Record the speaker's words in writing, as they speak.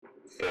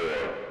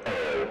406.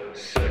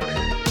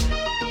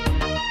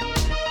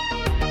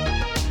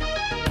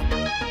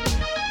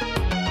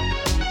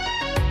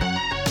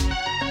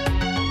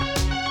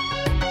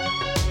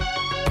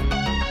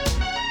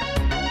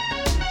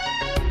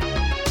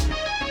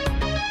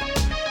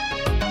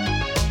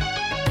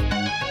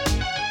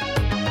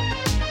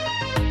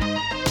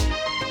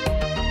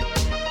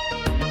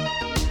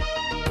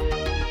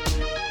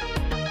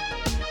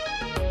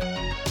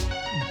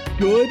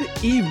 Good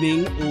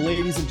evening,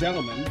 ladies and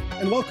gentlemen,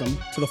 and welcome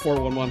to the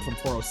 411 from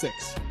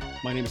 406.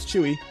 My name is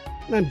Chewie,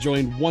 and I'm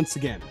joined once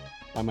again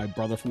by my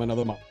brother from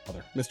another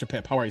mother, Mr.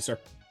 Pip. How are you, sir?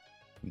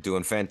 I'm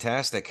doing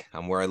fantastic.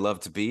 I'm where I love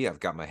to be. I've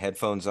got my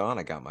headphones on.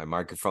 I got my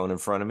microphone in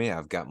front of me.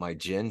 I've got my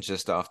gin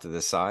just off to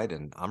the side,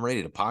 and I'm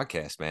ready to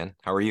podcast, man.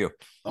 How are you?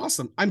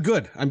 Awesome. I'm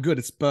good.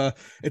 It's been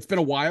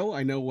a while.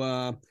 I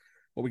know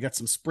we got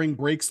some spring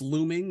breaks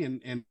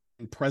looming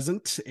and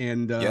present,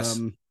 and Yes.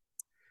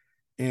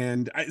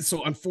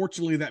 so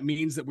unfortunately that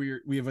means that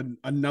we have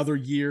another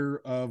year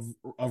of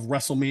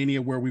WrestleMania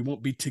where we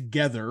won't be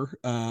together.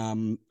 Are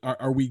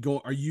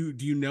you,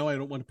 do you know, I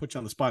don't want to put you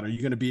on the spot. Are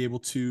you going to be able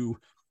to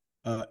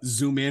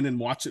zoom in and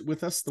watch it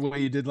with us the way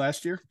you did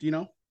last year? Do you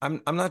know?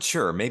 I'm not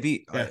sure.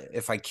 Maybe Yeah.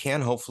 if I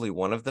can, hopefully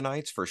one of the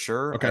nights for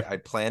sure. Okay. I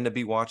plan to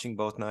be watching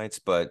both nights,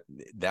 but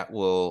that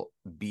will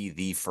be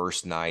the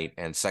first night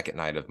and second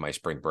night of my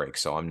spring break.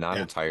 So I'm not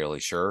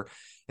entirely sure.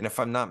 And if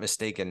I'm not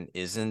mistaken,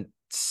 isn't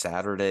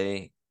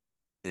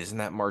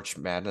that March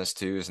Madness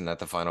too? Isn't that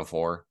the Final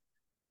Four?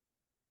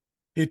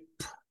 It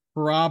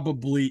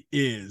probably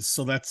is.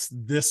 So that's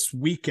this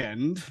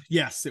weekend.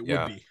 Yes, it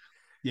would be.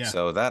 Yeah.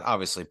 So that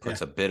obviously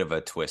puts a bit of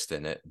a twist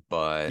in it,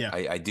 but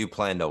I do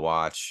plan to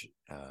watch.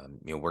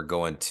 We're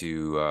going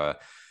to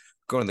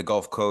the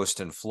Gulf Coast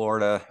in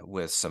Florida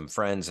with some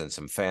friends and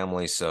some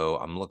family. So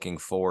I'm looking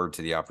forward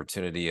to the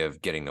opportunity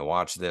of getting to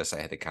watch this. I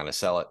had to kind of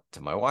sell it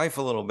to my wife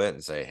a little bit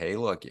and say, hey,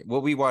 look,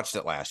 well, we watched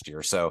it last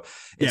year, so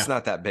it's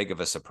not that big of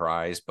a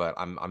surprise, but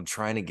I'm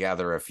trying to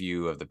gather a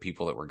few of the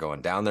people that we're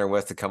going down there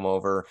with to come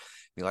over,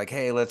 be like,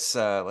 hey, let's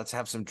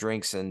have some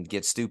drinks and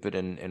get stupid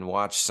and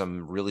watch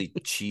some really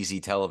cheesy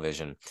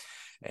television.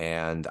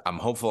 And I'm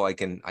hopeful I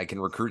can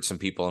recruit some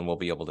people and we'll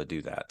be able to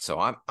do that. So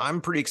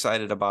I'm pretty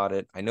excited about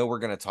it. I know we're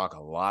going to talk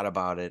a lot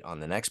about it on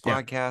the next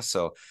podcast,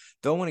 so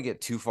don't want to get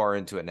too far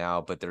into it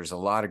now, but there's a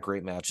lot of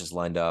great matches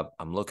lined up.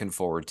 I'm looking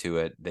forward to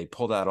it. They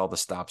pulled out all the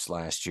stops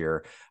last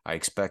year. I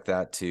expect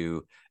that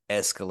to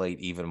escalate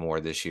even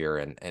more this year,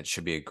 and it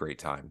should be a great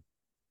time.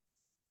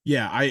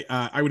 Yeah,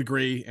 I would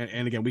agree,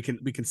 and again, we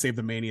can save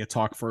the Mania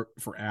talk for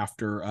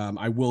after.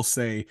 I will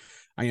say,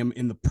 I am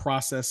in the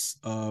process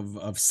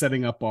of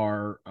setting up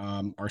our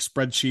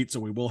spreadsheet, so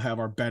we will have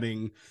our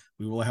betting,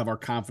 we will have our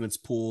confidence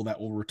pool that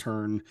will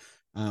return.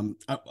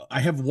 I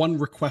have one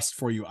request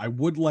for you. I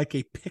would like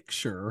a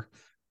picture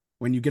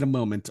when you get a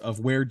moment of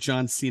where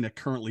John Cena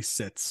currently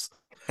sits,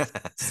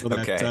 so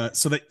that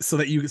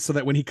so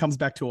that when he comes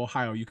back to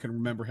Ohio, you can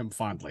remember him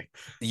fondly.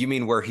 You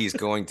mean where he's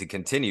going to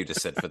continue to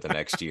sit for the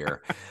next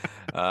year?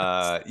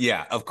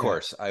 Yeah, of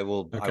course. I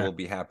will. Okay. I will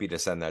be happy to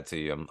send that to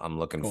you. I'm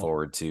looking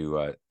forward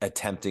to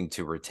attempting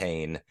to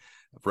retain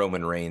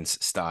Roman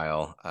Reigns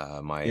style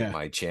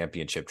my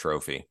championship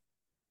trophy.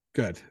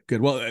 Good.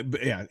 Well,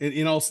 yeah.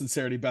 In all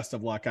sincerity, best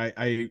of luck.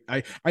 I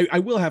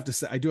will have to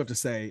say, I do have to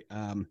say,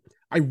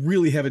 I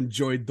really have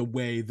enjoyed the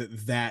way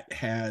that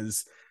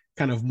has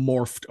kind of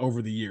morphed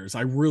over the years.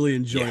 I really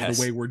enjoy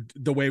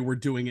the way we're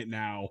doing it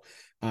now.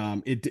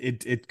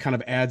 It kind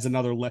of adds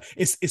another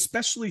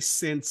especially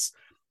since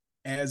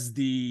as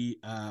the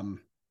and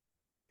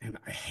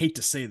I hate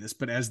to say this,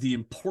 but as the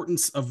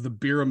importance of the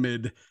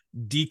pyramid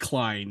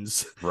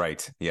declines,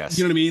 right? Yes,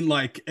 you know what I mean.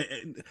 Like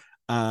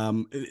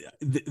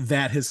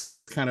that has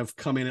kind of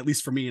come in, at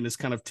least for me, and has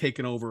kind of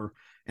taken over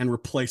and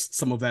replaced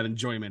some of that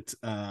enjoyment.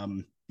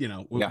 When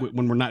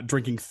we're not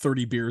drinking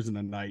 30 beers in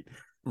a night.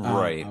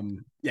 Right.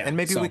 And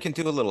maybe we can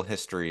do a little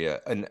history,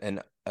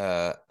 an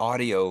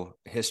audio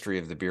history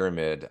of the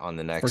pyramid on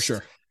the next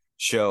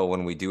show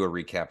when we do a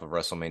recap of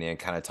WrestleMania and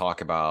kind of talk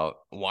about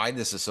why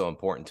this is so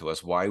important to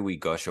us, why we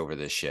gush over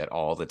this shit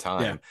all the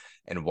time,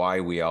 and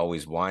why we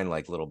always whine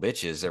like little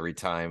bitches every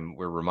time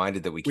we're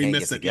reminded that we can't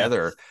get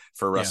together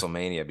for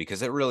WrestleMania,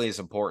 because it really is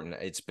important.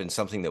 It's been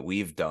something that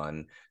we've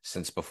done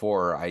since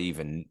before I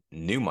even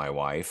knew my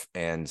wife.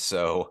 And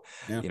so,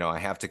 I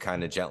have to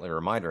kind of gently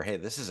remind her, hey,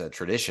 this is a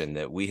tradition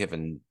that we have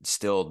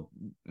instilled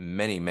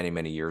many, many,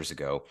 many years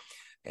ago.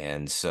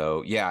 And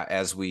so,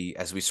 as we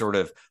sort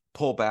of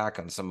pull back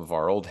on some of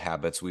our old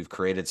habits, we've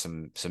created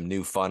some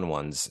new fun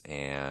ones,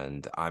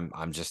 and I'm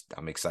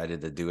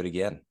excited to do it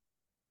again.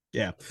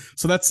 Yeah.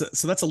 So that's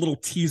a little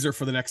teaser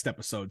for the next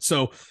episode.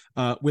 So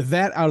with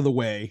that out of the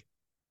way,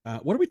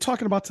 what are we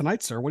talking about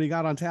tonight, sir? What do you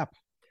got on tap?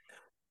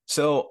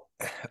 So,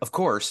 of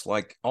course,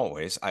 like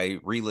always, I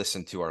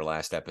re-listened to our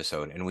last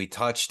episode and we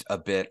touched a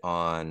bit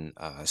on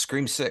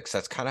Scream 6.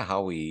 That's kind of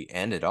how we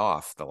ended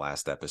off the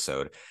last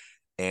episode.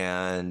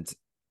 And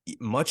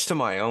much to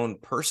my own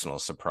personal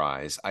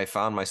surprise, I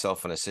found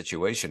myself in a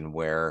situation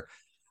where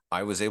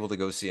I was able to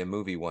go see a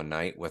movie one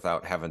night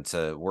without having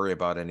to worry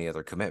about any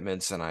other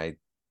commitments. And I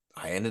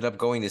ended up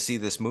going to see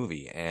this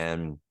movie.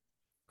 And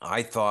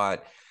I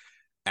thought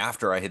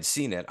after I had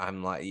seen it,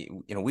 I'm like,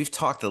 we've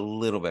talked a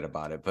little bit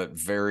about it, but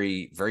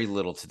very, very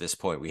little to this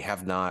point. We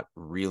have not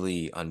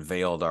really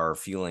unveiled our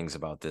feelings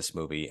about this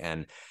movie.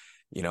 And,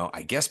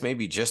 I guess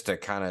maybe just to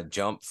kind of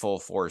jump full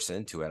force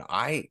into it,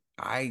 I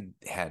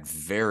had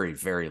very,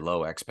 very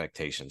low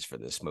expectations for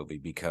this movie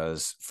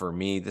because for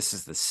me, this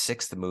is the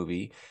sixth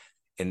movie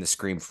in the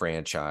Scream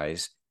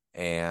franchise,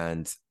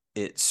 and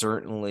it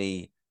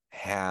certainly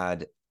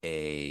had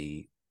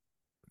a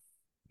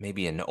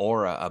maybe an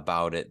aura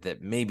about it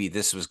that maybe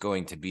this was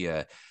going to be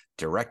a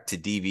direct to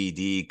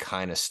DVD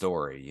kind of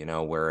story,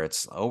 where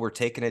it's, we're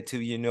taking it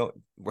to,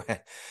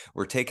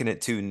 we're taking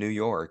it to New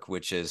York,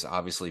 which is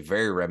obviously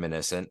very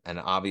reminiscent, an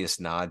obvious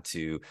nod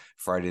to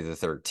Friday the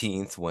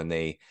 13th when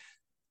they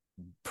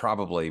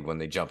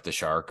jumped the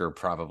shark, or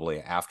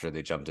probably after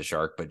they jumped the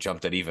shark, but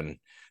jumped it even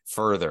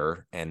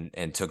further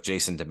and took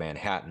Jason to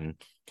Manhattan.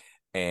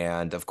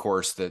 And of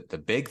course,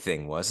 the big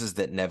thing is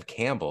that Neve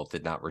Campbell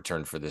did not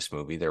return for this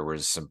movie. There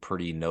was some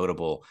pretty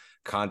notable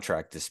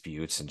contract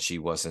disputes, and she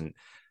wasn't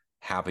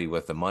happy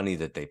with the money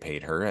that they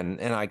paid her.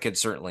 And I could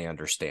certainly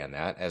understand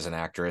that. As an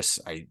actress,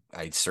 I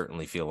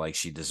certainly feel like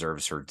she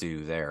deserves her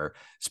due there,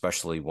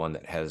 especially one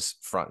that has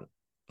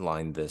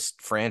frontlined this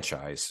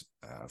franchise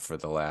for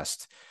the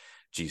last,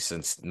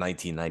 since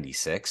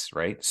 1996,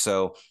 right?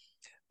 So,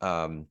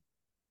 I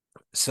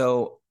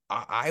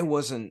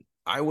wasn't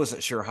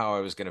sure how I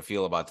was going to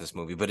feel about this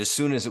movie, but as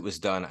soon as it was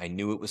done, I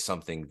knew it was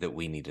something that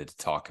we needed to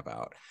talk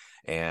about.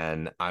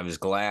 And I was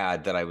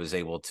glad that I was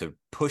able to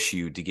push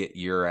you to get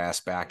your ass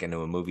back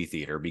into a movie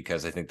theater,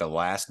 because I think the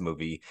last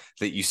movie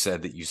that you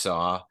said that you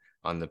saw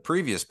on the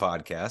previous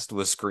podcast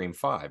was Scream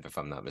 5, if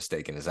I'm not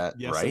mistaken. Is that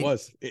yes, right? It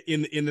was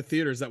in the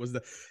theaters. That was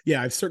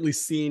I've certainly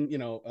seen,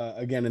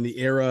 again, in the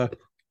era,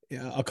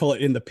 I'll call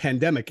it in the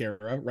pandemic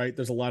era, right?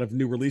 There's a lot of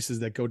new releases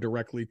that go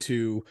directly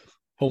to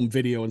home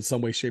video in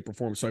some way, shape, or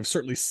form. So I've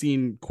certainly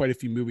seen quite a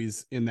few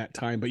movies in that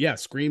time. But yeah,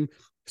 Scream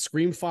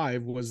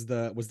 5 was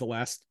the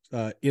last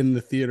in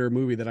the theater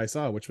movie that I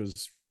saw, which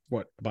was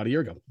about a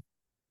year ago.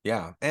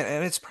 Yeah,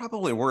 and it's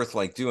probably worth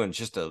like doing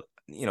just a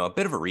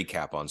bit of a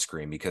recap on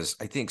Scream, because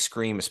I think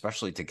Scream,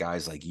 especially to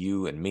guys like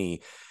you and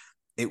me,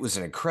 it was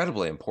an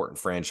incredibly important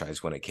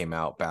franchise when it came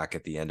out back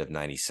at the end of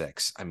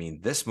 96. I mean,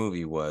 this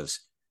movie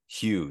was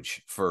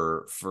huge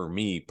for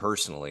me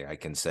personally. I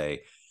can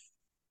say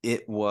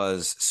it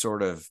was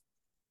sort of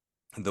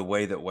the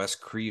way that Wes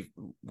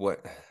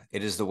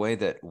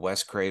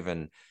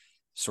Craven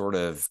sort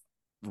of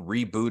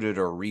rebooted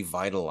or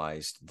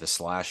revitalized the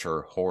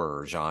slasher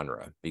horror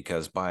genre,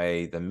 because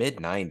by the mid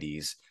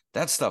 90s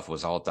that stuff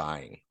was all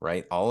dying,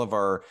 right? All of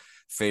our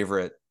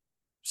favorite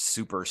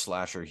super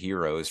slasher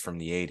heroes from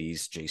the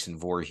 80s, Jason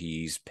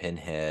Voorhees,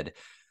 Pinhead,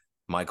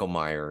 Michael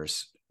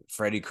Myers,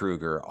 Freddy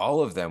Krueger,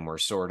 all of them were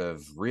sort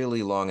of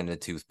really long in the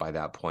tooth by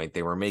that point.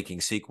 They were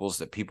making sequels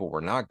that people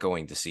were not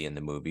going to see in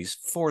the movies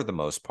for the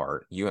most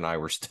part. You and I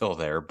were still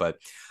there, but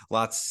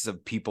lots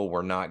of people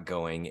were not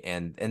going.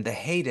 And the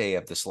heyday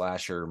of the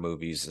slasher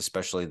movies,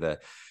 especially the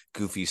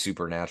goofy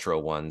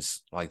supernatural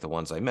ones, like the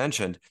ones I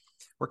mentioned,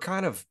 were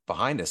kind of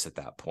behind us at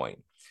that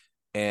point.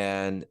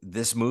 And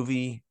this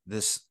movie,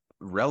 this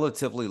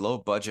relatively low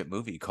budget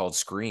movie called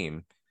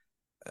Scream,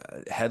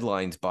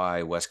 headlined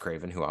by Wes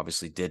Craven, who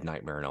obviously did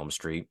Nightmare on Elm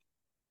Street,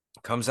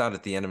 comes out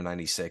at the end of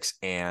 96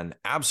 and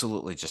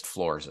absolutely just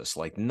floors us.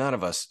 Like, none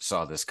of us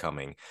saw this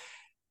coming.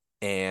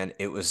 And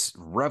it was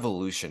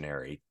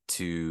revolutionary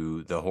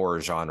to the horror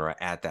genre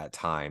at that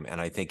time. And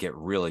I think it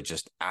really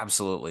just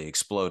absolutely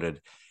exploded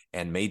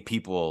and made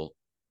people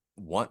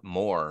want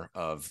more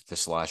of the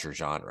slasher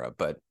genre.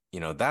 But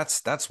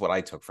that's what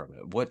I took from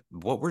it. What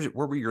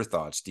were your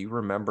thoughts? Do you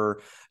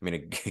remember? I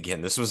mean,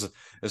 again, this was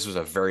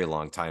a very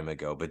long time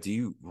ago, but do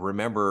you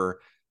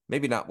remember,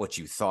 maybe not what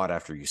you thought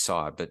after you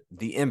saw it, but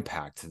the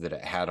impact that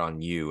it had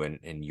on you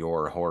and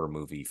your horror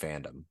movie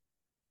fandom?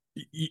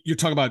 You're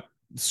talking about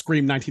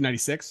Scream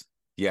 1996?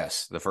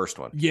 Yes, the first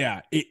one.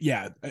 Yeah,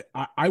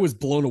 I was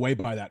blown away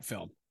by that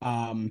film.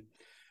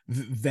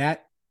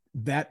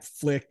 That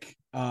flick.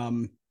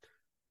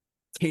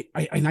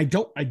 I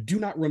do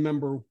not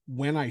remember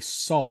when I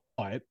saw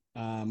it.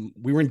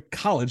 We were in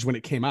college when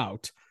it came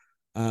out.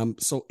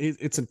 So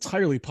it's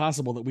entirely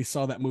possible that we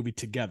saw that movie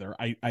together.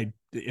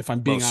 If I'm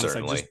being Most honest,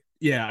 certainly.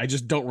 I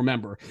just don't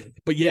remember.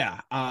 But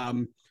yeah,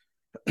 I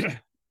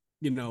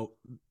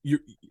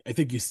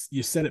think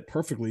you said it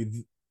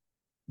perfectly.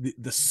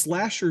 The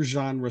slasher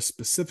genre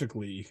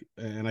specifically,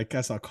 and I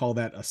guess I'll call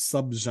that a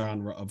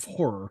subgenre of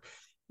horror,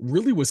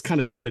 really was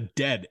kind of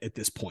dead at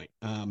this point.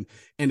 And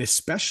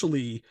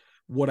especially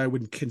what I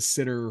would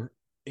consider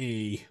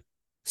a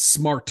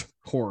smart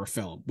horror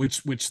film,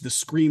 which the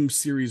Scream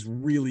series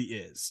really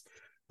is.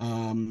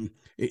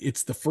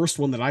 It's the first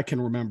one that I can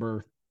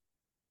remember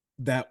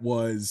that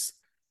was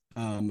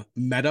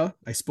meta.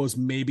 I suppose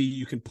maybe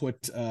you can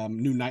put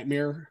New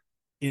Nightmare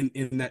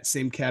in that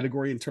same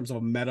category in terms of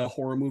a meta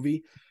horror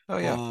movie. Oh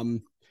yeah.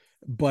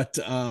 But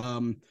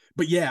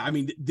yeah, I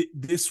mean,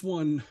 this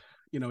one,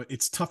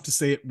 it's tough to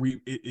say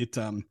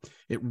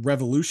it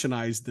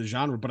revolutionized the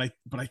genre, but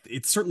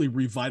it certainly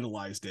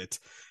revitalized it.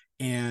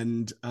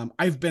 And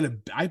I've been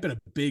a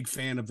big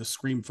fan of the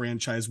Scream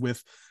franchise,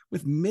 with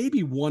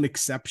maybe one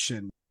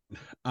exception,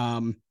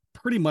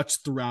 pretty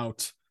much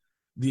throughout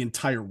the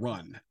entire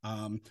run.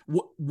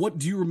 What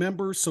do you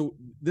remember? So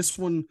this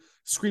one,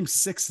 Scream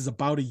 6, is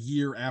about a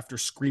year after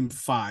Scream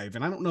 5,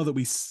 and I don't know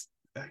that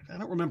I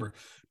don't remember.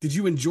 Did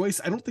you enjoy?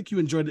 I don't think you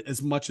enjoyed it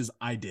as much as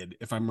I did,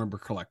 if I remember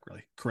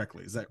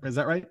correctly. Is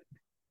that right?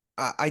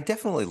 I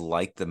definitely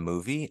liked the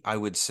movie. I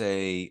would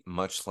say,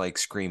 much like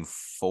Scream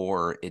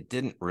 4, it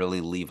didn't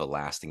really leave a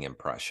lasting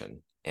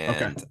impression.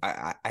 Okay. And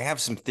I have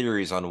some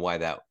theories on why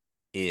that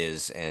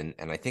is, and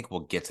I think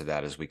we'll get to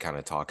that as we kind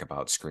of talk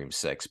about Scream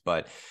 6.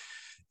 But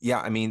yeah,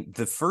 I mean,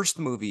 the first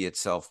movie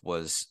itself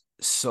was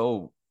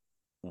so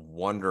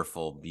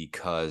wonderful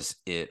because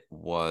it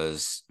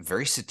was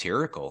very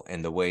satirical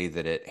in the way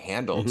that it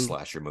handled Mm-hmm.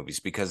 slasher movies,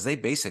 because they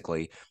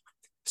basically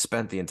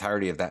spent the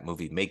entirety of that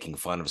movie making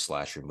fun of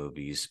slasher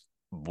movies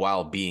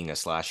while being a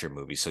slasher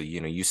movie. So,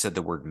 you said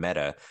the word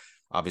meta.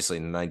 Obviously,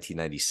 in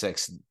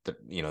 1996,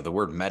 the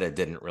word meta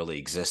didn't really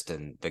exist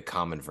in the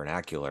common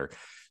vernacular.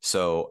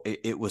 So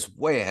it was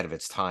way ahead of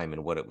its time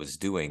in what it was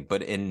doing.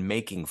 But in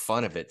making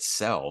fun of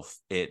itself,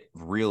 it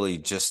really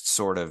just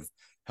sort of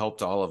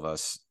helped all of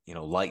us,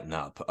 lighten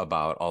up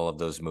about all of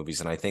those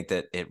movies. And I think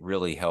that it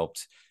really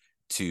helped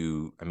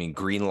to, I mean,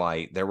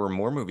 Greenlight. There were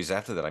more movies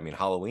after that. I mean,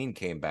 Halloween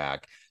came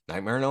back,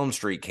 Nightmare on Elm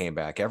Street came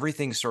back.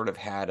 Everything sort of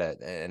had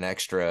an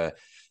extra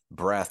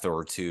breath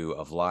or two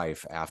of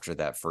life after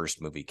that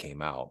first movie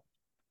came out.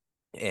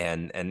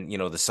 And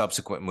the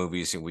subsequent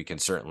movies, we can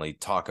certainly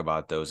talk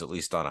about those, at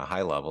least on a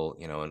high level,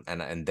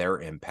 and their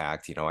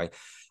impact.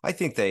 I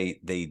think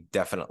they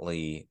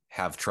definitely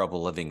have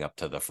trouble living up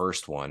to the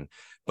first one.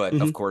 But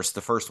of Mm-hmm. course,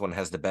 the first one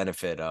has the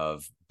benefit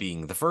of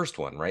being the first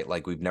one, right?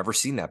 Like, we've never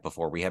seen that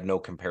before. We have no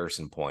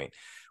comparison point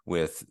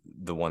with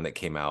the one that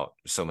came out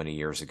so many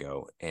years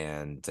ago,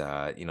 and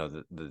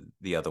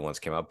the other ones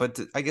came out. But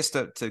I guess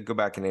to go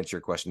back and answer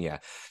your question, yeah,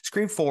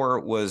 Scream 4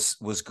 was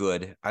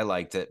good. I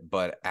liked it,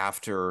 but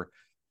after,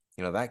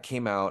 that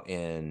came out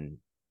in,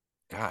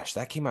 gosh,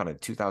 that came out in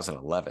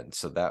 2011,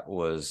 so that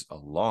was a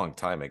long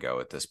time ago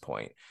at this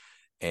point.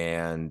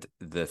 And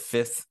the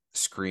fifth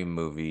Scream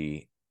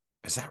movie,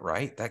 is that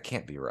right? That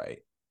can't be right.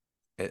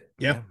 Yeah.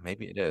 Yeah,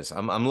 maybe it is.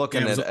 I'm Yeah.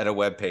 looking It was. at a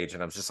web page,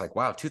 and I'm just like,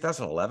 wow,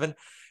 2011,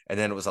 and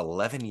then it was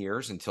 11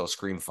 years until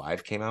Scream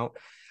 5 came out.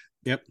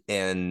 Yep.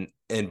 And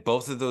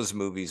both of those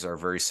movies are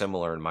very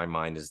similar in my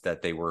mind, is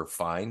that they were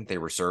fine, they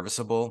were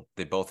serviceable.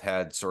 They both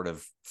had sort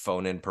of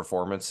phone-in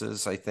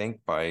performances, I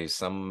think, by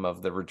some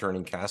of the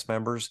returning cast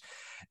members,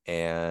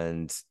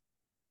 and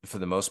for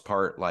the most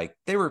part, like,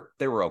 they were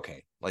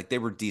okay. Like, they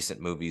were decent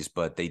movies,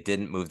 but they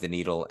didn't move the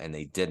needle, and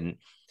they didn't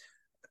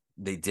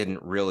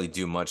really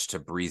do much to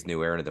breathe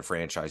new air into the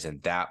franchise.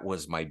 And that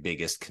was my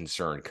biggest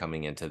concern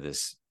coming into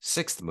this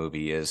sixth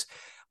movie is,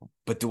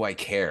 but do I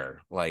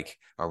care? Like,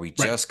 are we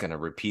Right. just going to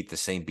repeat the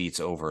same beats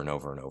over and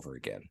over and over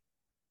again?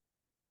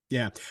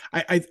 Yeah.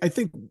 I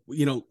think,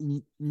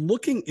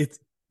 looking at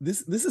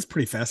this is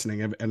pretty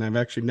fascinating, and I've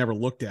actually never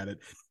looked at it.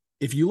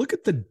 If you look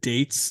at the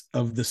dates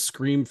of the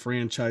Scream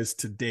franchise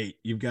to date,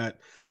 you've got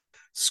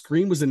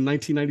Scream was in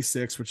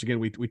 1996, which again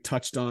we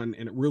touched on,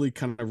 and it really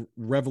kind of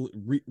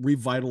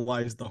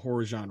revitalized the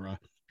horror genre.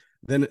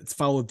 Then it's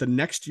followed the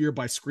next year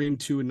by Scream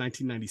 2 in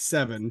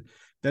 1997.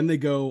 Then they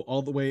go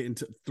all the way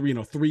into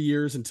 3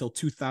 years until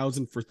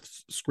 2000 for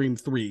Scream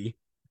 3.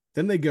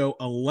 Then they go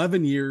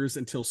 11 years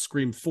until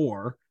Scream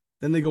 4.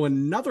 Then they go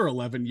another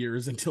 11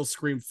 years until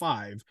Scream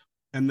 5.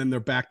 And then they're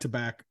back to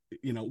back,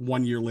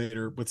 1 year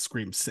later with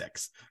Scream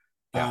 6.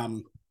 Yeah.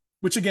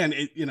 Which again,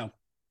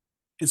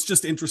 it's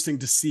just interesting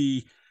to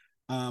see.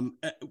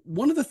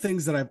 One of the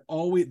things that I've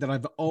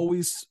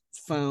always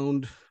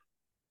found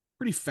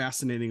pretty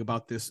fascinating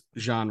about this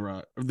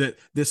genre,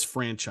 this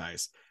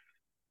franchise.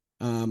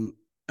 Um,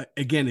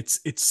 Again,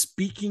 it's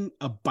speaking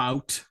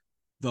about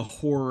the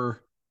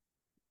horror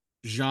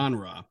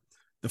genre.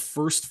 The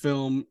first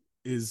film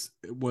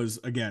was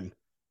again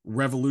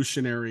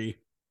revolutionary,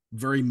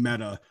 very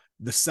meta.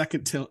 The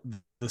second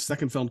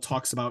film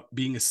talks about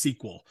being a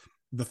sequel.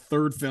 The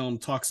third film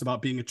talks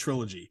about being a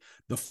trilogy.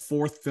 The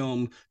fourth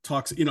film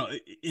talks,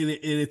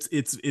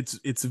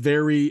 it's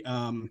very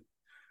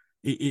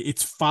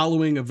it's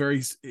following a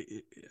very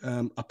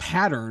a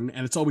pattern,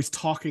 and it's always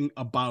talking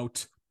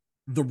about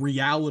the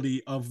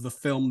reality of the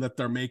film that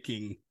they're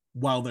making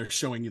while they're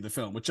showing you the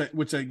film, which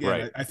again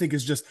Right. I think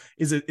is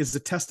a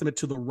testament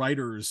to the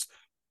writers,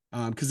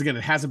 because again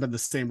it hasn't been the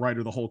same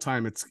writer the whole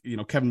time. It's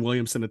Kevin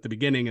Williamson at the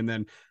beginning, and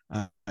then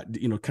kind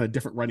of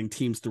different writing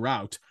teams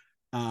throughout.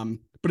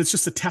 But it's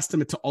just a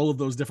testament to all of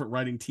those different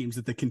writing teams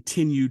that they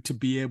continue to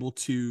be able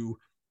to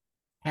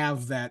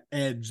have that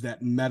edge,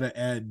 that meta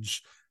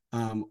edge,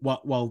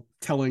 while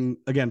telling,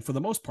 again, for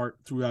the most part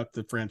throughout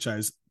the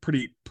franchise,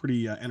 pretty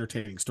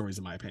entertaining stories,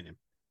 in my opinion.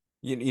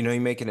 You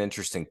make an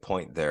interesting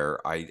point there.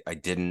 I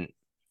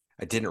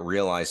I didn't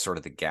realize sort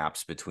of the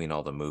gaps between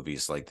all the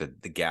movies, like the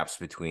gaps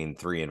between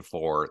 3 and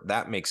 4.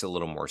 That makes a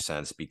little more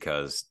sense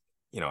because,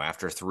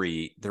 after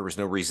 3, there was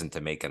no reason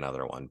to make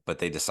another one, but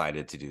they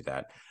decided to do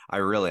that. I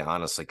really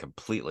honestly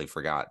completely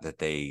forgot that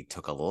they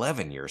took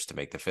 11 years to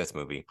make the 5th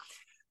movie.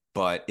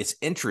 But it's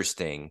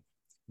interesting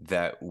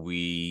that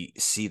we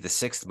see the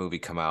 6th movie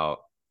come out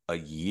a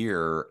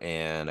year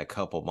and a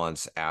couple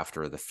months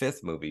after the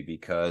 5th movie,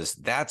 because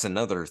that's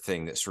another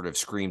thing that sort of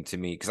screamed to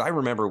me. Because I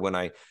remember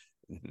when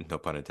no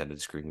pun intended,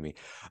 screamed to me.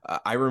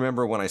 I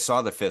remember when I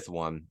saw the 5th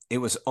one, it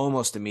was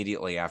almost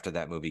immediately after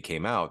that movie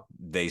came out.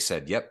 They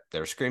said, yep,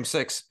 there's Scream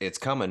 6. It's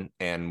coming.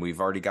 And we've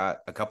already got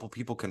a couple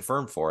people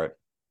confirmed for it.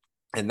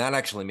 And that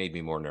actually made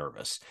me more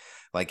nervous.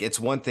 Like, it's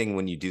one thing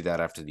when you do that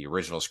after the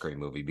original Scream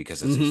movie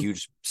because it's a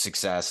huge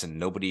success and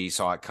nobody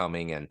saw it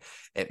coming and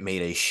it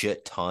made a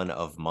shit ton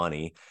of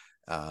money.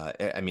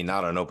 I mean,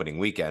 not on opening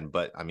weekend,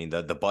 but I mean,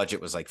 the budget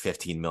was like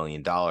 $15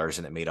 million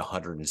and it made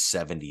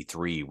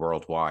 173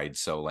 worldwide.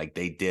 So like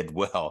they did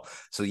well.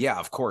 So yeah,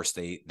 of course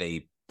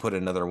they put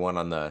another one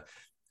on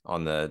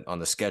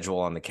the schedule,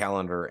 on the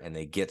calendar, and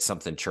they get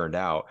something churned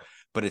out.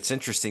 But it's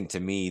interesting to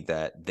me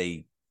that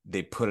they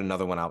put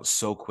another one out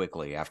so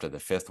quickly after the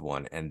 5th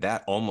one. And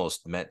that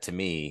almost meant to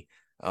me,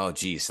 oh,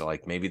 geez, so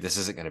like maybe this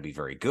isn't going to be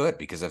very good,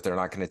 because if they're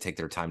not going to take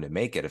their time to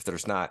make it, if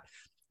there's not,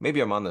 maybe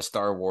I'm on the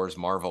Star Wars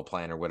Marvel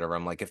plan or whatever.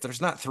 I'm like, if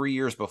there's not 3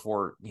 years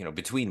before,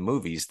 between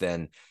movies,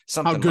 then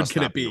something must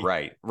not be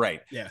right.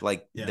 Right. Yeah.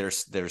 Like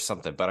there's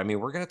something, but I mean,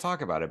 we're going to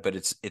talk about it, but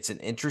it's an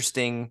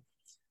interesting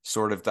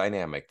sort of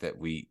dynamic that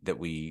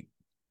we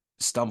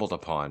stumbled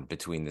upon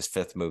between this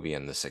 5th movie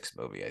and the 6th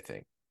movie, I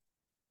think.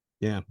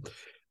 Yeah.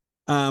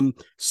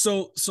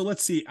 So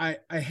let's see. I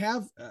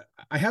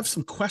have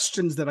some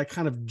questions that I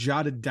kind of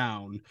jotted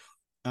down.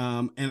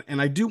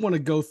 And I do want to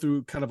go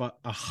through kind of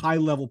a high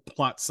level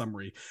plot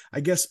summary. I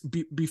guess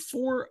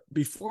before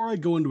I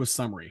go into a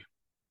summary,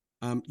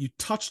 you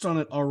touched on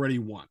it already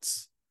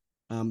once.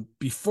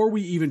 Before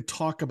we even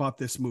talk about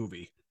this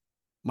movie,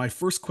 my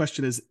first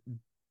question is,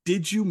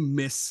 did you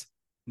miss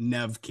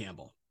Nev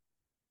Campbell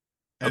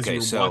as you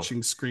were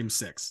watching Scream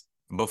 6?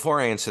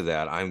 Before I answer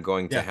that, I'm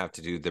going to have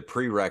to do the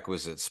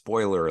prerequisite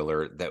spoiler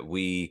alert that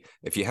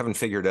if you haven't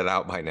figured it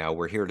out by now,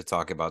 we're here to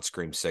talk about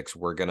Scream 6.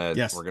 We're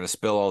gonna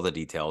spill all the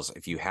details.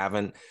 If you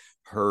haven't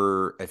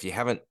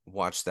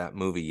watched that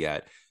movie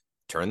yet,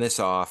 turn this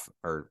off,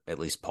 or at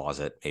least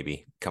pause it,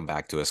 maybe come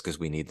back to us because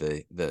we need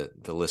the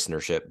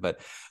listenership. But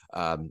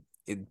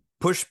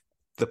push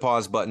the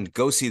pause button,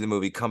 go see the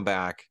movie, come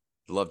back.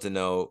 Love to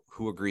know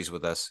who agrees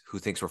with us, who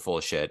thinks we're full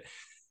of shit.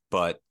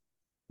 But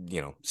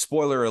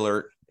spoiler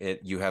alert,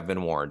 you have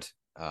been warned.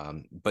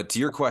 But to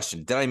your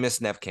question, did I miss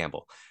Nev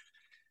Campbell?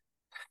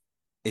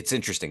 It's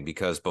interesting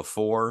because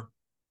before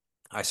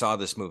I saw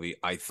this movie,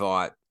 I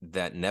thought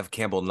that Nev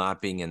Campbell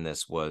not being in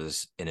this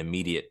was an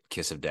immediate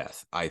kiss of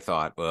death. I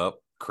thought, well,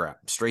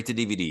 crap, straight to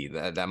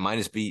DVD. That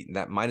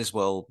might as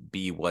well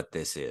be what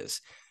this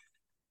is.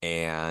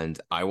 And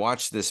I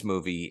watched this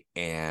movie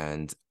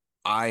and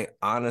I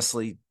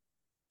honestly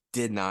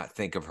did not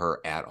think of her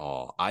at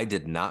all. I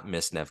did not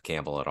miss Nev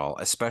Campbell at all,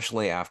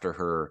 especially after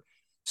her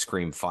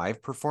Scream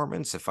 5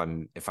 performance. If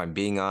I'm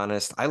being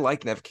honest, I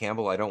like Nev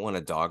Campbell. I don't want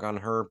to dog on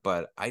her,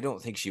 but I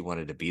don't think she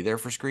wanted to be there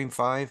for Scream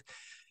 5.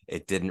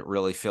 It didn't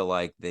really feel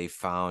like they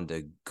found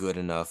a good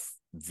enough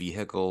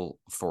vehicle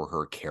for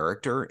her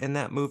character in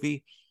that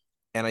movie.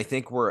 And I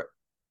think we're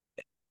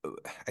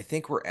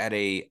at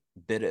a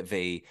bit of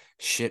a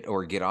shit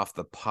or get off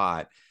the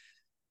pot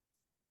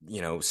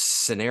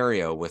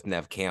scenario with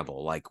Nev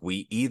Campbell. Like,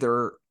 we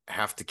either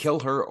have to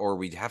kill her or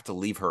we'd have to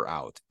leave her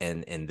out.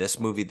 And in this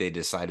movie, they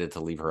decided to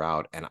leave her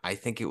out. And I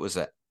think it was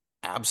an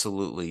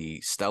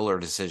absolutely stellar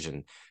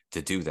decision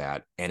to do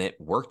that. And it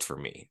worked for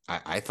me.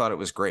 I thought it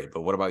was great.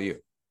 But what about you?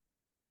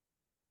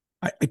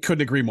 I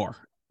couldn't agree more.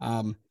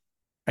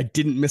 I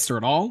didn't miss her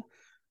at all.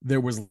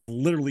 There was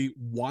literally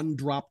one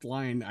dropped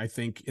line, I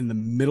think, in the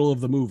middle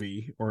of the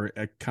movie, or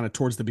kind of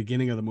towards the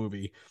beginning of the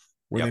movie,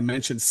 where they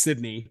mentioned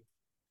Sydney.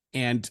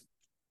 And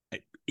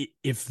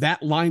if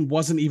that line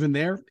wasn't even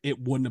there, it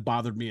wouldn't have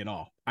bothered me at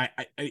all. I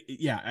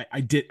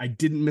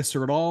didn't miss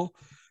her at all.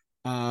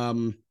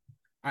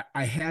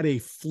 I had a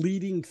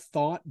fleeting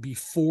thought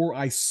before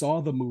I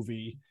saw the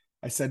movie.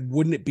 I said,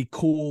 wouldn't it be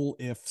cool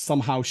if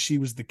somehow she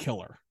was the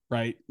killer,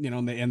 right?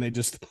 And they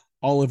just,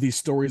 all of these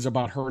stories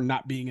about her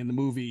not being in the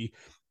movie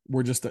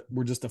were just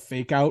a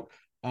fake out.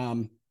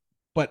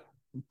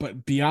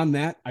 But beyond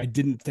that, I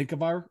didn't think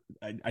of her.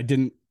 I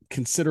didn't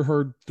consider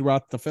her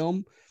throughout the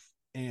film.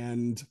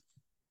 And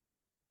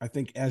I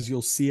think, as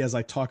you'll see as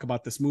I talk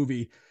about this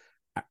movie,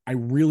 I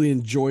really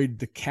enjoyed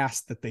the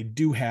cast that they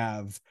do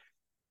have.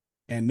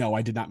 And no,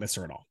 I did not miss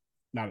her at all.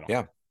 Not at all.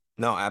 Yeah,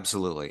 no,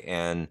 absolutely.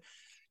 And,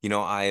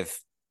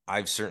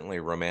 I've certainly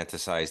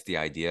romanticized the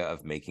idea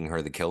of making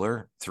her the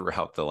killer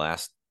throughout the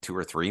last 2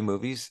 or 3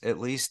 movies, at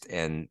least.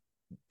 And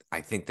I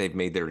think they've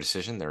made their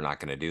decision. They're not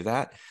going to do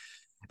that.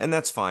 And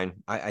that's fine.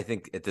 I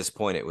think at this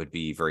point, it would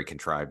be very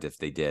contrived if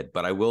they did.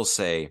 But I will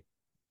say,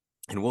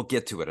 and we'll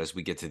get to it as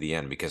we get to the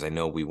end, because I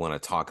know we want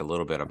to talk a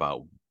little bit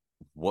about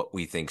what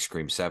we think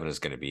Scream 7 is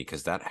going to be,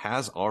 because that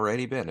has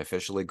already been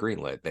officially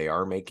greenlit. They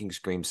are making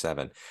Scream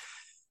 7.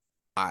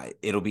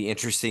 It'll be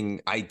interesting.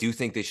 I do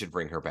think they should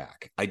bring her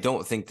back. I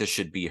don't think this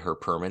should be her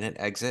permanent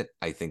exit.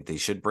 I think they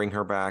should bring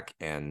her back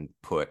and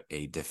put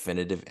a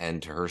definitive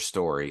end to her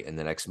story in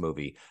the next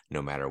movie.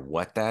 No matter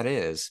what that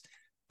is,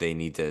 they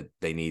need to,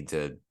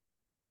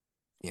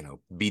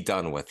 be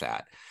done with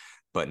that.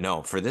 But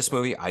no, for this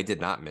movie, I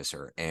did not miss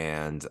her.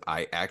 And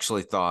I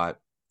actually thought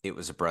it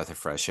was a breath of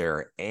fresh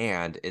air.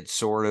 And it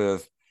sort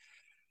of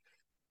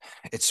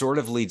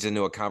leads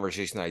into a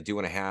conversation that I do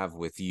want to have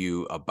with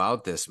you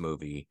about this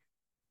movie,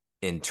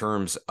 in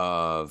terms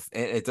of,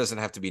 and it doesn't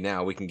have to be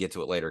now, we can get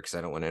to it later because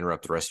I don't want to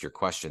interrupt the rest of your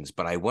questions,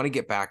 but I want to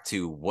get back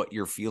to what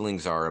your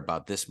feelings are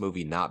about this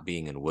movie not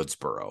being in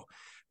Woodsboro,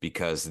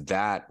 because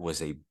that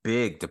was a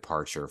big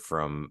departure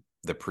from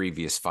the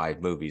previous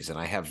 5 movies. And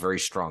I have very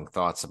strong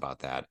thoughts about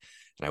that.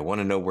 And I want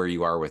to know where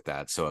you are with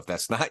that. So if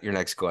that's not your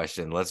next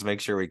question, let's make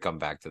sure we come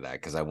back to that,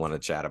 because I want to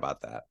chat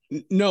about that.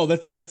 No,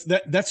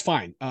 that's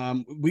fine.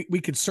 We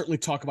could certainly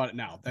talk about it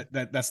now.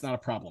 That's not a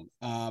problem.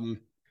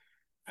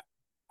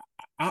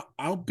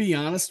 I'll be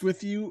honest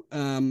with you.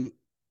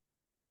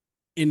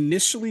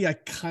 Initially, I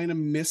kind of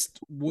missed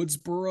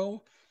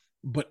Woodsboro,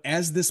 but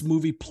as this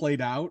movie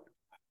played out,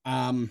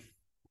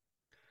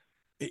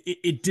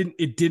 it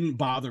didn't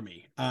bother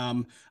me.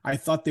 I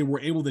thought they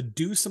were able to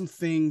do some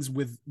things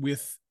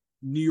with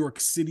New York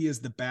City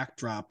as the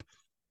backdrop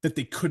that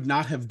they could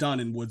not have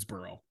done in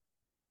Woodsboro.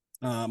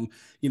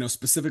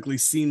 Specifically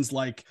scenes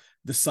like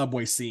the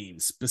subway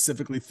scenes,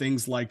 specifically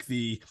things like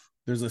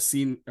there's a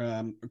scene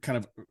kind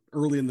of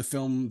early in the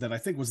film that I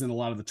think was in a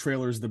lot of the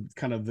trailers, the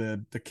kind of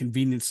the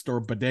convenience store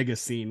bodega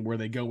scene where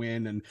they go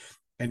in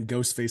and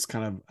Ghostface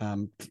kind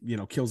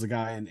of kills a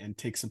guy and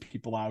takes some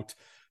people out.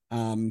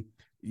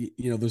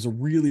 There's a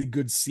really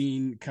good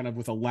scene kind of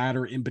with a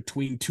ladder in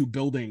between 2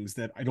 buildings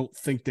that I don't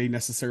think they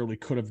necessarily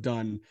could have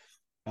done.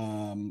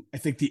 I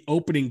think the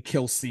opening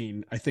kill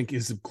scene I think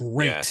is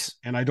great. Yes.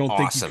 And I don't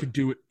think you could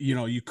do it.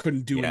 You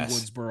couldn't do it in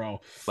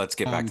Woodsboro. Let's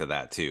get back to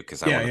that too,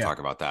 because I want to talk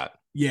about that.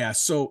 Yeah.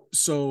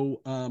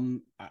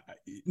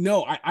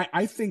 No,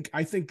 I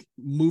think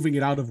moving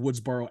it out of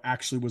Woodsboro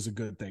actually was a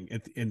good thing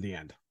in the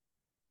end.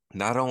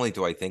 Not only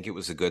do I think it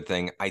was a good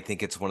thing, I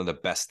think it's one of the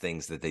best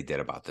things that they did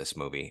about this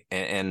movie.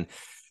 And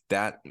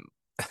that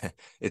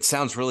it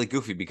sounds really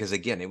goofy because,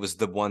 again, it was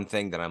the one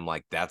thing that I'm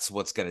like, that's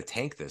what's going to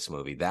tank this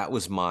movie. That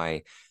was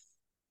my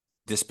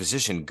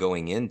disposition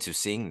going into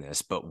seeing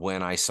this. But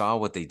when I saw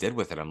what they did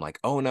with it, I'm like,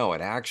 oh no,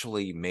 it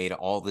actually made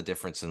all the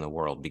difference in the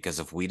world, because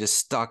if we just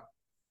stuck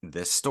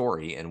this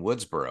story in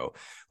Woodsboro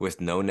with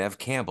no Nev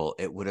Campbell,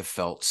 it would have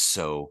felt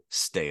so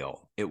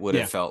stale. It would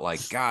have felt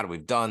like, God,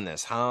 we've done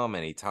this how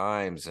many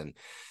times? And,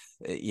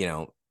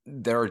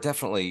 there are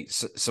definitely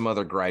some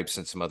other gripes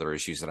and some other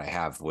issues that I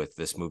have with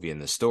this movie and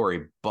the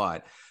story.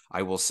 But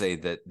I will say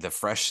that the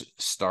fresh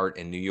start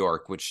in New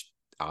York, which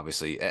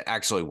obviously it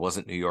actually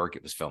wasn't New York,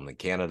 it was filmed in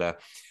Canada,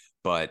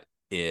 but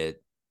the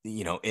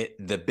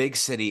big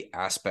city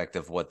aspect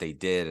of what they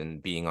did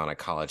and being on a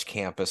college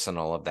campus and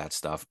all of that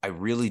stuff, I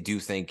really do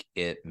think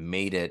it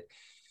made it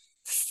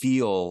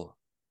feel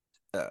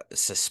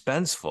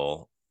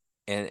suspenseful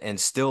and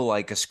still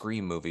like a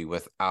Scream movie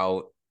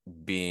without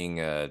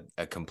being a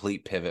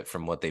complete pivot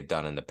from what they've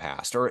done in the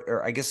past.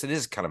 Or I guess it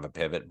is kind of a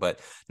pivot, but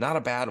not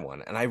a bad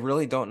one. And I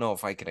really don't know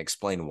if I can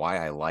explain why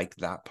I like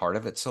that part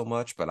of it so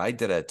much, but I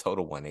did a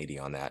total 180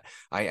 on that.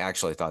 I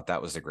actually thought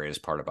that was the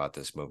greatest part about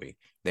this movie.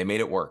 They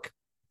made it work.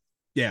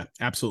 Yeah,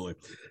 absolutely.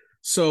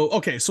 So,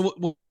 okay. So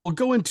we'll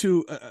go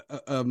into,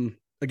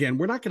 again,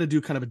 we're not going to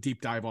do kind of a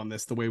deep dive on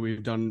this the way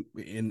we've done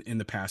in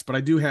the past, but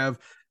I do have,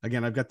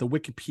 again, I've got the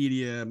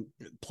Wikipedia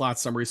plot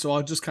summary. So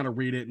I'll just kind of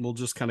read it and we'll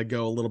just kind of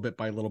go a little bit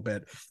by little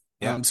bit.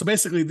 Yeah. So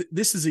basically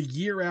this is a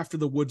year after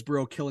the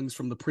Woodsboro killings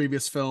from the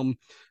previous film,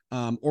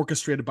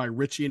 orchestrated by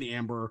Richie and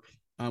Amber,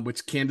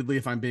 which candidly,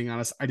 if I'm being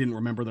honest, I didn't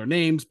remember their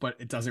names,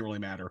 but it doesn't really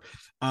matter.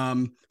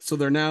 So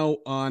they're now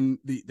on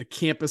the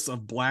campus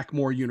of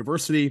Blackmore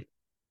University.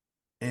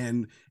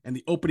 And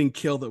the opening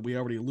kill that we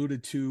already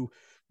alluded to,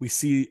 we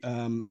see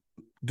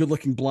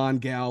good-looking blonde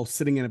gal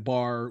sitting in a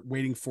bar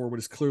waiting for what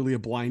is clearly a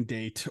blind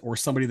date or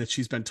somebody that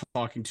she's been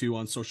talking to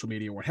on social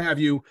media or what have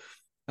you.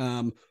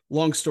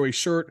 Long story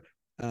short,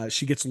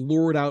 she gets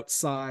lured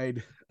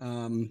outside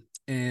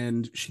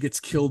and she gets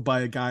killed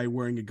by a guy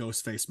wearing a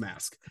Ghostface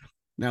mask.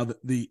 Now,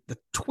 the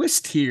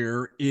twist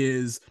here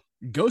is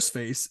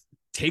Ghostface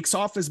takes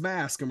off his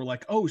mask and we're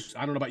like, oh,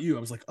 I don't know about you.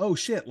 I was like, oh,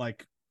 shit,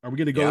 like, are we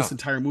going to go this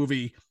entire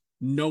movie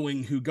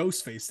knowing who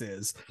Ghostface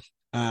is?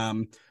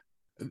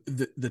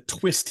 The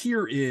twist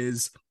here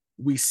is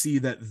we see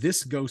that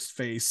this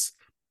Ghostface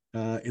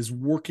is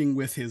working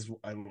with his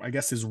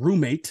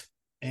roommate,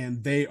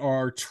 and they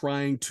are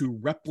trying to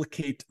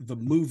replicate the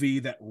movie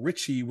that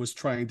Richie was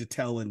trying to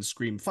tell in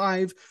Scream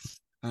 5.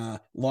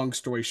 Long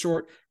story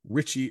short,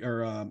 Richie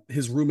or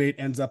his roommate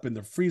ends up in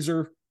the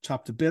freezer,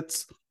 chopped to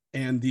bits,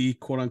 and the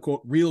quote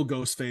unquote real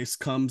Ghostface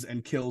comes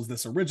and kills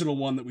this original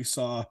one that we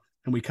saw.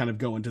 And we kind of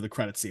go into the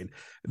credit scene.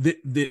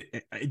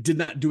 It did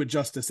not do it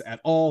justice at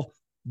all.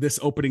 this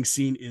opening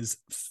scene is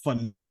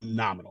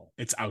phenomenal.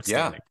 It's Yeah.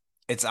 outstanding.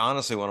 It's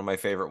honestly one of my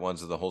favorite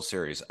ones of the whole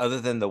series,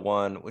 other than the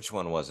one, which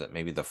one was it?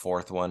 Maybe the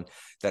fourth one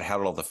that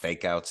had all the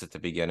fake outs at the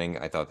beginning.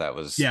 I thought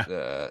Yeah.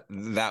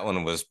 that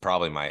one was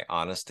probably my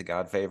honest to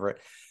God favorite.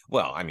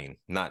 Well, I mean,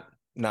 not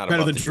Better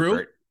above than the Drew?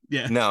 Drew.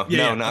 Yeah. No,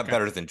 Yeah. Yeah. not Okay.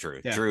 better than Drew.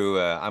 Yeah. Drew,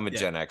 I'm a Yeah.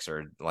 Gen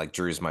Xer. Like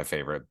Drew's my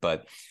favorite,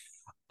 but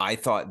I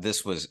thought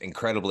this was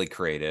incredibly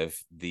creative.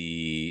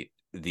 The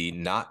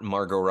not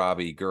Margot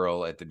Robbie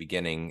girl at the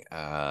beginning,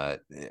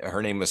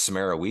 her name was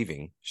Samara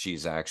Weaving.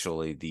 She's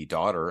actually the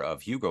daughter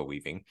of Hugo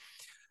Weaving,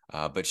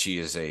 but she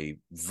is a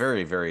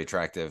very, very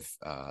attractive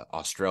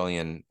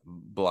Australian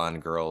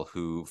blonde girl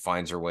who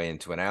finds her way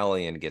into an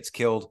alley and gets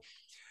killed.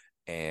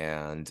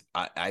 And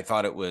I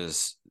thought it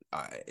was,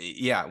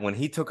 yeah, when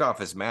he took off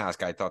his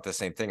mask, I thought the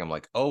same thing. I'm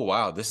like, oh,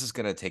 wow, this is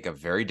going to take a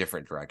very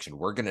different direction.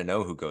 We're going to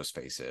know who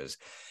Ghostface is.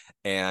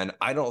 And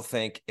I don't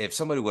think if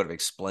somebody would have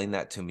explained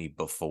that to me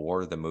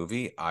before the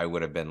movie, I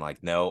would have been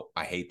like, no,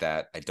 I hate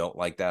that. I don't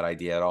like that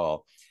idea at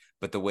all.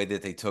 But the way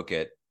that they took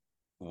it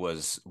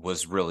was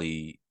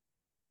really,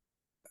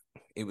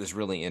 it was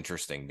really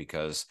interesting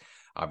because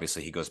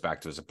obviously he goes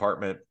back to his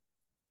apartment.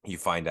 You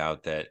find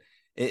out that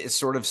it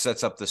sort of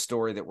sets up the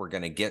story that we're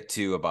going to get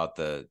to about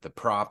the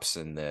props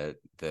and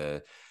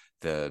the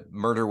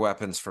murder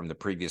weapons from the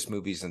previous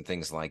movies and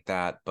things like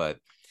that. But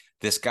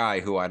this guy,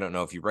 who I don't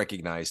know if you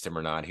recognized him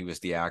or not, he was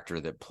the actor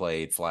that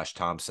played Flash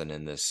Thompson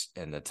in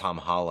the Tom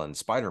Holland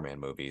Spider-Man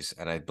movies,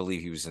 and I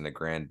believe he was in the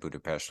Grand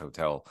Budapest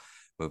Hotel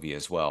movie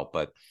as well.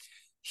 But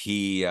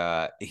he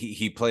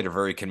played a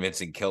very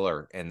convincing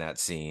killer in that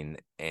scene,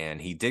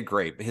 and he did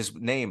great. His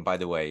name, by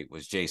the way,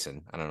 was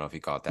Jason. I don't know if you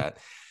caught that.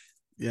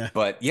 Yeah.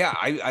 But yeah,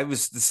 I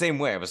was the same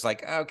way. I was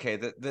like, okay,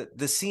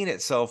 the scene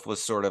itself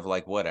was sort of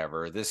like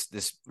whatever. This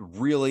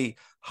really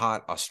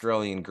hot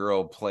Australian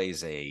girl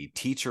plays a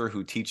teacher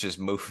who teaches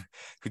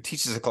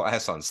a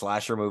class on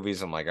slasher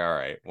movies. I'm like, all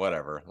right,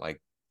 whatever.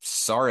 Like,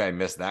 sorry I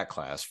missed that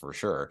class for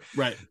sure.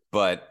 Right.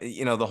 But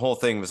the whole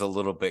thing was a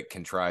little bit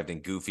contrived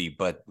and goofy.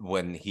 But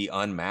when he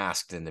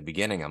unmasked in the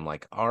beginning, I'm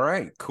like, all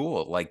right,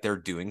 cool. Like they're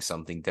doing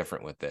something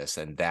different with this,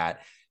 and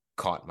that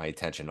caught my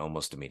attention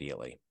almost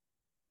immediately.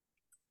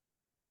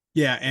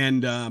 Yeah,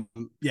 and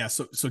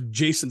so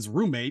Jason's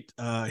roommate,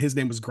 his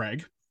name was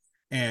Greg,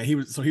 and he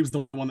was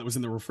the one that was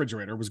in the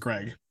refrigerator was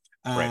Greg.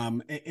 Right.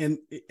 And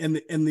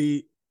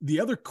the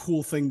other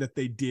cool thing that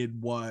they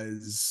did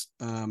was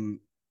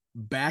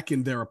back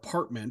in their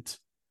apartment,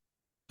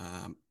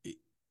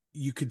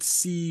 you could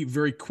see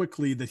very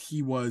quickly that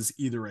he was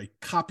either a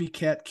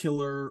copycat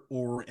killer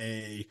or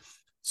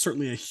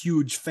certainly a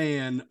huge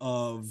fan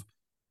of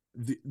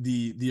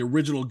the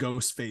original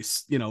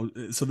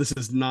Ghostface. So this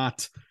is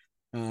not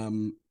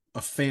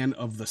a fan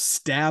of the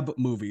stab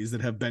movies that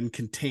have been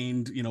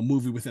contained,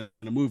 movie within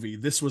a movie.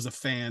 This was a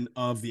fan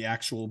of the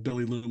actual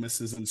Billy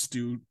Loomis's and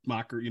Stu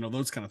Macher,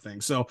 those kind of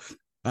things. So,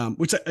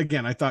 which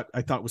again, I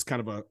thought was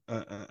kind of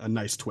a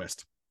nice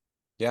twist.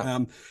 Yeah.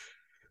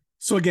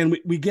 So again,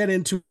 we get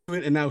into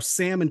it, and now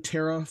Sam and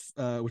Tara,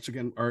 which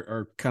again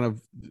are kind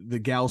of the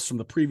gals from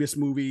the previous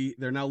movie,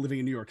 they're now living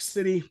in New York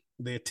City.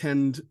 They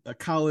attend a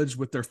college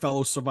with their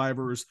fellow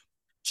survivors,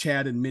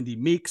 Chad and Mindy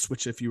Meeks,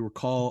 which, if you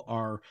recall,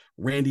 are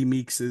Randy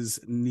Meeks's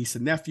niece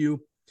and nephew.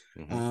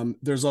 Mm-hmm.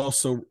 There's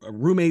also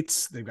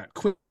roommates. They've got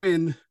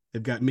Quinn,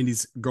 they've got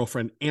Mindy's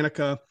girlfriend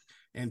Annika,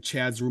 and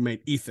Chad's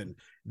roommate Ethan.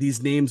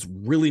 These names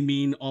really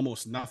mean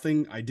almost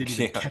nothing. I didn't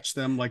even catch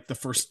them like the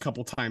first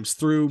couple times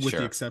through, with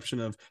the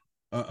exception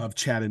of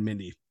Chad and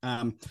Mindy.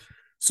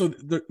 So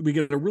we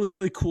get a really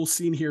cool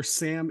scene here.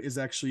 Sam is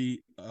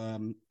actually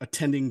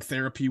attending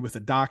therapy with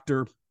a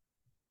doctor.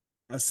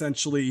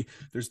 Essentially,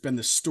 there's been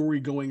this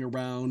story going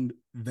around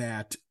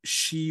that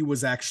she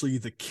was actually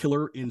the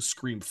killer in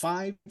Scream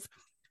 5,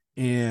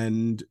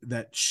 and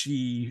that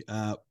she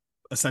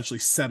essentially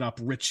set up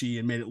Richie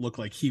and made it look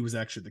like he was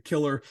actually the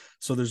killer.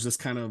 So there's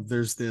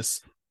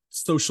this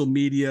social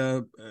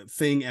media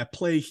thing at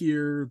play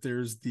here.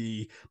 There's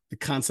the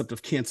concept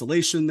of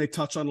cancellation they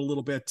touch on a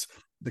little bit,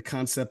 the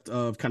concept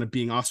of kind of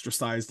being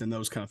ostracized and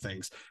those kind of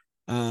things.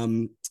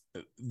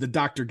 The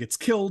doctor gets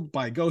killed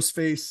by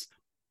Ghostface,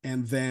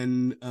 and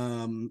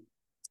then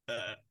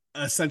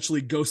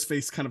essentially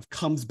Ghostface kind of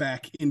comes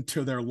back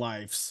into their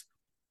lives,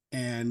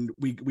 and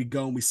we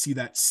go and we see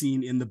that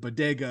scene in the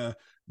bodega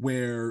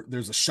where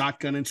there's a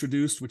shotgun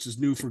introduced, which is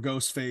new for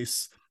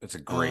Ghostface. It's a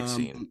great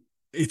scene.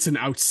 It's an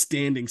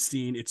outstanding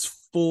scene. It's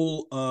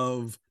full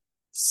of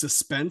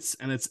suspense,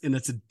 and it's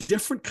a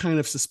different kind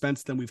of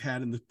suspense than we've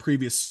had in the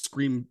previous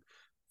Scream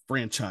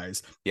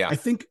franchise. Yeah, I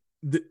think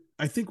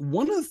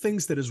one of the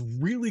things that is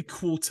really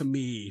cool to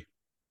me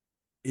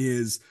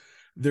is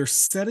they're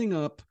setting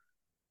up,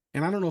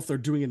 and I don't know if they're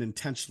doing it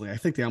intentionally, I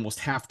think they almost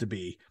have to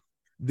be,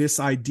 this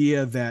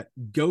idea that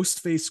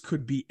Ghostface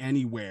could be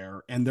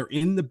anywhere, and they're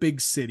in the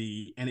big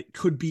city, and it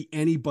could be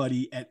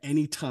anybody at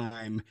any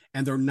time,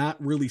 and they're not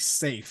really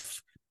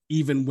safe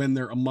even when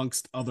they're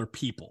amongst other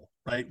people,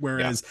 right?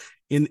 Whereas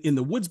in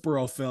the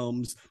Woodsboro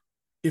films,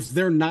 if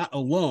they're not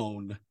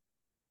alone,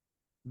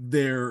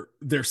 they're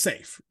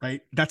safe,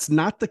 right? That's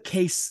not the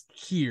case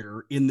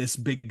here in this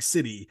big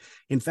city.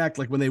 In fact,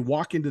 like when they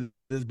walk into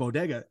this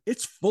bodega,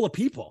 it's full of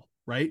people,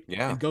 right?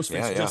 Yeah, And Ghostface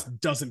yeah, yeah. just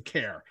doesn't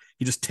care.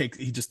 He just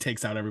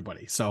takes out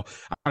everybody. So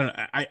I don't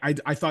know.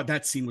 I thought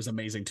that scene was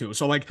amazing too.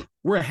 So like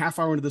we're a half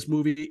hour into this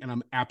movie, and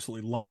I'm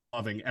absolutely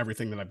loving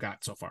everything that I've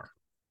got so far.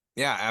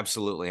 Yeah,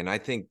 absolutely. And I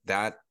think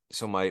that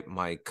so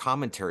my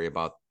commentary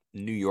about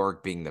New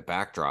York being the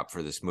backdrop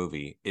for this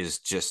movie is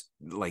just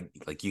like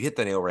you hit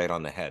the nail right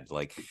on the head.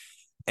 Like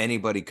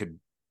anybody could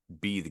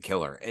be the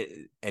killer.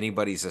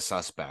 Anybody's a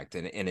suspect,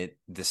 and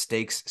the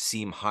stakes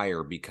seem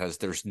higher because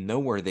there's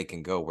nowhere they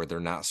can go where they're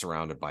not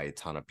surrounded by a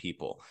ton of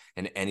people,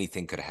 and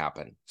anything could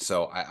happen.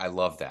 So I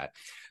love that.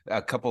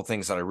 A couple of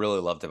things that I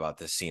really loved about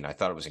this scene. I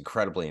thought it was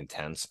incredibly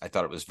intense. I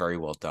thought it was very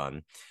well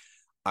done.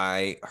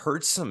 I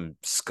heard some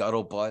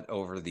scuttlebutt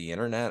over the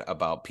internet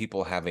about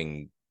people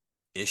having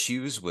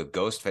issues with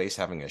Ghostface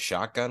having a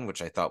shotgun,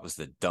 which I thought was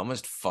the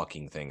dumbest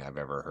fucking thing I've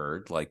ever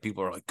heard. Like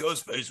people are like,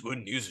 Ghostface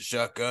wouldn't use a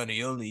shotgun,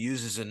 he only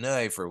uses a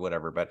knife or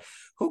whatever. But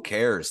who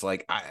cares?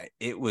 Like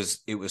it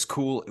was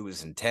cool, it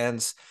was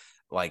intense.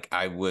 Like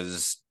I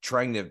was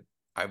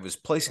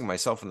placing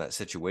myself in that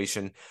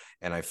situation,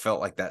 and I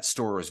felt like that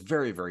store was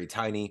very, very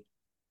tiny,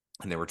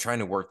 and they were trying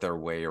to work their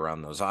way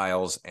around those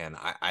aisles, and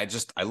I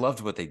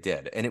loved what they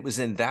did. And it was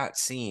in that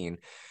scene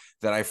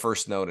that I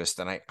first noticed,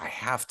 and I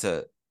have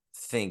to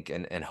think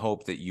and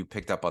hope that you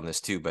picked up on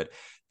this too, but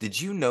did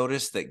you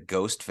notice that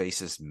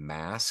Ghostface's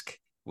mask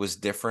was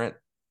different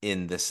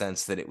in the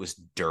sense that it was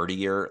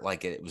dirtier?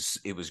 Like it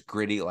was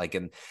gritty. Like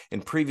in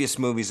previous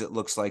movies it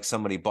looks like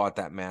somebody bought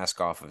that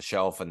mask off of a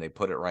shelf and they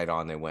put it right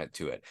on, they went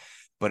to it.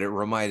 But it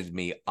reminded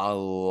me a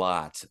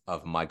lot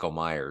of Michael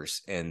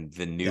Myers and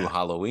the new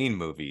Halloween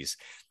movies,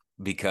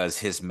 because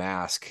his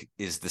mask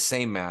is the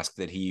same mask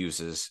that he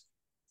uses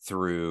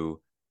through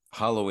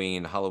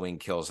Halloween, Halloween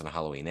Kills, and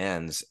Halloween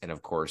Ends. And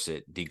of course,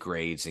 it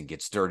degrades and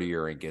gets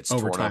dirtier and gets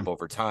torn up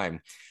over time.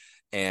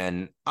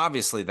 And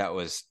obviously, that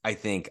was, I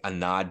think, a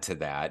nod to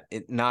that.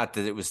 Not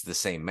that it was the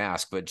same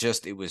mask, but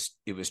just it was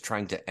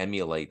trying to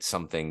emulate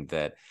something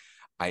that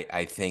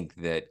I think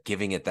that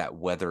giving it that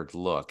weathered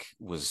look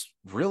was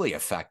really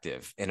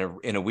effective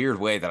in a weird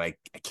way that I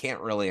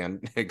can't really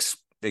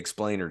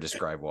explain or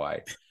describe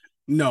why.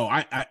 No,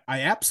 I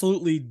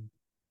absolutely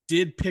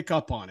did pick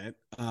up on it.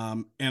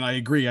 And I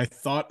agree. I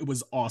thought it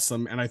was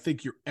awesome. And I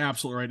think you're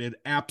absolutely right. It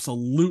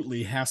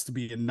absolutely has to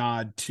be a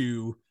nod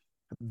to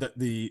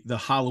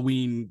the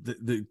Halloween,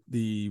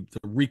 the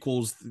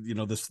requels,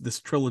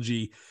 this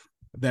trilogy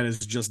that is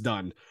just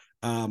done.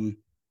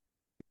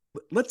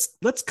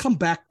 Let's come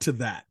back to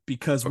that,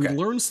 because we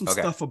learned some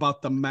stuff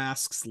about the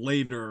masks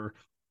later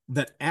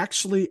that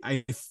actually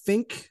I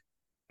think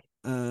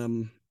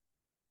I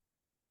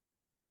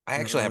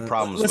actually have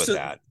problems with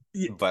that.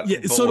 But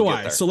so we'll do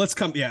I. There. So let's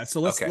come. Yeah. So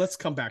let's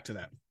come back to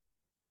that.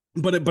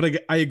 But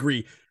I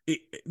agree.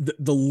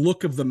 The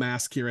look of the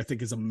mask here, I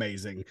think, is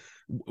amazing.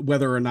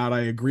 Whether or not I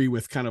agree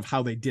with kind of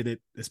how they did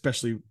it,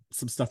 especially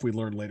some stuff we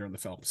learned later in the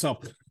film. So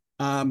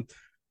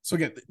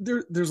again,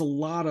 there's a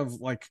lot of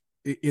like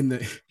in the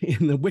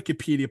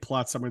Wikipedia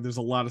plot summary. There's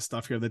a lot of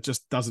stuff here that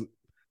just doesn't,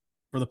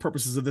 for the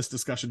purposes of this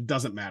discussion,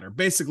 doesn't matter.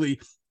 Basically,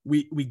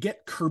 we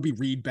get Kirby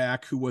Reed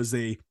back, who was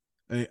a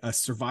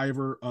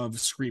survivor of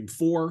Scream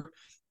 4.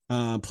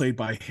 Played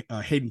by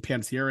Hayden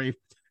Panettiere.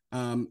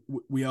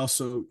 We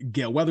also,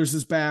 Gail Weathers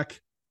is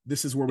back.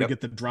 This is where we get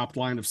the dropped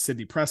line of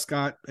Sidney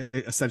Prescott.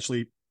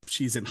 Essentially,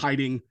 she's in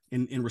hiding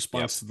in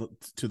response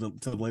to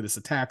the latest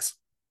attacks.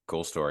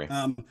 Cool story.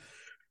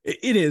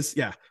 It is,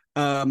 yeah.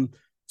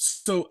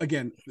 So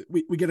again,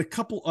 we get a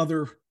couple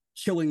other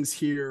killings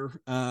here.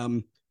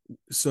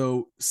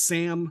 So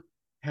Sam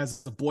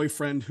has a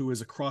boyfriend who is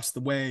across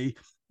the way.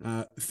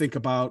 Think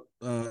about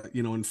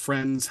in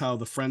Friends, how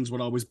the friends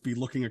would always be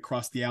looking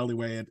across the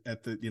alleyway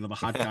at the the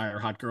hot guy or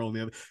hot girl and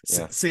the other.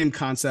 Same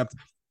concept.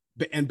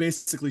 And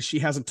basically she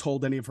hasn't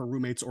told any of her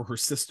roommates or her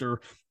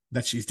sister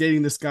that she's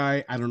dating this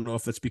guy. I don't know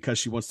if that's because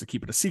she wants to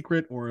keep it a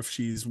secret, or if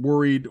she's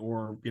worried,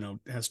 or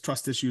has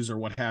trust issues or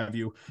what have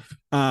you.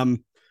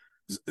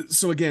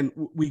 So again,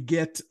 we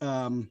get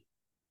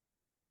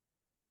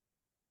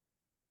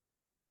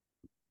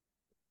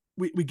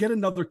we get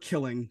another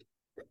killing,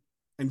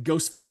 and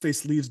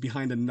Ghostface leaves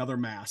behind another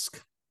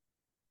mask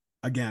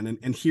again.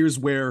 And here's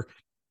where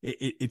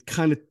it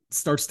kind of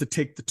starts to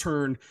take the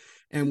turn.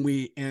 And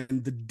the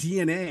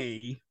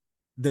DNA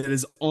that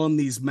is on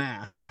these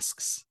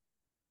masks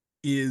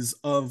is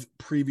of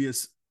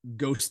previous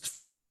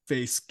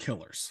Ghostface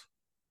killers.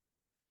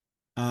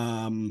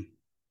 Let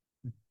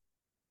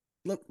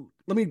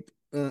me,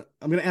 I'm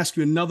going to ask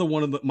you another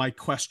one of my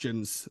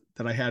questions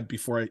that I had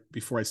before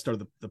I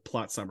started the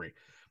plot summary.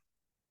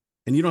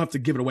 And you don't have to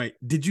give it away.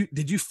 Did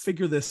you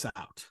figure this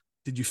out?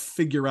 Did you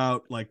figure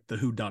out like the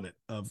whodunit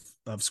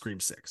of Scream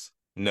 6?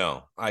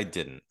 No, I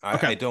didn't.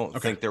 I don't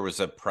think there was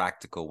a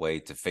practical way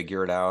to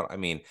figure it out. I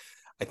mean,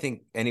 I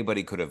think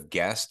anybody could have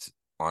guessed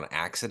on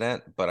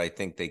accident, but I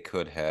think they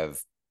could have,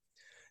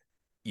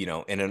 in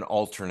an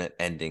alternate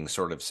ending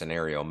sort of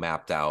scenario,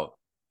 mapped out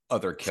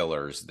other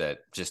killers that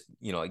just,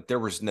 like there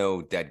was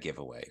no dead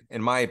giveaway,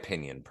 in my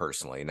opinion,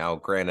 personally. Now,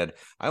 granted,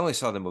 I only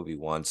saw the movie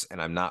once,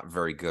 and I'm not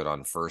very good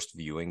on first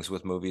viewings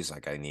with movies.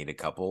 Like I need a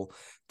couple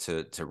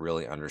to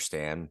really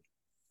understand,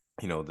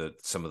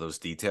 some of those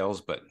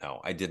details. But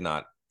no, I did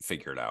not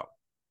figure it out.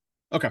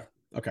 Okay.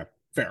 Okay.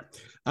 Fair.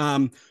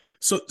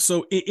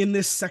 So in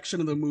this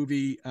section of the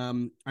movie,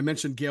 I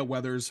mentioned Gale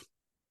Weathers.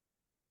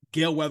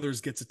 Gale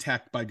Weathers gets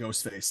attacked by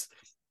Ghostface,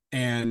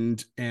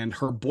 and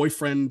her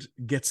boyfriend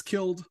gets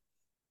killed,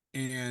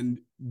 and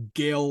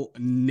Gale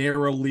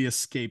narrowly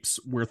escapes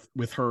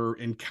with her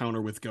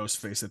encounter with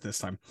Ghostface at this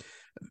time.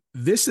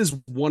 This is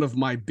one of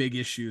my big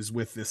issues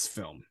with this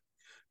film.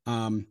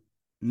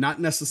 Not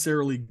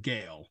necessarily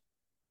Gale,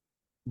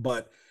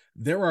 but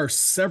there are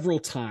several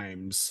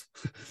times,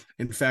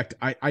 in fact,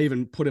 I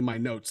even put in my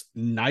notes,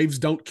 knives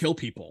don't kill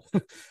people.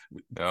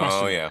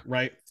 Oh, yeah.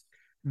 Right?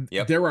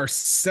 Yep. There are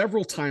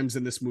several times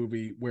in this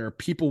movie where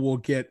people will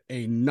get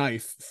a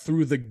knife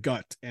through the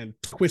gut and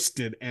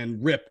twisted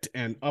and ripped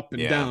and up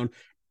and down,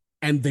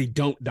 and they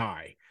don't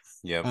die.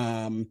 Yep.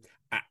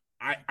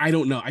 I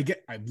don't know.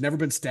 I've never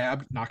been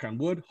stabbed, knock on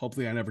wood.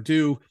 Hopefully I never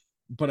do.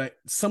 But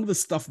some of the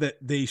stuff that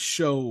they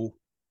show,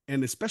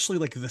 and especially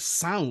like the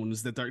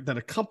sounds that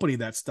accompany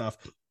that stuff,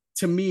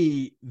 to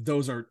me,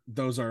 those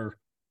are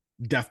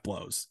death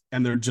blows,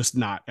 and they're just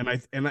not.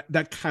 And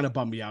that kind of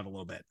bummed me out a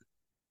little bit.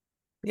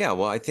 Yeah,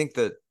 well, I think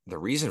that the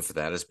reason for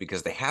that is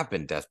because they have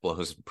been death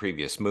blows in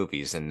previous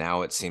movies, and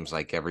now it seems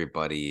like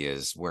everybody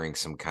is wearing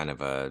some kind of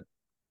a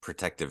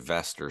protective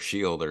vest or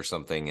shield or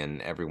something,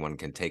 and everyone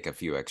can take a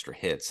few extra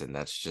hits, and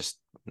that's just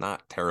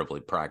not terribly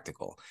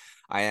practical.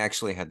 I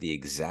actually had the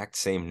exact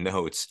same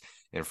notes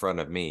in front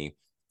of me.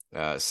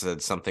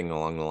 Said something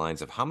along the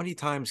lines of, how many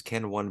times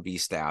can one be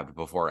stabbed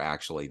before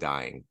actually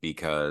dying?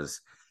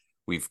 Because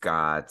we've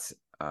got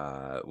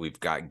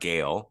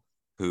Gale,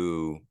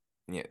 who,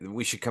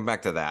 we should come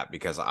back to that,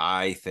 because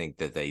I think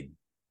that they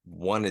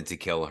wanted to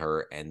kill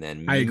her and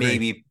then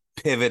maybe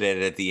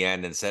pivoted at the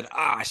end and said,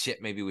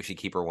 shit, maybe we should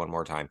keep her one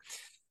more time.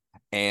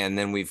 And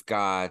then we've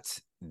got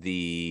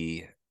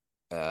the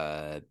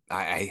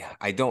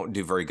I don't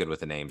do very good with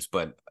the names,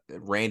 but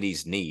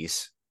Randy's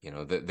niece,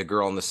 the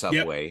girl in the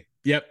subway.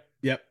 Yep.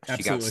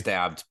 Absolutely. She got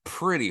stabbed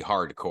pretty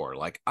hardcore.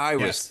 Like I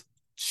was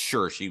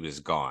sure she was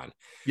gone.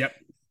 Yep.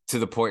 To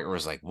the point where it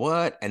was like,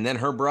 what? And then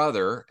her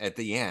brother at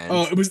the end.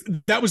 Oh,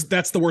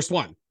 that's the worst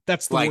one.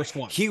 That's the worst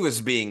one. He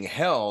was being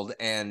held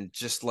and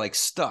just like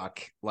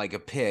stuck like a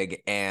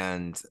pig,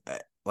 and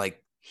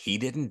like he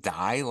didn't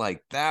die.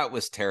 Like that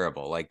was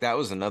terrible. Like that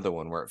was another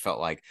one where it felt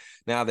like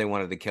now they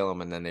wanted to kill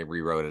him and then they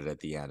rewrote it at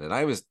the end. And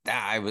I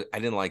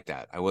didn't like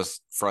that. I was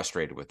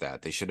frustrated with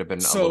that. They should have been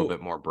a little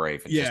bit more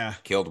brave and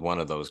just killed one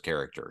of those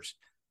characters.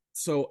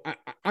 So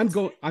I'm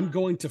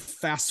going to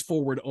fast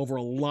forward over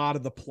a lot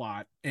of the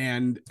plot,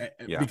 and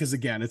because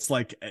again, it's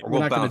like we're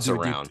not going to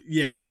do around.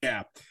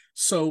 Yeah.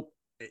 So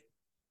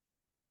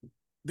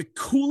the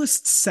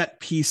coolest set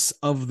piece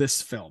of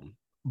this film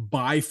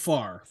by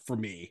far for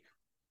me,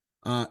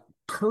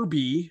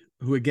 Kirby,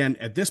 who again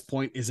at this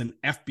point is an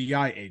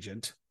FBI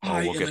agent.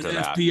 We'll get to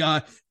that.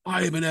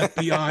 I am an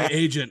FBI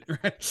agent.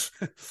 Right?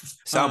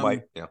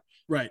 Soundbite. Yeah.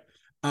 Right.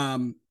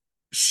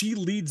 She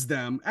leads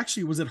them.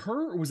 Actually, was it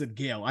her or was it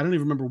Gale? I don't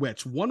even remember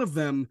which. One of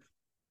them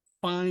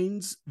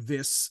finds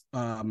this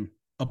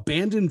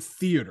abandoned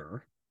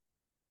theater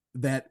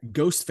that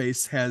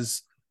Ghostface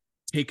has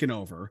taken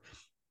over,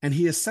 and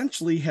he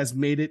essentially has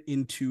made it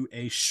into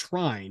a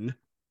shrine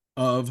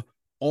of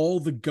all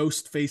the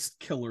Ghostface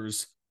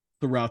killers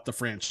throughout the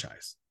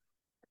franchise.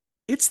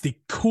 It's the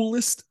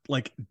coolest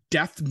like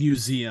death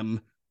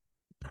museum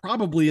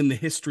probably in the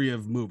history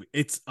of movie.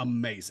 It's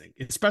amazing.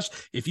 Especially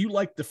if you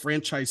like the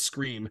franchise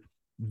Scream,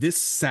 this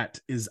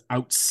set is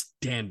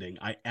outstanding.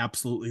 I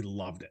absolutely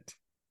loved it.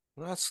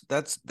 That's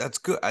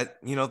good.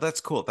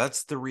 That's cool.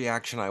 That's the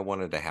reaction I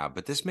wanted to have.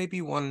 But this may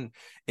be one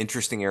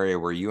interesting area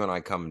where you and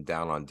I come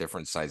down on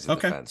different sides of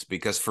the fence,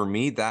 because for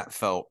me that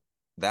fell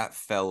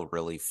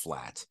really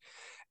flat.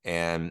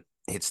 And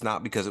it's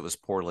not because it was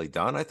poorly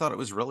done. I thought it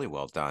was really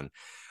well done.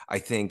 I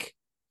think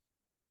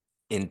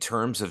in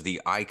terms of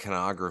the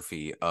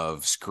iconography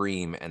of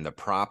Scream and the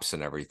props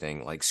and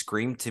everything, like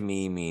Scream to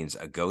me means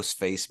a ghost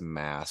face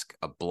mask,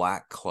 a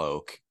black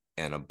cloak,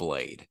 and a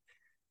blade.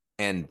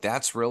 And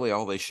that's really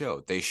all they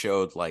showed. They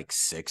showed like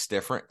 6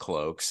 different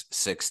cloaks,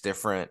 6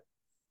 different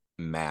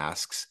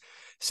masks,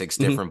 6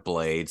 different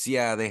blades.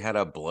 Yeah, they had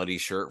a bloody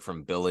shirt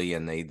from Billy,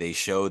 and they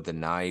showed the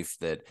knife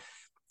that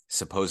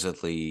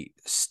supposedly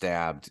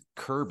stabbed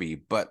Kirby,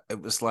 but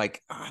it was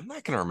like, I'm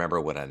not going to remember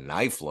what a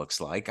knife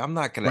looks like. I'm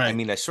not going to, I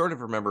mean, I sort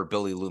of remember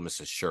Billy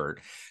Loomis's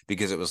shirt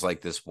because it was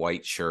like this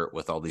white shirt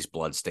with all these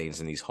blood stains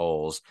and these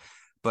holes.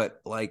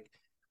 But like,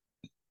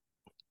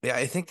 yeah,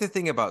 I think the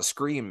thing about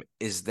Scream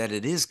is that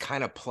it is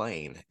kind of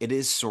plain. It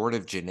is sort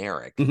of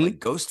generic. Like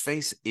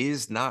Ghostface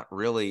is not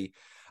really,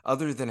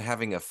 other than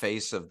having a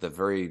face of the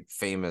very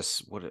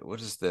famous,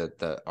 what is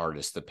the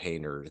artist, the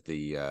painter,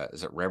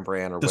 is it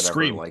Rembrandt or the whatever?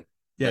 Scream. Like,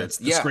 it's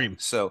the Scream.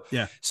 So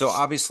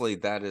obviously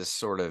that is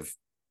sort of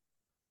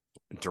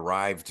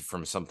derived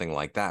from something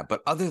like that.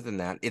 But other than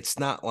that, it's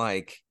not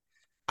like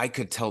I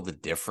could tell the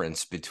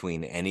difference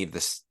between any of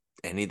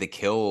the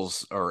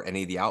kills or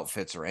any of the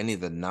outfits or any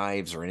of the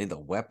knives or any of the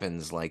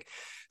weapons. Like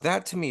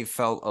that to me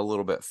felt a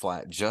little bit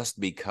flat just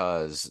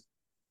because,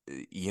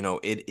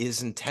 it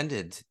is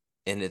intended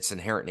in its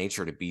inherent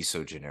nature to be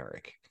so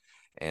generic.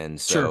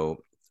 And Sure.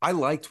 so I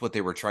liked what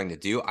they were trying to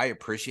do. I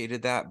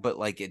appreciated that, but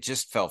like it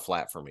just fell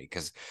flat for me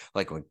because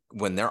like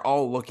when they're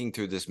all looking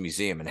through this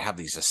museum and have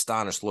these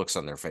astonished looks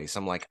on their face,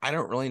 I'm like, I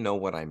don't really know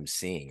what I'm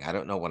seeing. I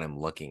don't know what I'm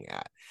looking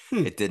at.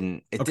 Hmm. It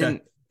Okay.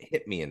 didn't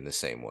hit me in the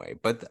same way,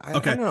 but I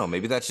Okay. don't know.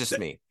 Maybe that's just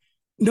me.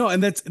 No,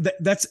 and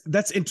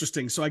that's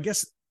interesting. So I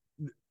guess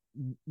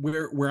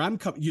where I'm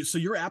coming, so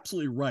you're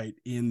absolutely right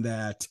in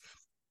that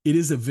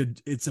it's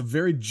a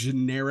very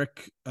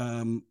generic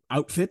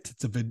outfit.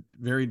 It's a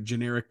very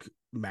generic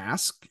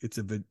mask. It's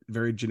a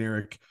very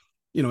generic,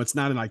 it's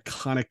not an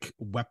iconic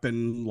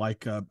weapon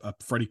like a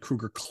Freddy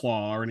Krueger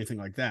claw or anything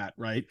like that,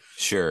 right?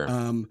 Sure.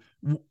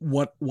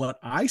 What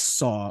I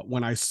saw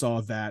when I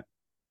saw that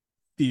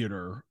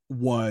theater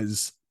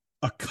was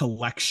a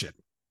collection,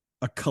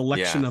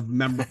 Yeah. of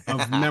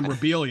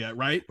memorabilia,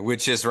 right?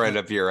 Which is right Uh,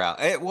 up your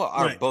alley. Well,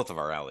 right. both of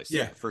our alleys.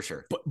 Yeah. Yeah, for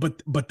sure.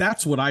 But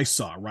that's what I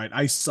saw, right?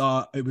 I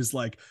saw it was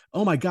like,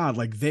 oh my God,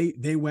 like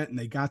they went and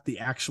they got the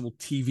actual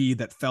TV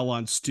that fell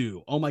on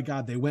Stu. Oh my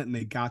God, they went and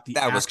they got the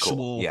That was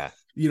cool. actual,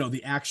 Yeah.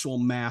 the actual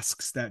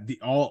masks that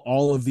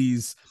all of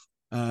these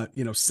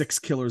six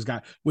killers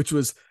got, which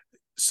was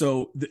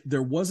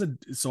there was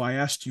so I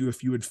asked you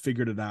if you had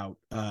figured it out.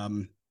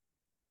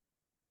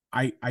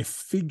 I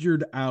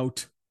figured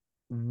out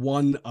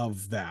one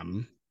of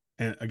them,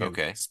 and again,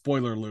 Okay.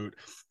 spoiler alert.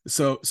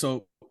 So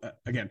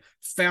again,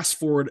 fast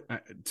forward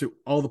to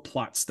all the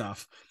plot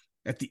stuff.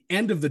 At the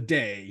end of the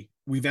day,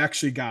 we've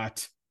actually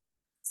got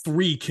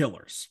three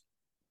killers.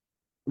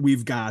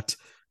 We've got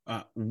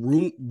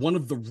one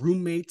of the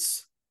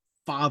roommates'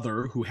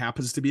 father, who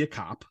happens to be a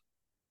cop.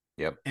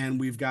 Yep. And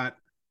we've got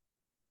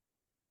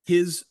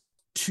his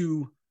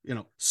two,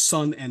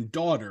 son and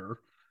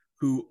daughter,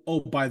 who, oh,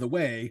 by the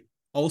way,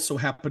 also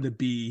happen to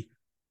be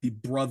the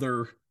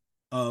brother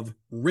of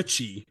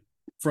Richie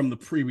from the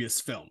previous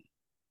film.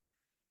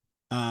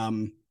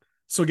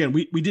 So again,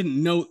 we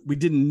didn't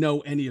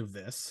know any of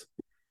this,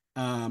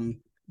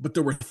 but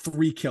there were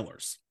three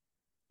killers.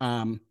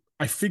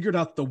 I figured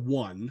out the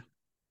one,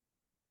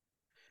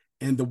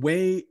 and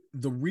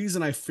the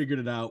reason I figured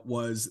it out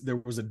was there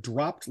was a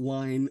dropped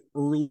line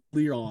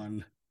early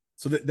on,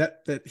 so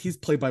that he's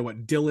played by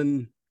what,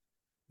 Dylan?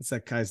 What's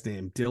that guy's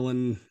name?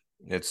 Dylan.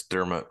 It's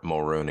Dermot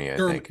Mulroney, I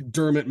think.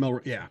 Dermot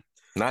Mulroney. Yeah.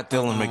 Not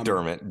Dylan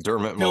McDermott,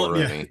 Dermot Dylan,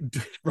 Mulroney.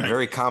 yeah, right.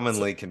 Very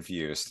commonly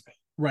confused.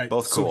 Right.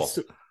 Both cool.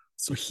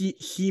 So he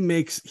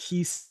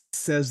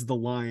says the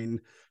line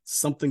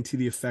something to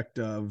the effect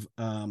of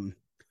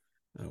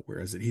where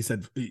is it? He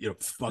said,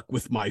 fuck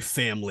with my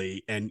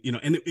family, and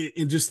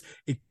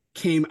it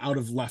came out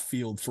of left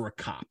field for a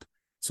cop.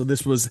 So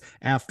this was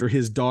after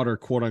his daughter,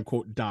 quote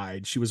unquote,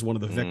 died. She was one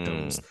of the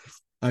victims.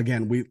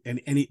 Again,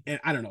 and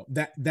I don't know,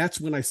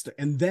 that's when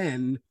and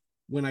then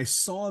when I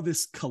saw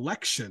this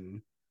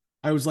collection,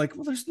 I was like,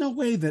 well, there's no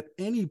way that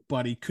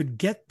anybody could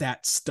get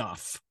that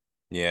stuff.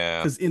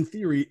 Yeah. Because in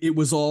theory, it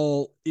was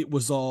all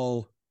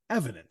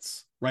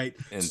evidence, right?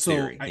 In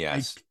theory,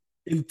 yes.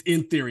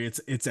 In theory,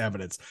 it's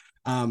evidence.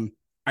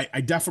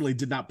 I definitely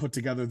did not put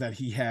together that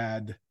he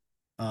had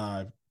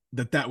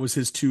that was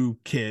his two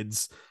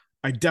kids.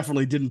 I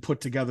definitely didn't put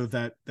together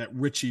that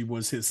Richie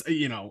was his.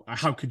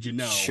 How could you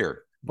know?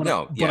 Sure. But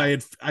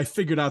I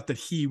figured out that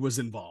he was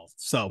involved.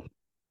 So,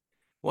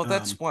 well,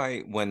 that's why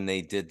when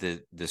they did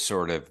the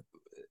sort of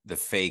the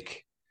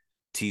fake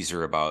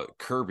teaser about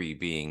Kirby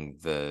being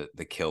the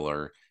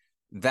killer,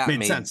 that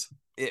made sense.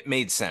 It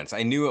made sense.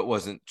 I knew it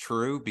wasn't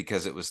true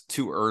because it was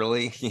too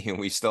early.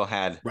 We still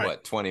had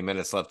 20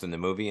 minutes left in the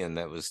movie, and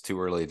that was too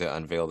early to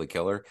unveil the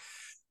killer.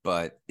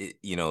 But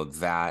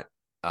that,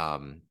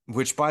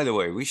 which, by the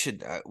way, we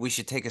should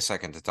take a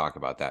second to talk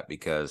about that,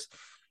 because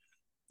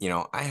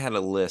I had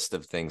a list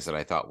of things that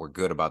I thought were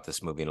good about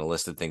this movie and a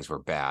list of things were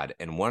bad.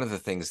 And one of the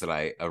things that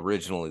I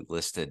originally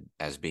listed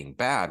as being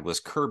bad was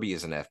Kirby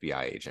as an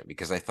FBI agent,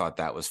 because I thought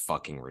that was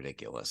fucking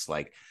ridiculous.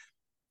 Like,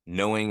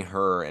 knowing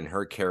her and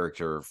her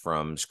character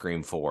from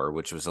Scream 4,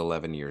 which was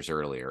 11 years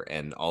earlier,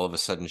 and all of a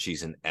sudden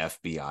she's an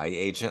FBI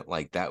agent,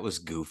 like, that was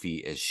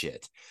goofy as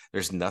shit.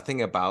 There's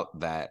nothing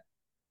about that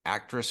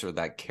actress or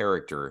that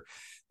character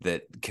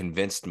that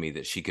convinced me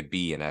that she could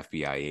be an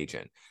FBI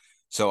agent.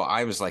 So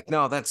I was like,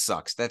 no, that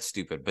sucks. That's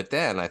stupid. But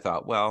then I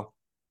thought, well,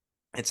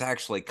 it's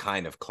actually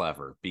kind of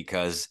clever,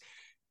 because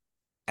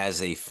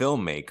as a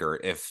filmmaker,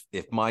 if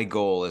my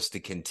goal is to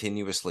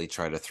continuously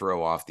try to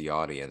throw off the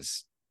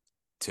audience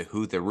to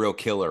who the real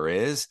killer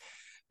is,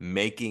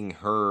 making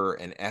her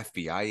an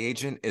FBI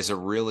agent is a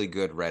really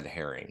good red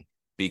herring,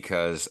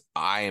 because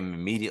I am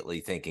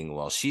immediately thinking,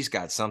 well, she's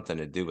got something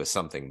to do with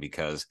something,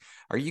 because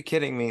are you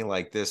kidding me?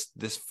 Like, this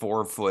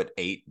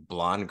 4'8"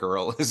 blonde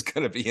girl is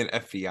going to be an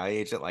FBI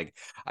agent? Like,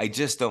 I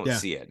just don't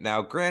see it.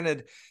 Now,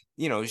 granted,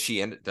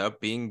 she ended up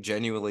being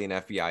genuinely an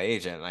FBI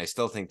agent. And I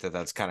still think that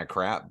that's kind of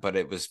crap, but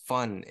it was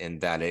fun in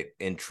that it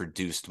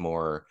introduced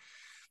more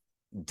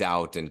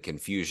doubt and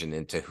confusion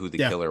into who the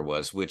killer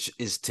was, which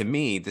is, to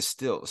me, the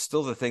still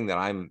the thing that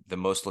I'm the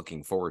most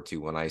looking forward to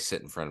when I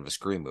sit in front of a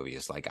Scream movie.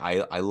 Is like,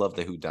 I love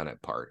the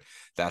whodunit part.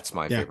 That's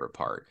my favorite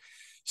part.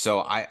 So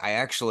I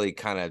actually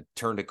kind of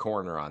turned a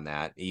corner on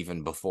that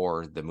even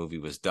before the movie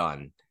was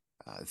done,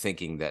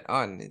 thinking that,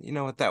 you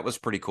know what, that was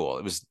pretty cool.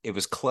 It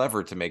was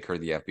clever to make her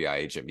the FBI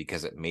agent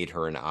because it made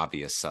her an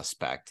obvious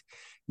suspect,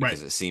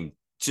 because it seemed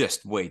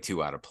just way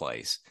too out of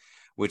place.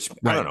 Which,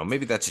 I don't know,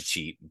 maybe that's a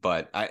cheat,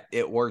 but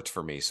it worked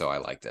for me, so I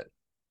liked it.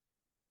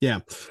 Yeah.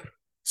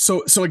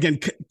 So again,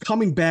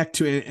 coming back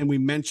to it, and we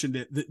mentioned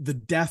it, the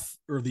death,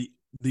 or the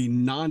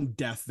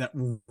non-death that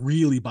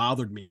really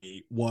bothered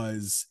me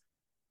was,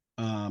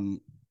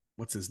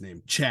 what's his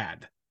name?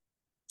 Chad.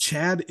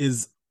 Chad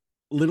is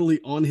literally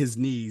on his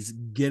knees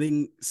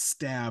getting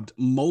stabbed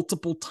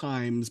multiple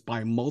times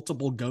by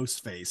multiple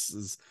ghost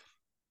faces,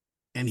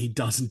 and he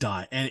doesn't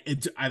die. And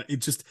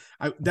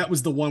that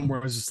was the one where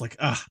I was just like,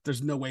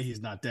 there's no way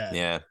he's not dead.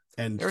 Yeah.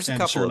 And there's a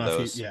couple sure of enough,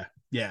 those.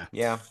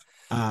 Yeah.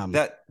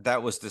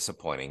 That was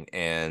disappointing.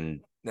 And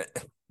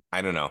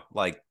I don't know,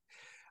 like,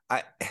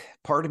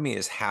 part of me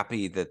is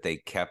happy that they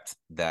kept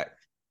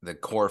the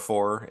core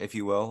four, if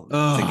you will,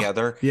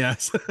 together.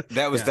 Yes.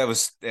 That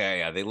was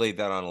they laid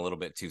that on a little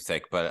bit too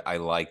thick, but I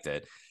liked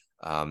it.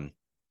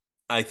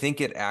 I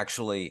think it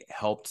actually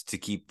helped to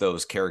keep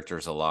those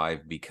characters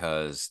alive,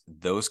 because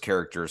those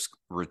characters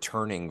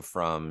returning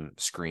from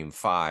Scream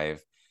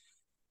 5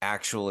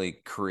 actually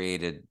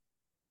created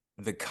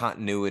the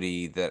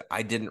continuity that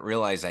I didn't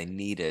realize I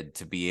needed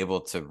to be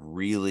able to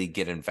really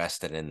get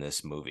invested in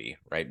this movie,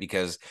 right?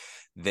 Because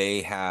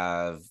they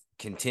have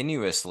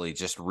continuously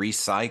just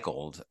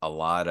recycled a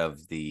lot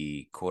of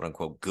the quote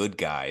unquote good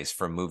guys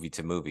from movie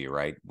to movie,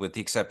 right? With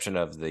the exception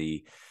of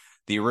the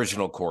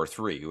original core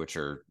three, which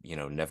are,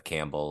 Nev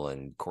Campbell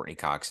and Courtney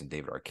Cox and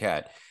David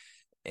Arquette.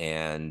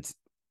 And,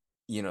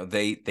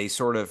 they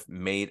sort of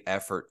made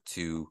effort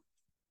to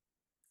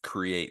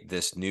create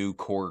this new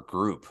core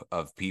group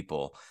of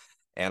people.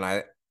 And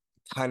I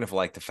kind of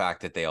like the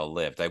fact that they all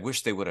lived. I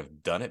wish they would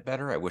have done it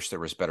better. I wish there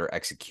was better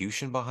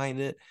execution behind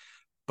it.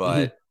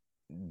 But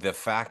the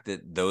fact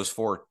that those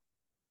four,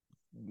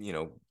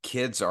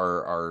 kids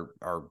are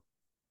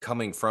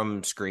coming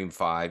from Scream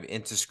 5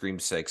 into Scream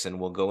 6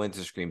 and will go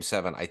into Scream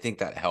 7, I think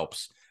that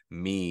helps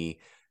me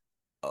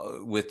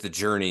with the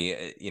journey.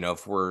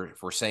 If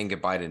we're saying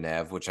goodbye to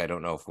Nev, which I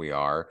don't know if we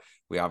are,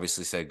 we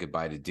obviously said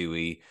goodbye to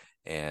Dewey,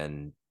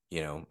 and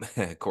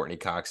Courtney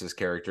Cox's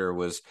character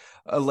was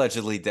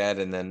allegedly dead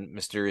and then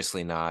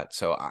mysteriously not.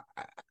 So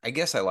I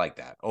guess I like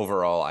that.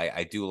 Overall,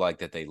 I do like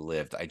that they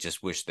lived. I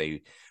just wish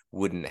they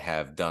wouldn't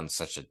have done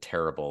such a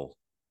terrible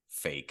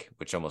fake,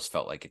 which almost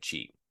felt like a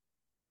cheat.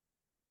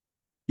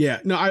 Yeah,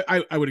 no,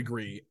 I would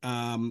agree.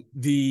 And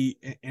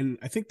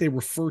I think they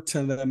refer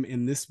to them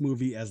in this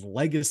movie as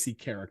legacy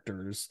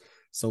characters.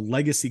 So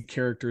legacy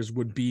characters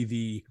would be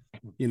the,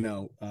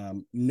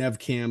 Nev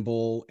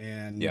Campbell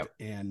and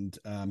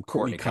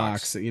Courtney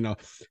Cox.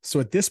 So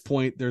at this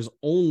point, there's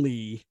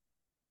only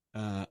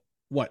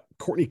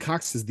Courtney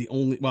Cox is the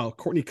only. Well,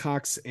 Courtney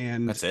Cox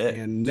and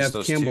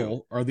Nev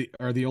Campbell are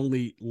the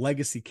only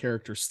legacy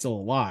characters still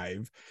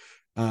alive.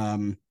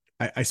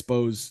 I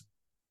suppose,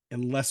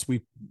 unless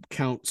we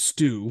count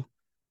Stu,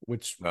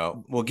 which,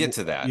 well, we'll get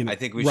to that. I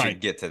think we should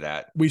get to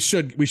that. We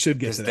should get to that,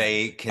 because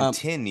they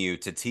continue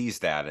to tease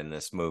that in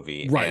this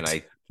movie, and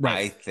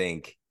I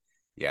think,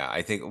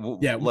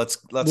 let's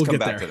come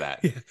back to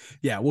that.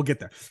 Yeah, we'll get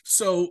there.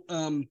 So,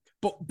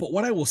 but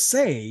what I will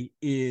say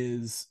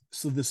is,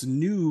 so this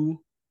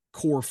new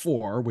core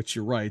four, which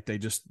you're right, they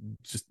just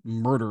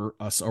murder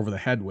us over the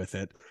head with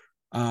it.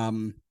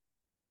 I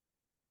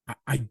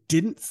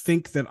didn't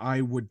think that I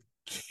would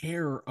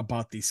care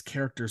about these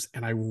characters,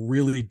 and I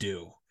really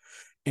do.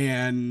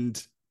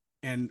 And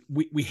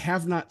we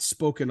have not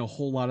spoken a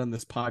whole lot on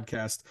this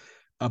podcast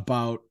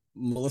about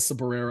Melissa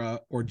Barrera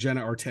or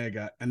Jenna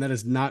Ortega, and that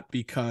is not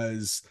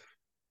because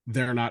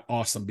they're not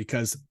awesome,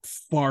 because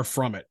far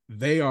from it.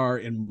 They are,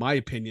 in my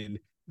opinion,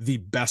 the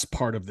best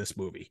part of this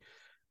movie.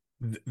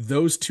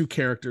 Those two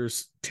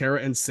characters,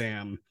 Tara and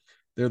Sam,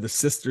 they're the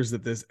sisters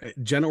that this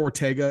Jenna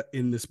Ortega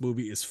in this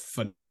movie is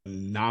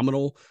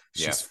phenomenal.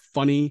 She's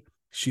funny.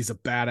 She's a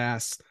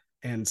badass.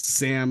 And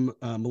Sam,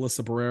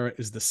 Melissa Barrera,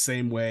 is the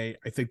same way.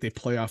 I think they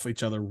play off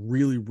each other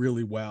really,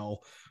 really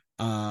well.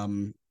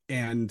 And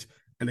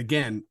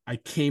again, I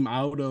came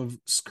out of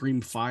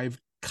Scream 5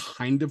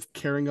 kind of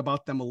caring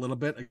about them a little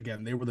bit.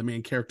 Again, they were the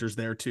main characters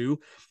there too.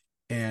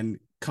 And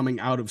coming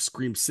out of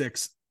Scream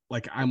 6,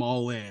 like, I'm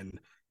all in.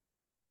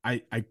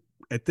 I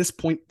at this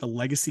point, the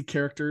legacy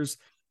characters,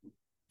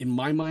 in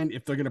my mind,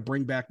 if they're going to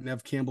bring back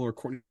Nev Campbell or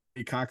Courtney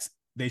Cox,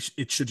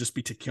 it should just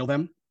be to kill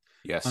them.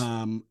 Yes.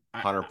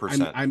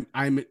 100%.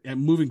 I'm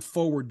moving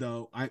forward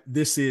though.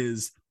 This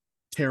is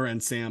Tara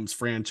and Sam's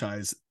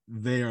franchise.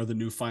 They are the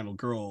new final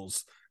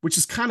girls, which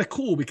is kind of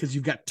cool because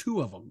you've got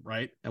two of them,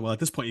 right? And well, at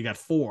this point you got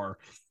four,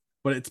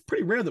 but it's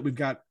pretty rare that we've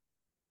got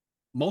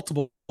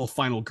multiple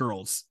final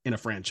girls in a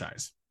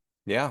franchise,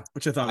 Yeah,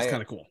 which I thought was kind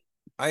I of cool.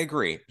 I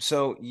agree.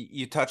 So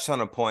you touched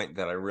on a point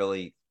that I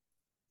really,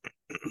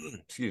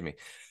 excuse me,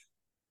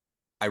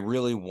 I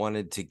really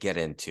wanted to get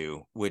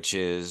into, which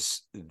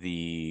is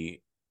the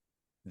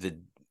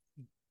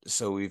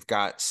so we've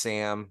got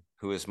Sam,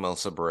 who is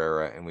Melissa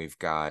Barrera, and we've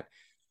got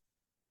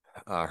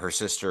her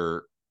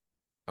sister.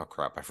 Oh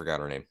crap, I forgot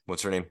her name.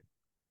 What's her name?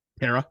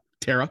 Tara.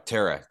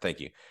 Tara. Thank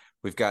you.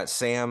 We've got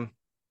Sam,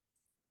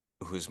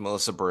 who's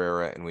Melissa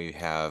Barrera, and we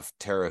have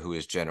Tara, who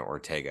is Jenna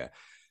Ortega.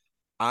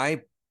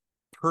 I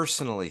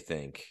personally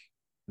think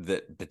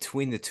that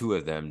between the two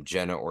of them,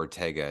 Jenna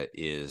Ortega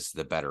is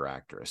the better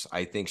actress.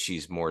 I think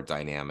she's more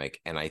dynamic,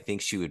 and I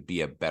think she would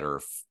be a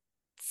better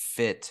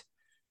fit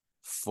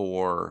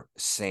for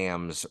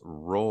Sam's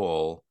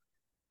role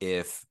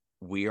if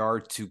we are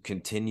to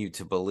continue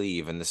to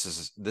believe, and this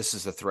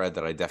is a thread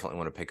that I definitely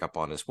want to pick up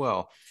on as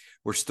well.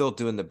 We're still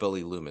doing the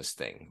Billy Loomis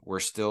thing. We're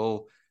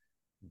still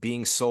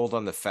being sold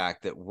on the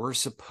fact that we're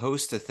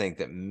supposed to think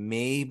that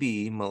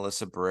maybe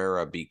Melissa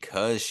Barrera,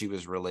 because she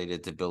was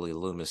related to Billy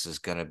Loomis, is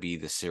going to be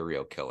the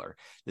serial killer.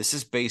 This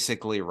is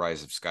basically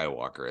Rise of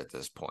Skywalker at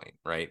this point,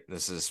 right?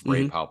 This is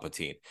Ray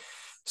Palpatine.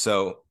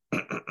 So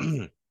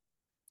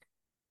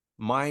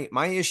my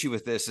issue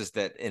with this is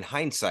that in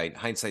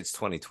hindsight's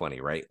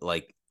 2020, right?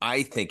 Like,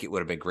 I think it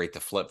would have been great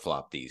to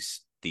flip-flop these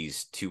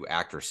two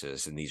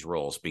actresses in these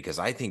roles, because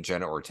I think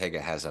Jenna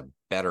Ortega has a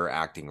better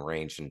acting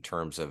range in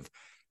terms of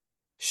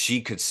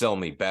she could sell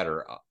me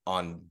better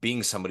on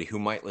being somebody who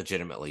might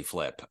legitimately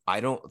flip.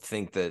 I don't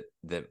think that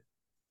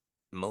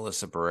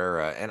Melissa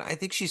Barrera, and I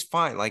think she's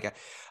fine. Like,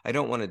 I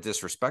don't want to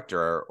disrespect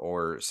her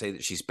or say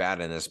that she's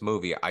bad in this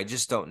movie. I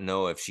just don't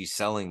know if she's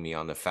selling me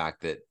on the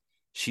fact that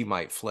she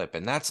might flip.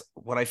 And that's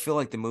what I feel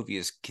like the movie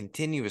is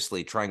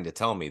continuously trying to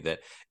tell me,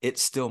 that it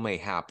still may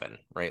happen,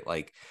 right?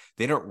 Like,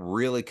 they don't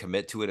really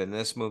commit to it in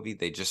this movie.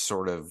 They just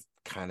sort of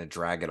kind of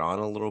drag it on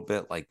a little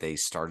bit, like they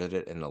started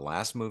it in the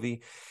last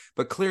movie.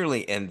 But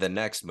clearly in the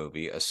next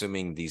movie,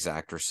 assuming these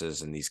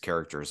actresses and these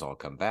characters all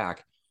come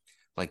back,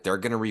 like, they're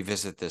going to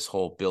revisit this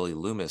whole Billy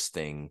Loomis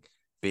thing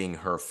being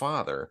her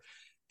father.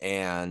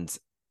 And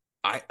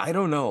I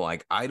don't know,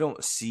 like, I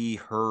don't see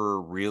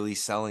her really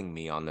selling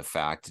me on the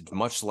fact,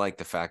 much like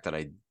the fact that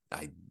I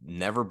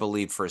never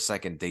believed for a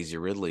second Daisy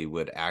Ridley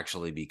would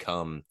actually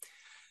become,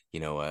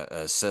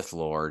 a Sith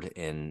Lord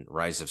in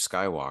Rise of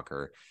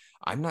Skywalker.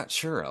 I'm not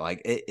sure.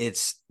 Like,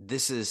 it's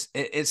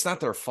not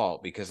their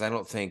fault, because I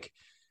don't think,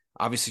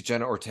 obviously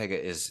Jenna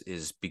Ortega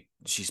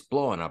she's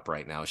blowing up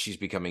right now. She's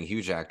becoming a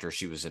huge actor.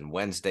 She was in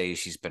Wednesday.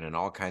 She's been in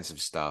all kinds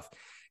of stuff.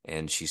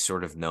 And she's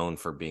sort of known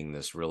for being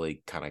this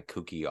really kind of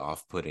kooky,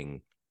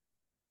 off-putting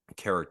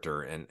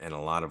character and a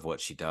lot of what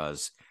she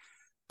does.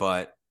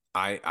 But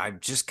I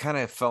just kind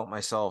of felt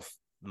myself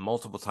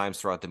multiple times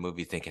throughout the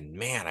movie thinking,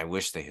 man, I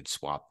wish they had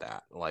swapped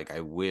that. Like,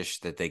 I wish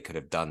that they could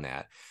have done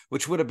that,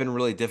 which would have been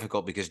really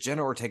difficult, because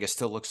Jenna Ortega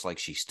still looks like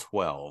she's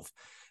 12,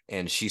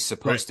 and she's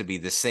supposed to be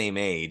the same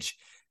age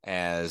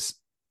as,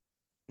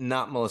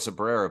 not Melissa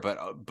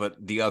Barrera, but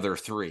the other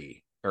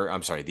three, or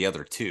I'm sorry, the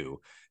other two,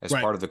 as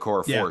part of the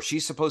core four.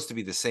 She's supposed to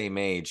be the same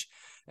age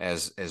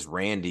as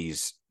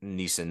Randy's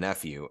niece and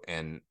nephew,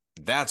 and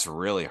that's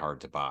really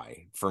hard to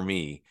buy for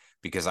me,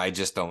 because I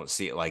just don't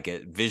see it. Like,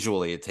 it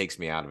visually, it takes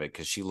me out of it,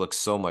 because she looks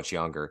so much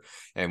younger.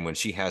 And when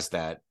she has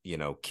that,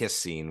 kiss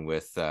scene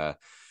with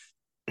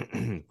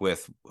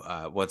what's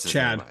his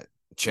Chad. name?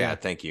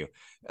 Chad, thank you.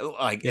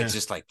 Like, it's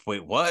just like,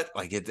 wait, what?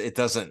 Like, it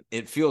doesn't,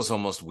 it feels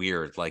almost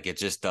weird. Like, it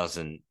just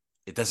doesn't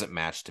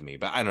match to me.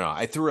 But I don't know.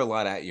 I threw a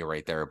lot at you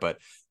right there. But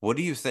what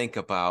do you think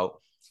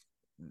about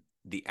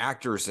the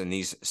actors in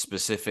these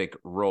specific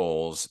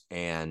roles,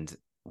 and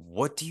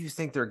what do you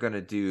think they're going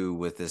to do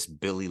with this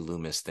Billy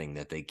Loomis thing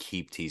that they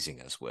keep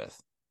teasing us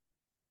with?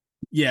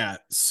 Yeah.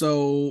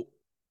 So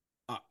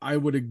I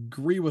would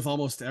agree with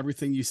almost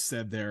everything you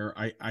said there.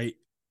 I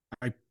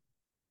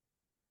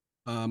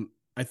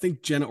I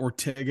think Jenna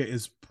Ortega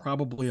is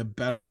probably a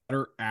better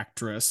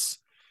actress.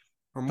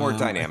 Or more I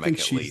dynamic, think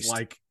at she's least.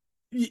 like,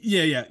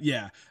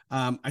 yeah.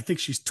 I think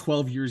she's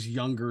 12 years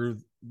younger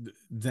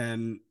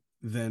than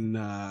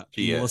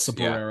She Melissa is,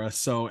 yeah. Barrera.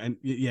 So,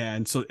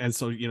 and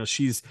so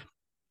she's,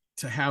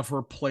 to have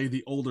her play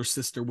the older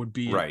sister would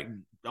be Right.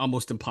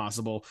 almost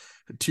impossible.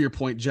 To your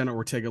point, Jenna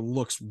Ortega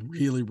looks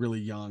really, really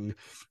young.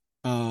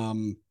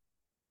 Um,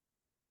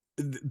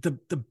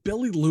 the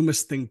Billy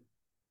Loomis thing,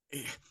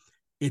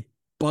 it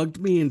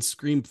bugged me in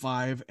Scream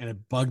 5, and it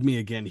bugged me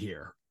again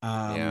here.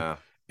 Yeah.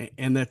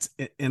 And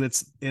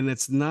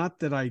it's not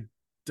that I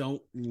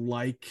don't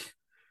like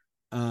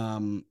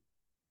the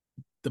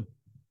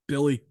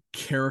Billy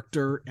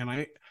character, and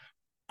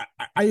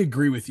I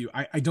agree with you.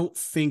 I don't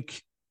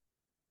think,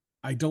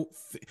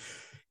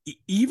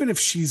 even if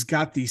she's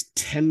got these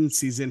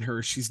tendencies in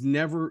her,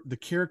 the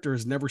character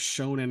has never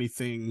shown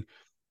anything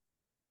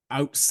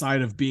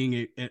outside of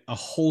being a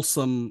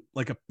wholesome,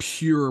 like a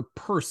pure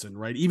person,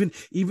 right?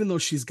 Even though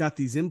she's got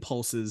these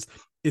impulses,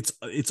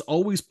 it's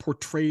always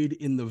portrayed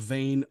in the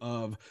vein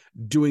of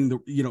doing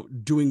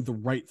the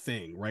right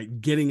thing,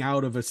 right? Getting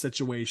out of a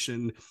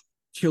situation,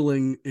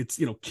 killing, it's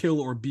kill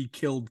or be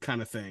killed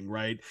kind of thing,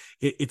 right?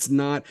 It's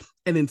not,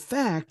 and in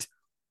fact,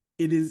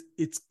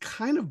 it's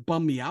kind of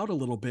bummed me out a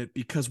little bit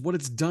because what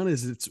it's done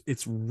is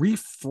it's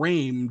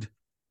reframed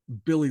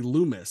Billy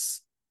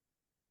Loomis,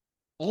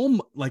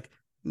 all like,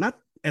 not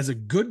as a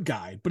good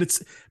guy, but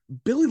it's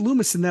Billy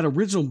Loomis in that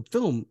original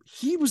film.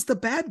 He was the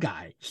bad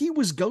guy. He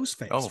was Oh,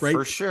 Ghostface, right?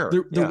 for sure.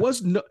 There Yeah.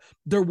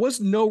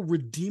 was no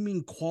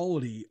redeeming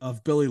quality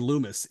of Billy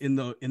Loomis in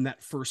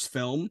that first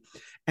film,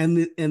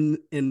 and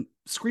in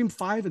Scream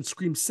 5 and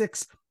Scream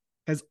 6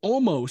 has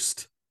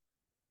almost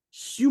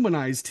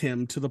humanized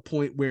him to the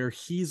point where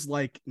he's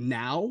like,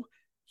 now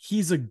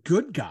he's a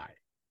good guy.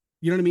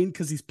 You know what I mean?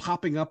 Because he's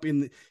popping up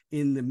in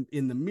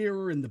the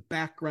mirror in the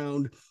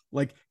background,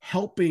 like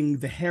helping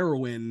the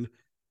heroine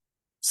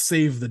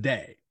save the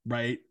day,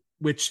 right?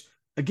 Which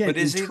again, But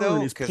in is he turn,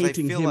 though? is Because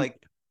painting him.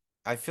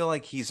 I feel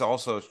like he's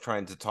also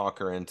trying to talk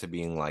her into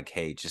being like,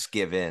 hey, just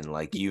give in.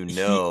 Like, He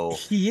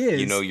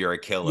is, you're a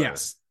killer.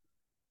 yes,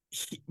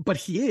 but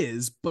he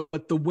is,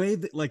 but the way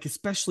that, like,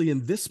 especially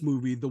in this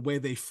movie, the way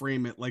they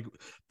frame it, like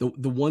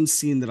the one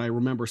scene that I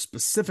remember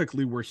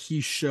specifically where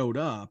he showed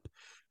up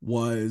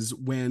was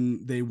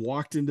when they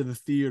walked into the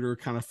theater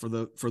kind of for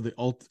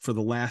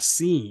the last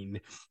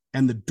scene,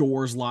 and the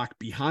doors locked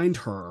behind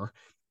her,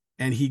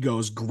 and he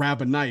goes,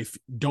 grab a knife,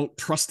 don't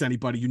trust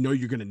anybody,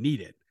 you're going to need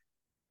it.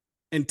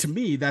 And to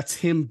me, that's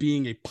him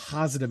being a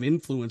positive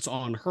influence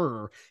on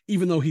her,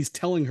 even though he's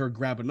telling her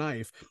grab a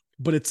knife.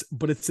 But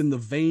it's in the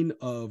vein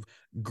of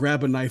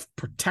grab a knife,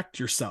 protect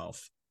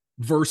yourself,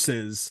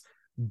 versus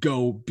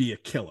go be a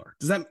killer.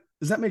 Does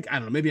that make, I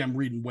don't know, maybe I'm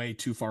reading way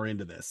too far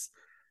into this.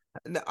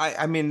 No,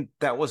 I mean,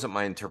 that wasn't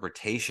my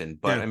interpretation,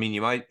 but Yeah. I mean,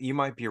 you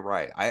might be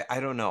right. I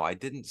don't know. I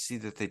didn't see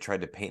that they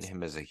tried to paint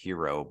him as a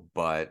hero,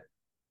 but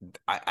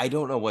I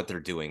don't know what they're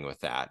doing with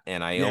that.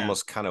 And I Yeah.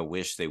 almost kind of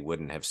wish they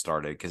wouldn't have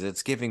started because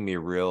it's giving me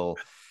real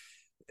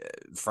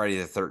Friday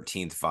the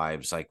 13th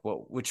vibes. Like,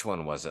 which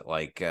one was it?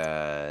 Like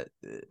the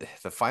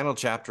final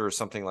chapter or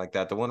something like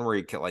that. The one where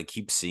he like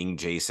keeps seeing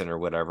Jason or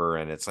whatever.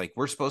 And it's like,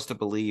 we're supposed to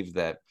believe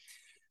that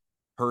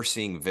her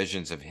seeing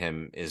visions of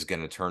him is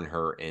going to turn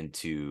her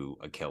into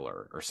a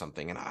killer or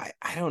something. And I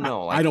don't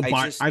know. I Like, don't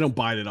buy I don't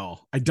buy it at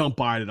all. I don't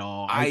buy it at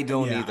all. I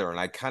don't Yeah. either. And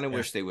I kind of Yeah.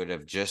 wish they would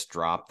have just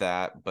dropped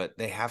that, but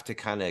they have to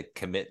kind of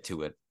commit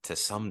to it to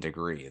some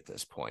degree at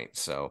this point.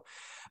 So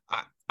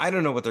I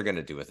don't know what they're going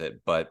to do with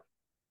it, but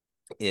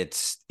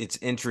it's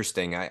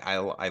interesting. I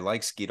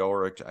like Skeet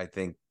Ulrich. I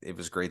think it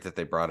was great that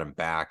they brought him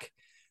back,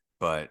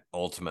 but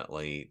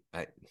ultimately,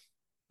 I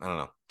don't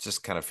know. It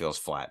just kind of feels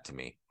flat to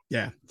me.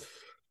 Yeah.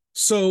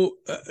 So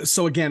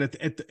again,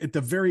 at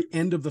the very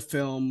end of the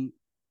film,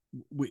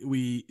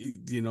 we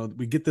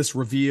get this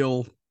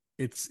reveal.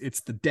 It's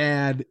the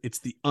dad, it's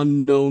the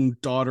unknown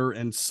daughter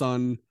and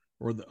son,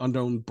 or the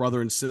unknown brother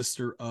and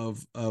sister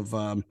of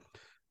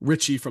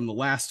Richie from the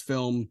last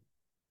film.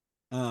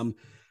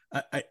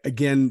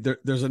 Again,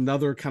 there's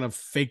another kind of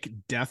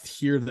fake death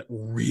here that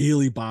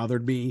really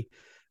bothered me.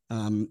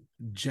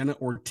 Jenna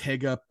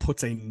Ortega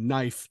puts a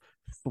knife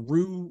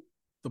through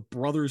the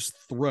brother's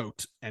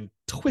throat and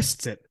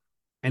twists it,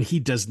 and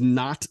he does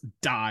not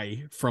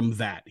die from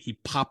that. He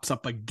pops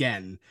up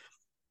again.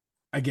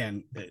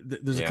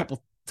 There's a Yeah.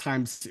 couple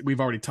times we've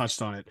already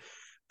touched on it.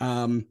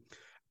 Um,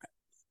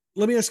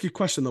 Let me ask you a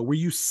question though. Were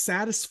you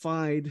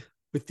satisfied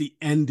with the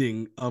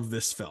ending of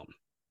this film?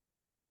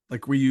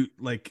 Like, were you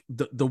like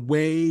the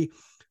way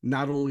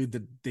not only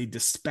that they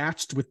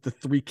dispatched with the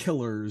three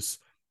killers,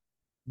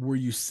 were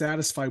you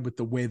satisfied with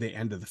the way they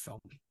ended the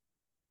film?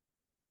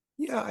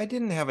 Yeah, I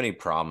didn't have any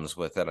problems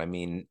with it. I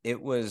mean,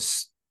 it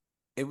was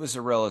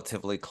a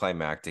relatively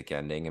climactic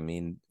ending. I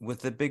mean,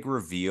 with the big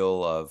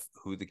reveal of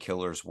who the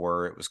killers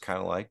were, it was kind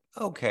of like,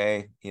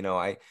 okay,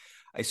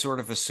 I sort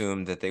of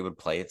assumed that they would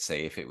play it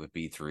safe. It would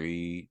be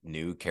three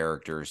new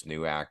characters,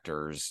 new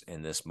actors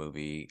in this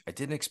movie. I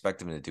didn't expect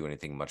them to do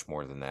anything much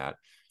more than that.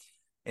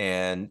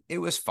 And it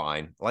was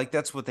fine. Like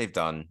that's what they've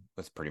done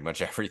with pretty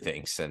much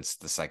everything since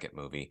the second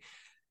movie.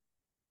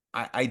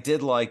 I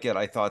did like it.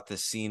 I thought the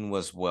scene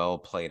was well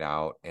played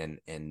out and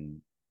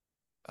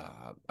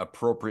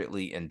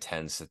appropriately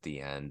intense at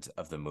the end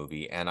of the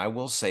movie. And I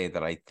will say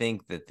that I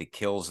think that the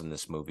kills in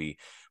this movie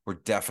were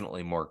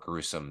definitely more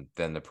gruesome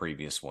than the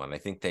previous one. I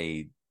think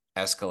they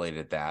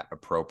escalated that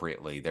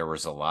appropriately. There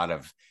was a lot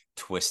of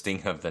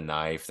twisting of the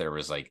knife. There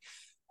was like,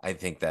 I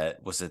think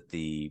that was it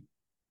the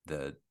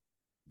the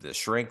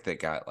shrink that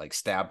got like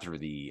stabbed through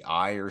the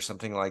eye or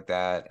something like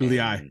that. Through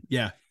the eye.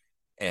 Yeah.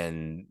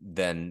 And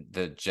then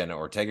the Jenna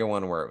Ortega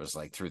one where it was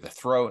like through the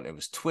throat and it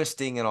was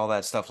twisting and all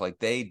that stuff. Like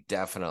they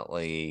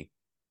definitely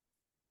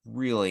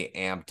really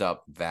amped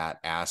up that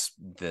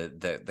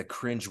the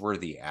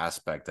cringeworthy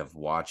aspect of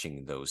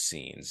watching those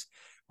scenes,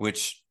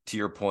 which to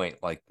your point,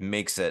 like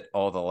makes it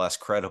all the less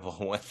credible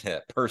when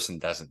that person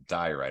doesn't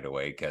die right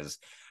away. Cause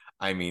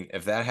I mean,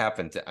 if that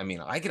happened to, I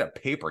mean, I get a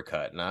paper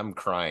cut and I'm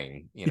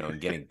crying,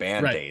 and getting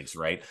band-aids,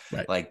 right?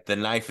 Right. Like the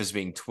knife is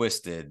being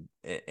twisted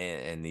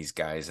and these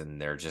guys, and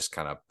they're just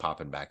kind of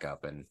popping back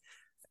up. And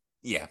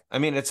yeah, I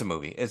mean, it's a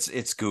movie.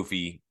 It's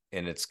goofy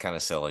and it's kind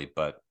of silly,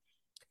 but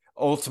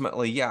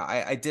ultimately, yeah,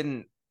 I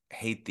didn't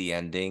hate the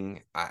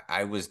ending.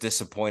 I was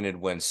disappointed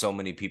when so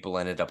many people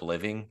ended up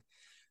living.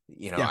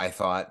 Yeah. I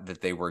thought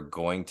that they were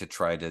going to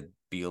try to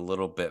be a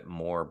little bit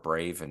more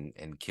brave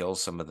and kill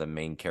some of the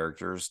main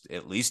characters.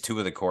 At least two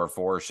of the core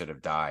four should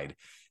have died,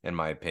 in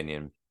my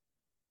opinion,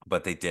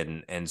 but they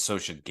didn't. And so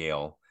should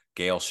Gale.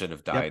 Gale should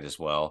have Yep. died as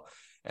well.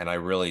 And I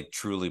really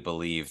truly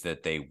believe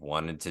that they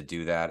wanted to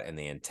do that and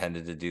they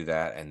intended to do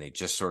that. And they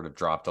just sort of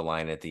dropped a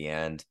line at the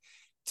end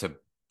to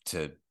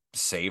to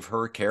save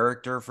her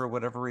character for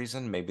whatever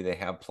reason. Maybe they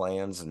have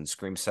plans in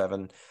Scream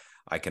 7.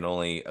 I can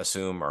only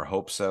assume or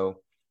hope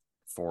so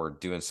for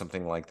doing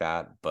something like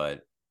that.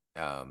 But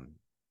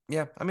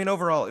yeah, I mean,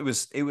 overall, it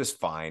was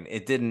fine.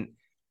 It didn't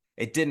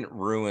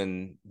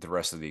ruin the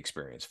rest of the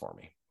experience for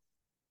me.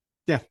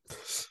 Yeah.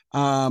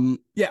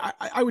 Yeah,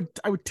 I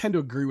would tend to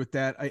agree with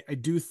that. I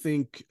do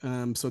think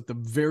so at the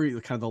very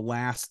kind of the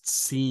last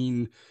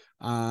scene,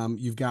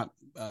 you got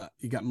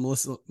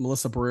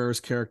Melissa Barrera's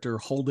character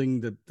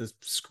holding the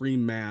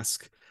Scream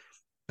mask,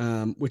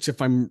 which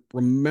if I'm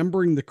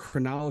remembering the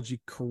chronology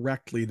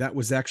correctly, that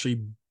was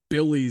actually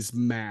Billy's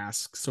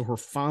mask, so her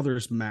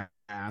father's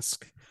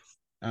mask,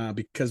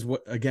 because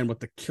what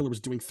the killer was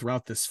doing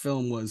throughout this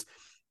film was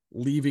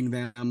leaving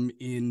them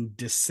in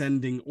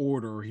descending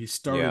order. He Yeah.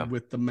 started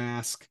with the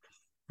mask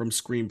from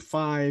Scream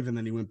 5, and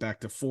then he went back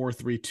to 4,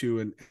 3, 2,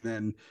 and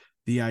then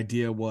the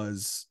idea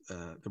was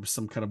there was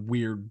some kind of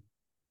weird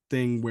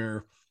thing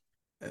where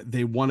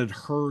they wanted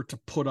her to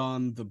put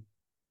on the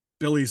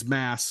Billy's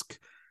mask,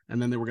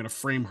 and then they were going to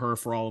frame her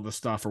for all of the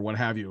stuff or what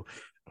have you.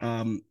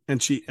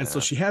 So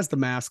she has the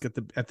mask at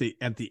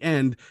the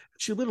end.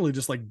 She literally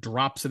just like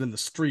drops it in the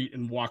street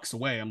and walks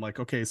away. I'm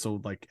like, okay,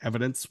 so like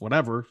evidence,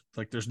 whatever.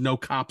 Like there's no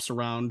cops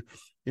around,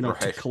 to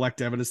Right.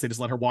 collect evidence. They just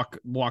let her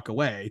walk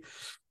away.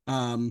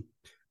 Um,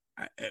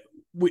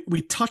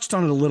 we touched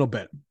on it a little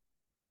bit.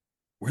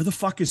 Where the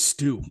fuck is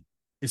Stu?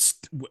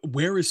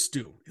 Where is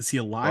Stu? Is he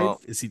alive?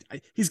 Well,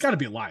 He's got to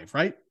be alive,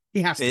 right?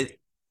 He has to be.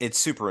 it's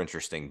super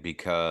interesting Yeah.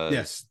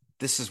 because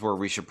this is where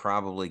we should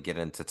probably get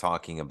into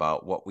talking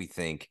about what we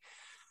think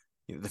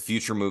the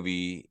future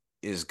movie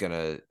is going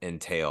to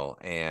entail.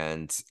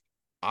 And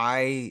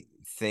I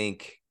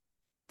think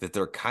that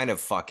they're kind of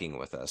fucking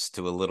with us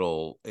to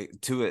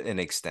an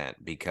extent,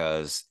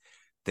 because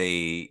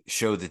they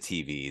showed the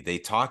TV. They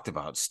talked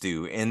about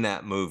Stu in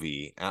that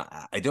movie.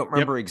 I don't Yep.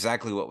 remember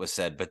exactly what was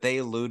said, but they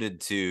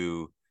alluded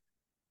to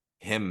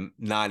him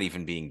not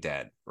even being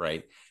dead,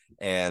 right?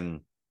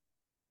 And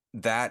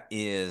that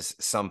is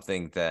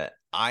something that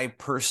I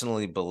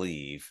personally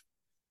believe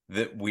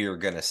that we're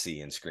going to see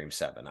in Scream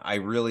 7. I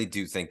really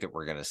do think that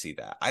we're going to see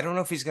that. I don't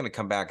know if he's going to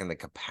come back in the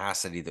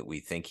capacity that we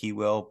think he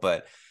will,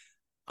 but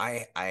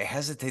I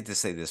hesitate to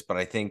say this, but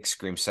I think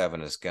Scream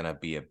 7 is going to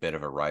be a bit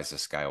of a Rise of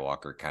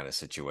Skywalker kind of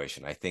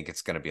situation. I think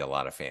it's going to be a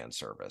lot of fan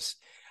service.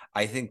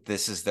 I think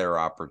this is their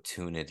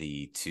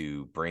opportunity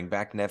to bring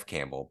back Nev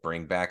Campbell,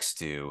 bring back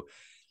Stu,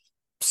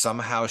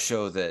 somehow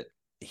show that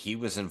he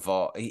was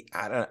involved.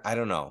 I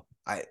don't know.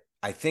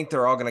 I think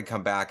they're all going to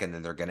come back and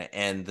then they're going to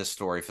end the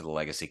story for the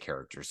legacy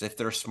characters. If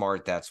they're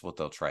smart, that's what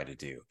they'll try to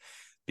do.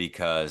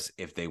 Because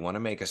if they want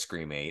to make a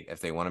Scream 8,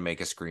 if they want to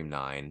make a Scream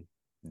 9,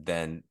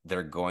 then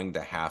they're going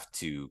to have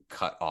to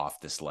cut off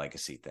this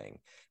legacy thing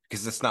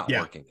because it's not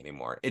Yeah. working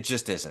anymore. It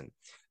just isn't.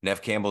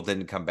 Nev Campbell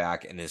didn't come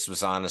back, and this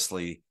was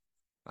honestly,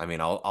 I mean,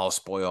 I'll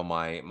spoil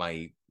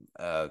my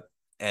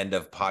end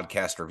of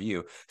podcast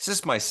review. This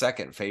is my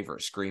second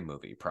favorite Scream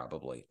movie,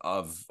 probably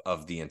of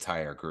the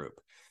entire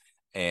group,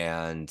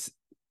 and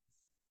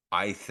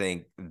I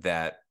think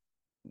that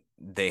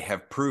they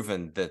have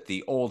proven that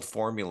the old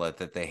formula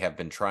that they have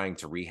been trying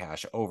to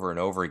rehash over and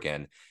over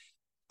again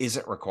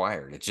isn't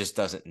required. It just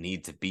doesn't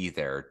need to be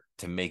there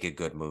to make a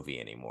good movie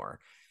anymore.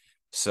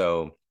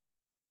 So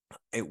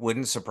it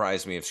wouldn't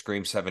surprise me if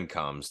Scream 7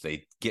 comes,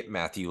 they get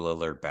Matthew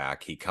Lillard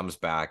back, he comes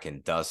back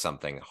and does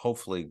something.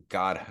 Hopefully,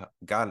 God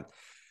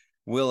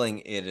willing,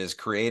 it is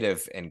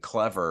creative and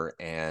clever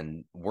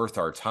and worth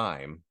our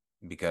time,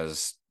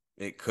 because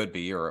it could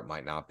be or it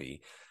might not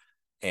be.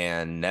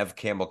 And Nev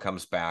Campbell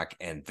comes back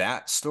and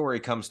that story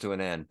comes to an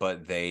end,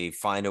 but they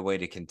find a way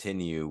to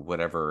continue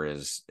whatever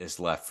is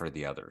left for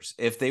the others.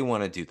 If they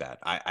want to do that,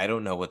 I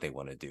don't know what they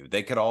want to do.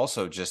 They could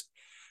also just,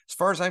 as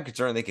far as I'm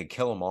concerned, they could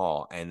kill them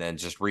all and then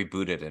just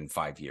reboot it in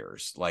 5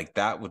 years. Like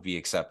that would be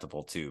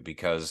acceptable too,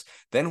 because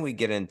then we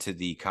get into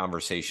the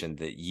conversation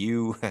that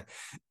you,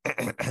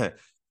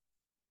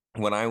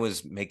 when I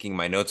was making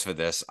my notes for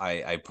this,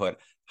 I put,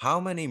 how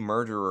many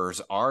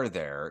murderers are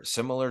there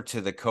similar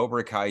to the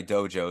Cobra Kai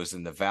dojos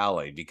in the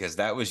Valley? Because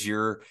that was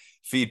your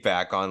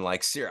feedback on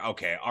like,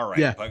 okay, all right.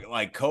 Yeah. But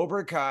like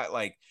Cobra Kai,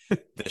 like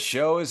the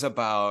show is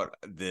about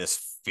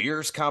this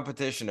fierce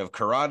competition of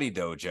karate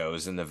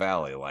dojos in the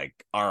Valley.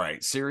 Like, all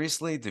right,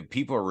 seriously, do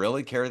people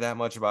really care that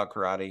much about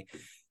karate?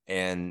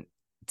 And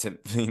to,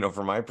 you know,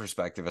 from my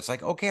perspective, it's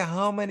like, okay,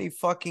 how many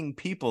fucking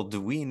people do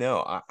we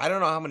know? I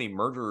don't know how many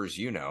murderers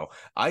you know.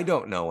 I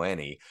don't know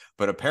any,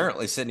 but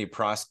apparently Sidney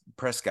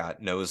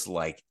Prescott knows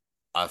like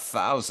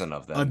 1,000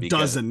 of A them because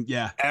dozen.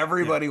 Yeah. Yeah.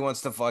 everybody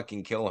wants to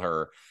fucking kill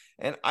her.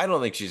 And I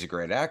don't think she's a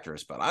great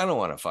actress, but I don't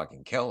want to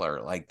fucking kill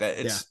her like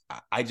that.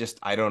 Yeah.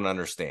 I don't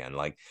understand.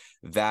 Like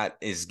that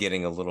is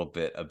getting a little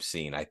bit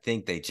obscene. I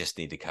think they just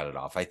need to cut it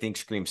off. I think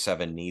Scream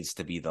 7 needs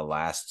to be the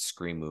last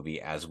Scream movie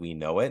as we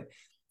know it.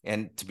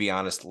 And to be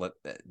honest,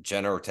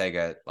 Jenna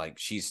Ortega, like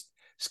she's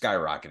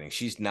skyrocketing.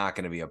 She's not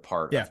going to be a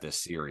part of this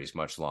series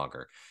much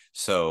longer.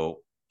 So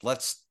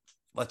let's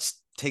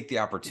take the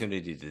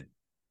opportunity to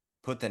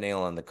put the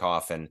nail in the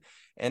coffin,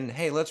 and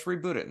hey, let's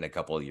reboot it in a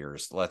couple of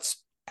years.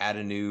 Let's add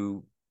a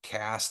new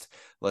cast.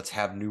 Let's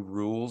have new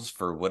rules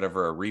for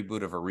whatever a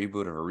reboot of a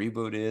reboot of a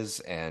reboot is,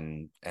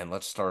 and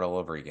let's start all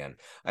over again.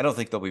 I don't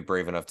think they'll be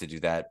brave enough to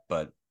do that,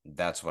 but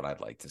that's what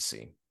I'd like to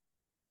see.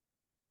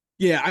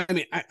 Yeah, I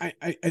mean, I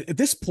at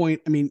this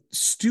point, I mean,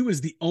 Stu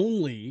is the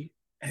only,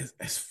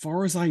 as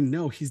far as I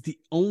know, he's the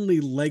only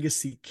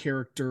legacy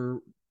character.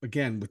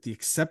 Again, with the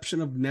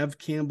exception of Nev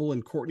Campbell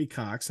and Courtney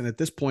Cox, and at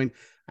this point,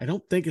 I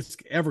don't think it's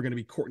ever going to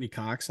be Courtney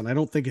Cox, and I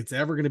don't think it's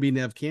ever going to be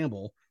Nev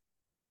Campbell.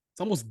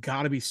 It's almost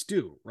got to be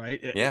Stu, right?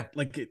 Yeah,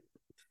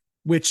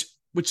 which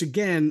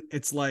again,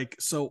 it's like,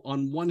 so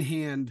on one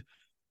hand,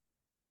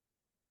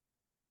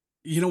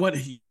 you know what,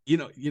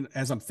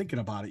 as I'm thinking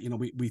about it,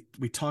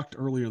 we talked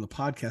earlier in the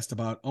podcast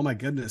about, oh my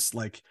goodness,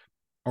 like,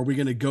 are we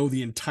going to go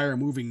the entire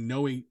movie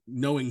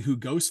knowing who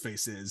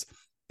Ghostface is?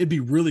 It'd be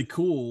really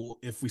cool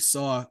if we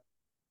saw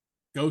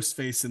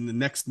Ghostface in the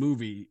next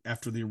movie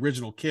after the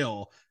original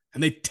kill,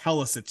 and they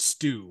tell us it's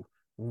Stu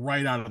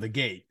right out of the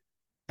gate.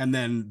 And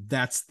then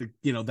that's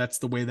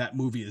the way that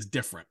movie is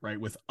different, right?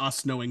 With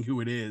us knowing who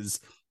it is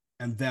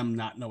and them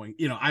not knowing,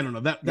 I don't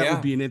know, that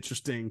would be an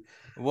interesting,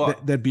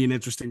 that'd be an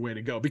interesting way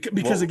to go,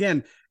 because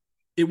again,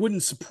 it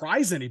wouldn't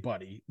surprise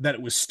anybody that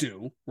it was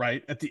Stu,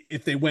 right?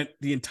 If they went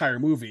the entire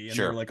movie and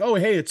they're like, oh,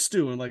 hey, it's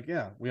Stu. And like,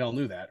 yeah, we all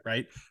knew that.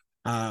 Right.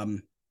 I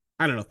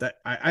don't know that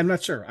I'm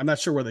not sure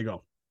where they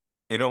go.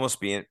 It'd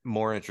almost be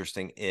more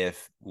interesting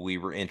if we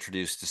were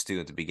introduced to Stu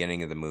at the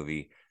beginning of the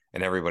movie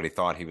and everybody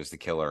thought he was the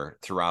killer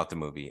throughout the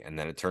movie, and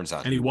then it turns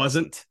out and he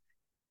wasn't.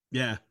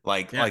 Yeah.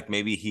 Like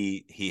maybe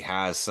he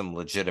has some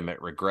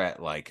legitimate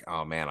regret, like,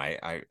 oh man,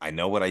 I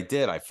know what I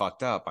did. I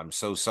fucked up. I'm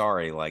so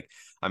sorry. Like,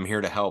 I'm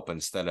here to help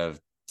instead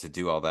of to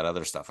do all that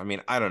other stuff. I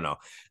mean, I don't know.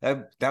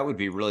 That would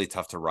be really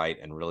tough to write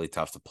and really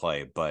tough to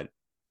play, but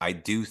I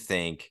do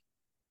think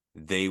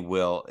they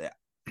will.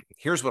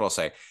 Here's what I'll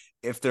say.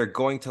 If they're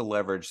going to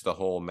leverage the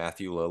whole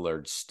Matthew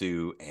Lillard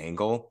Stu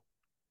angle,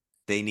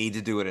 they need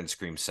to do it in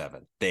Scream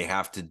 7. They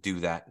have to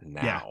do that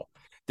now. Yeah.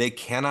 They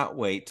cannot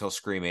wait till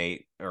Scream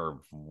 8 or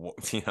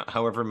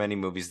however many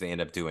movies they end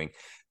up doing.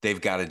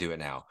 They've got to do it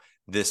now.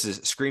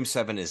 Scream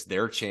 7 is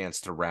their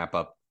chance to wrap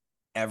up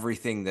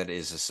everything that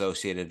is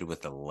associated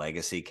with the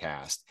legacy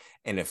cast.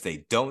 And if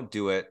they don't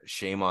do it,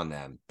 shame on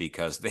them,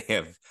 because they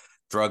have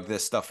drugged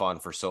this stuff on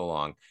for so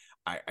long.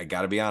 I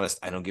got to be honest,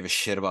 I don't give a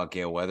shit about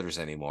Gale Weathers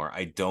anymore.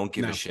 I don't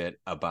give a shit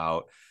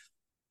about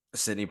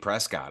Sidney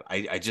Prescott.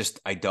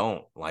 I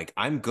don't. Like,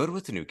 I'm good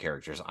with the new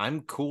characters.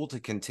 I'm cool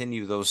to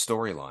continue those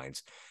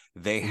storylines.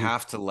 They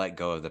have to let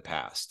go of the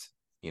past.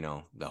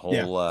 The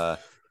whole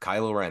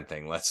Kylo Ren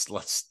thing.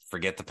 Let's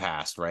forget the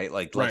past, right?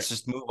 Like, let's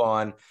just move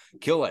on.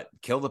 Kill it.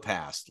 Kill the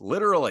past.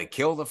 Literally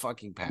kill the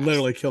fucking past.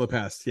 Literally kill the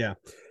past. Yeah.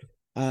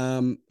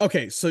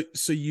 Okay, so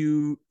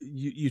you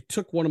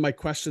took one of my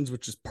questions,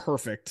 which is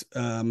perfect.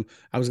 I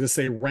was gonna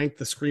say rank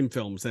the Scream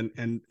films,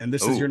 and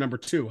this is your number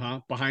 2, huh?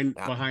 Behind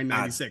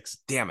 96.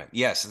 Damn it.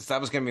 Yes, that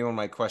was gonna be one of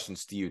my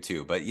questions to you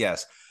too. But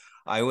yes,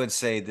 I would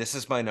say this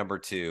is my number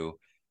 2.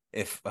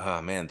 If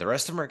man, the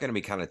rest of them are gonna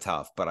be kind of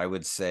tough, but I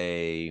would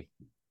say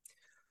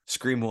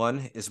Scream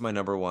 1 is my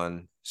number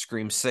 1,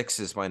 Scream 6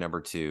 is my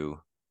number 2,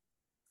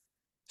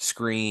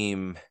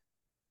 Scream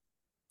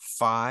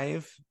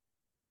 5,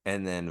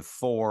 and then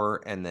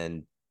 4, and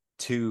then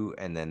 2,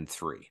 and then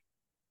 3.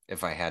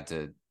 If I had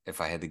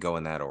to go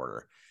in that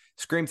order.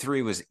 Scream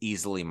 3 was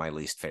easily my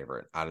least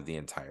favorite out of the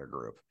entire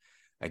group.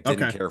 I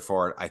didn't care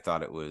for it. I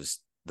thought it was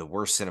the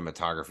worst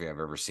cinematography I've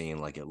ever seen.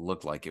 Like, it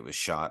looked like it was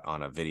shot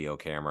on a video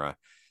camera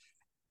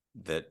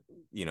that,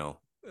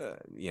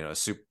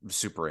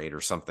 Super 8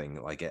 or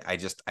something. Like,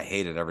 I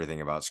hated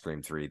everything about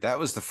Scream 3. That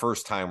was the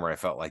first time where I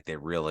felt like they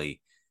really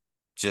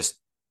just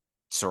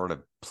sort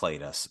of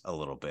played us a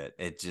little bit.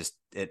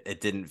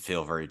 It didn't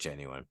feel very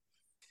genuine.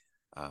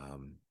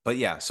 But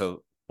yeah,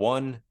 so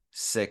 1,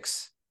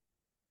 6,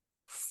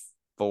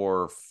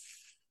 4,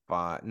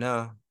 5.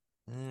 No,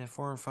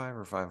 4 and 5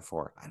 or 5 and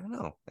 4. I don't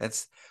know.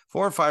 It's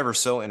 4 and 5 are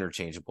so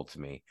interchangeable to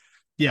me.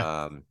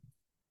 Yeah.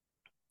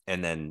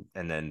 And then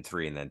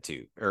 3 and then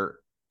 2. Or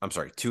I'm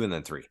sorry, 2 and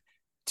then 3.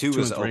 2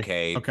 was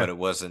okay, but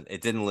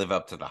it didn't live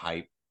up to the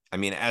hype. I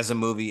mean, as a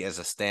movie, as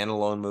a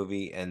standalone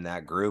movie in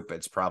that group,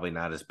 it's probably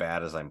not as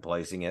bad as I'm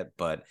placing it,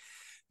 but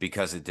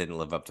because it didn't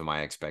live up to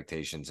my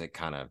expectations, it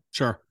kind of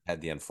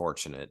had the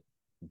unfortunate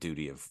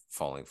duty of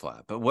falling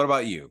flat. But what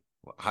about you?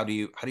 How do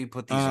you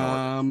put these in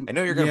order? I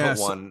know you're going to put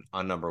one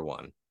on number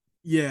one.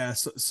 Yeah.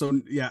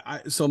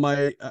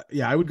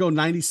 I would go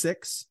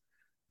 96.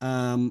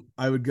 I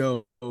would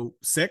go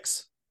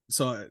 6.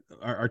 So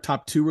our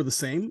top 2 were the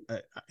same.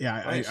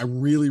 Nice. I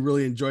really,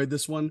 really enjoyed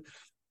this one.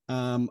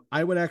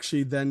 I would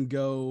actually then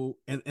go,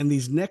 and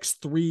these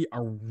next 3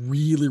 are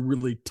really,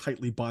 really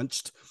tightly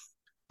bunched.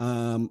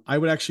 I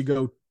would actually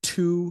go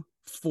 2,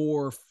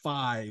 4,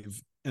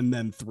 5, and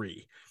then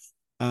 3.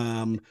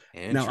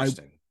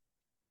 Interesting.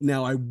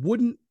 Now I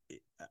wouldn't.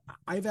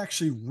 I've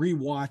actually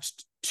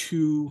rewatched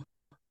 2.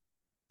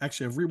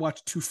 Actually, I've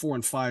rewatched 2, 4,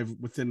 and 5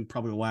 within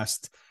probably the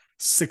last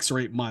 6 or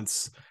 8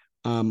 months.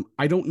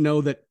 I don't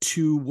know that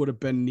 2 would have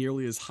been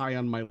nearly as high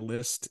on my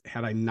list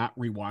had I not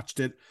rewatched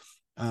it.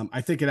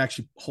 I think it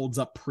actually holds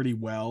up pretty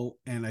well,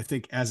 and I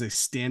think as a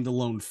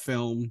standalone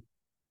film,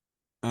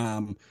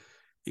 again,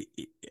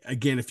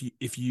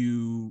 if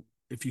you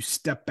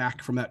step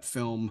back from that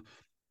film,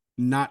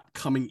 not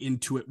coming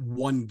into it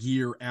 1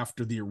 year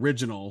after the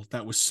original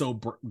that was so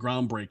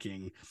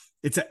groundbreaking,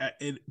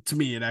 to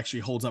me it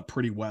actually holds up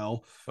pretty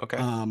well. Okay.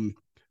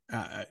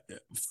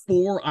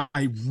 4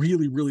 I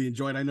really, really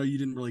enjoyed. I know you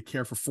didn't really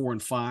care for 4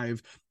 and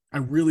 5. I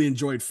really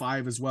enjoyed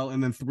 5 as well,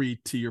 and then 3,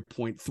 to your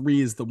point,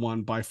 3 is the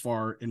one by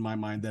far in my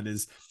mind that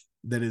is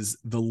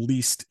the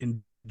least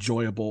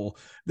enjoyable.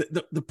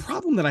 The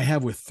problem that I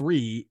have with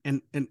 3,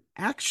 and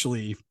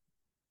actually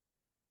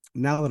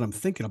now that I'm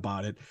thinking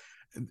about it,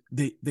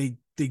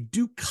 they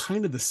do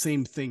kind of the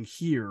same thing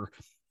here.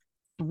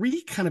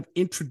 3 kind of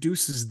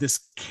introduces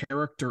this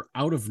character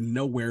out of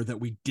nowhere that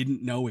we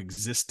didn't know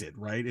existed,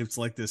 right? It's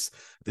like this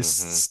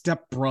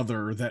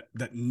stepbrother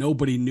that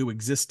nobody knew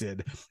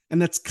existed,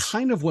 and that's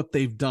kind of what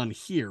they've done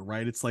here,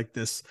 right? It's like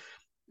this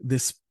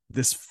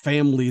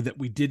family that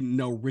we didn't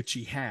know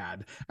Richie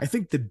had. I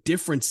think the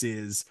difference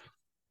is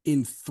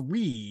in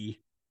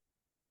 3,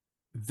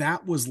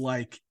 that was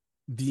like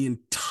the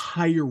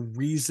entire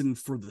reason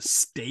for the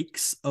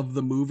stakes of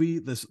the movie,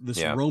 this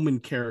Roman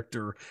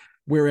character.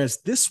 Whereas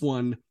this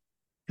one,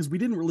 because we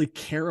didn't really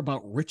care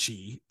about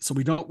Richie, so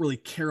we don't really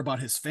care about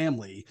his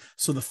family.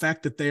 So the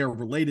fact that they are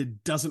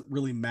related doesn't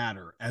really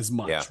matter as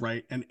much,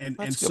 right? And That's and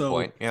a good so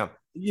point. Yeah,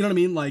 you know what I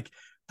mean? Like,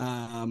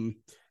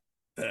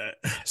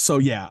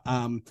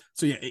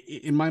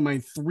 in my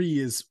mind, 3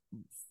 is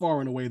far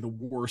and away the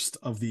worst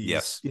of these.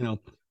 Yes.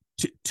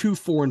 2,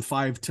 4, and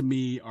 5 to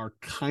me are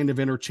kind of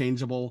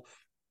interchangeable.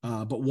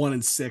 But 1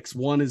 and 6,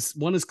 one is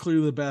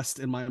clearly the best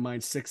in my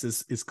mind. 6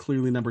 is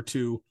clearly number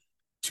 2.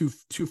 2,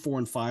 4,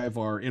 and 5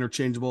 are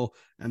interchangeable,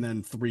 and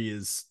then 3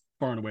 is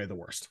far and away the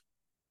worst.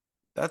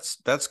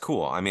 That's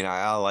cool. I mean,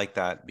 I like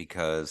that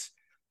because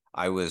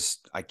I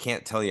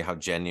can't tell you how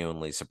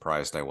genuinely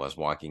surprised I was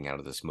walking out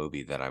of this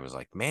movie that I was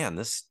like, man,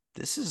 this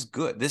is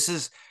good. This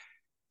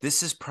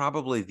is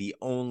probably the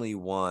only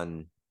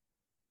one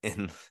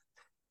in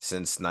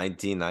since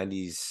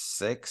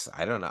 1996.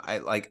 I don't know.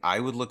 I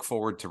would look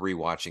forward to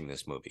rewatching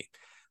this movie.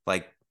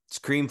 Like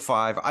Scream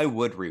 5, I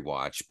would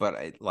rewatch, but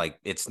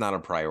it's not a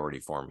priority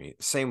for me.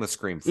 Same with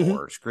Scream 4.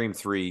 Mm-hmm. Scream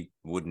 3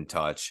 wouldn't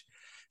touch.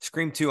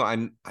 Scream 2,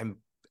 I'm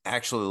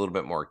actually a little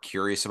bit more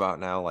curious about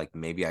now. Like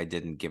maybe I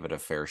didn't give it a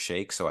fair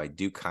shake, so I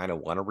do kind of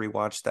want to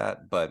rewatch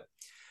that, but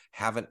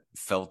haven't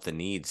felt the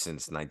need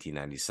since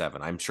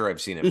 1997. I'm sure I've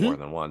seen it more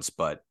than once,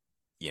 but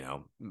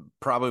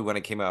probably when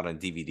it came out on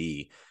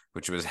DVD,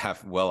 which was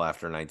well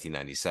after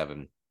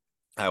 1997,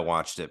 I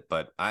watched it.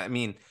 But I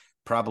mean,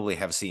 probably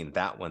have seen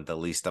that one the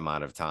least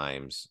amount of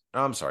times.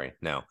 Oh, I'm sorry.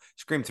 No,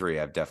 Scream 3,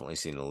 I've definitely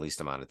seen the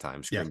least amount of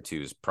times. Scream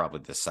 2 is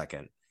probably the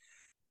second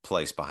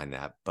place behind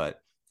that.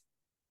 But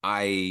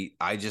I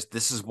just,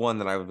 this is one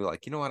that I would be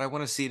like, you know what? I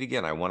want to see it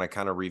again. I want to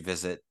kind of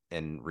revisit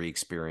and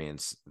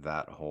re-experience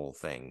that whole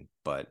thing.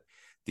 But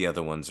the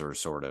other ones are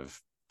sort of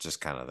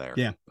just kind of there.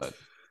 Yeah. But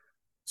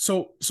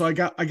so I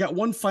got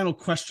one final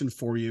question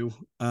for you.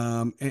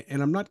 And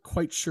I'm not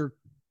quite sure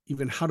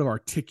even how to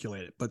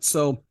articulate it, but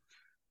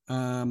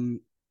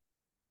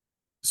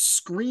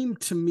Scream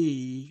to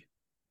me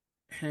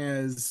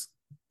has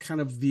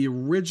kind of the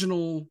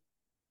original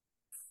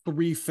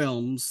 3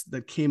 films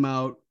that came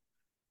out,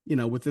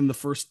 within the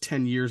first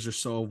 10 years or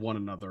so of one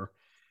another.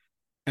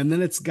 And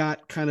then it's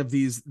got kind of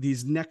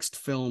these next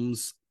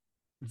films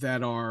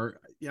that are,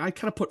 I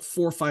kind of put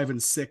 4, 5,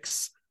 and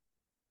 6.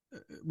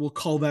 We'll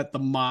call that the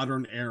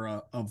modern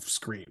era of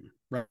Scream,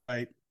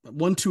 right?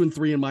 1, 2, and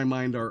 3 in my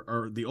mind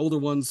are the older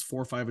ones,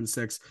 4, 5, and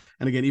 6.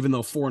 And again, even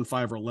though 4 and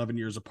 5 are 11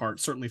 years apart,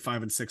 certainly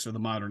 5 and 6 are the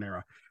modern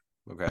era.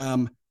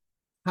 Okay.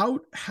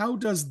 How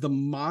does the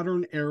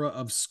modern era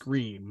of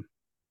Scream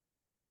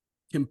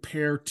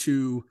compare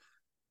to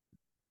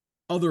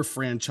other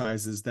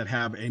franchises that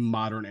have a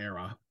modern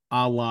era,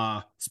 a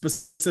la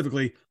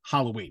specifically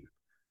Halloween?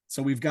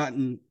 So we've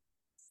gotten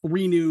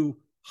 3 new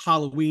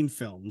Halloween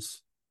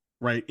films,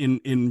 right,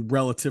 in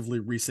relatively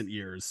recent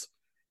years.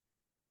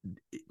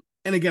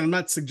 And again, I'm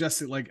not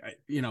suggesting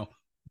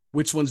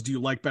which ones do you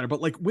like better,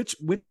 but like which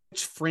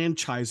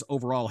franchise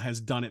overall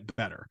has done it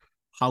better,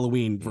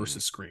 Halloween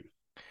versus Scream?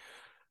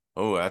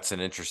 Oh, that's an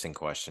interesting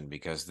question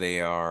because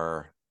they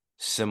are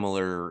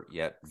similar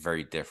yet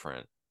very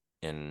different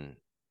in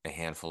a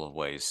handful of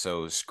ways.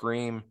 So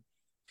Scream's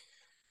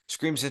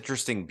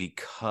interesting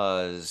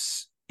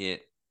because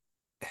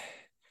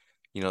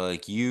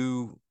like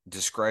you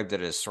described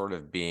it as sort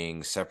of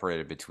being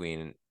separated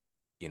between,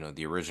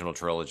 the original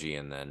trilogy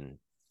and then,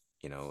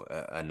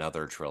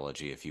 another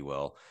trilogy, if you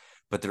will.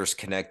 But there's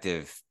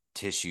connective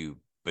tissue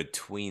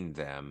between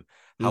them.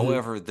 Mm-hmm.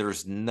 However,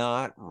 there's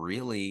not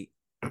really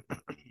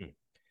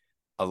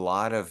a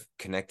lot of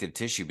connective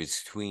tissue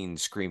between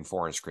Scream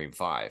 4 and Scream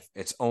 5.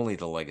 It's only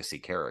the legacy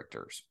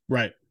characters.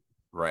 Right.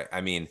 Right.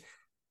 I mean,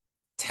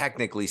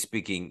 technically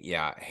speaking,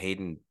 yeah,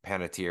 Hayden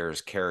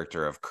Panettiere's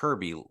character of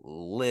Kirby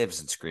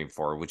lives in Scream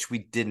 4, which we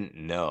didn't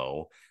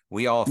know.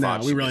 We all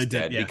thought No, we she really was did.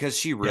 dead Yeah. because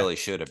she Yeah. really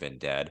should have been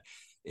dead.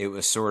 It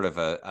was sort of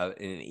an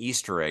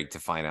Easter egg to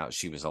find out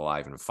she was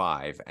alive in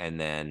 5, and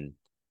then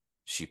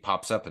she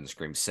pops up in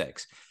Scream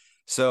 6.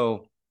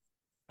 So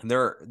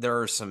there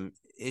are some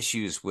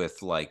issues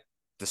with like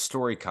the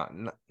story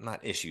not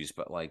issues,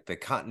 but like the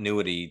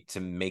continuity to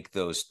make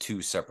those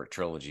two separate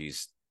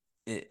trilogies.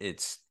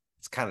 It's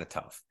kind of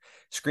tough.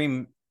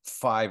 Scream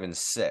 5 and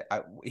 6.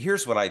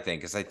 Here's what I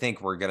think is I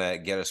think we're gonna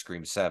get a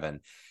Scream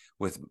 7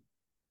 with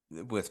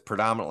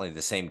predominantly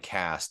the same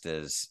cast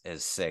as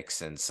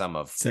 6 and some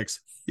of 6.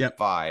 Yep.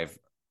 5,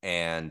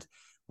 and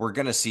we're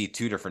gonna see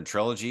two different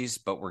trilogies,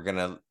 but we're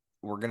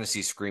gonna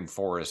see Scream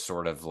 4 as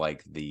sort of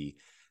like The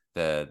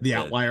the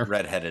outlier.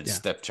 redheaded Yeah.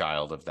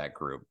 stepchild of that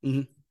group.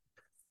 Mm-hmm.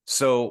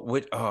 So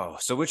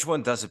which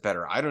one does it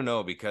better? I don't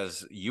know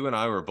because you and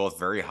I were both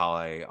very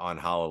high on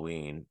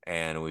Halloween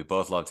and we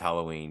both loved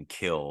Halloween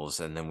Kills,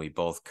 and then we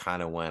both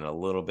kind of went a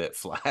little bit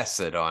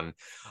flaccid on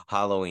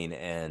Halloween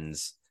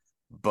Ends.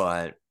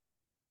 But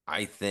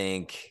I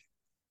think,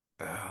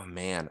 oh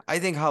man, I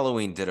think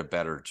Halloween did a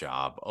better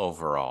job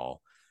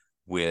overall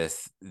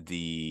with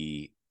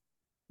the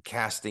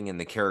casting and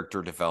the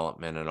character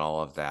development and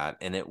all of that.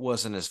 And it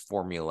wasn't as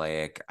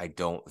formulaic, I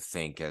don't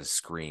think, as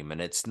Scream.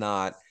 And it's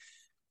not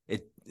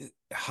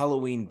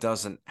Halloween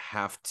doesn't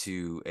have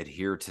to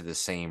adhere to the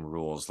same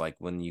rules. Like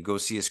when you go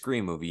see a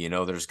Scream movie,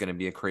 there's going to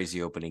be a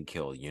crazy opening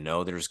kill.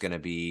 There's going to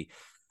be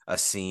a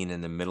scene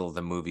in the middle of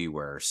the movie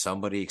where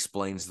somebody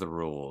explains the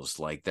rules.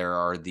 Like there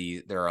are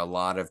a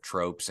lot of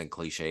tropes and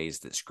cliches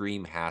that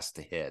Scream has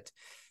to hit,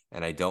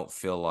 and I don't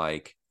feel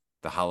like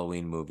the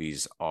Halloween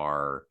movies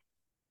uh,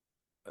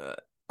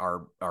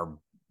 are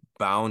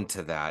bound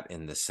to that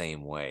in the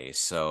same way.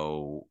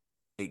 So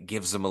it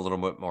gives them a little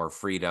bit more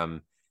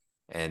freedom,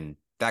 and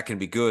that can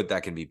be good,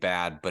 that can be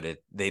bad, but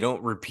they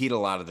don't repeat a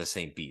lot of the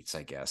same beats,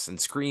 I guess. And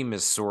Scream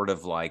is sort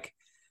of like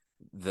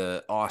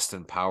the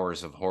Austin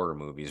Powers of horror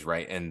movies,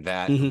 right? And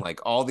that Mm-hmm. like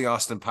all the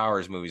Austin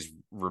Powers movies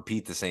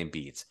repeat the same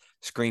beats.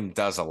 Scream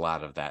does a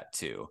lot of that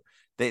too.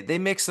 They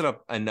mix it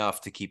up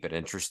enough to keep it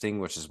interesting,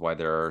 which is why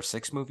there are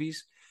 6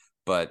 movies.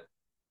 But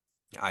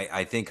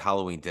I think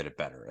Halloween did it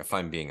better, if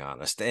I'm being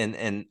honest.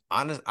 And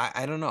honest,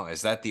 I don't know.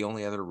 Is that the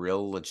only other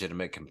real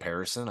legitimate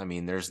comparison? I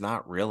mean, there's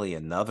not really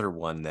another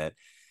one that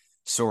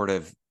sort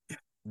of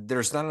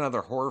there's not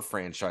another horror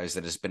franchise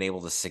that has been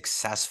able to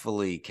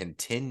successfully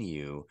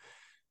continue,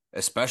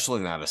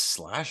 especially not a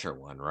slasher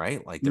one,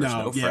 right? Like there's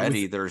No, no yeah,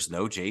 Freddy, there's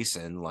no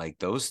Jason, like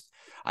those.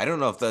 I don't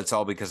know if that's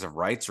all because of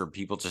rights or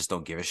people just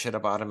don't give a shit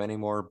about them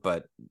anymore,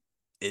 but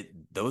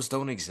those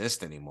don't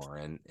exist anymore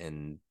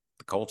in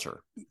the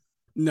culture,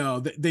 no,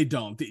 they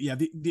don't. Yeah,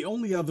 the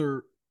only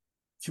other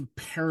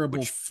comparable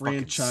which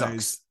fucking sucks.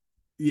 franchise,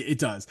 it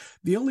does.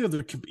 The only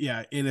other,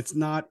 yeah, and it's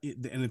not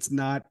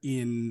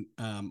in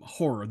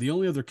horror. The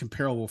only other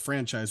comparable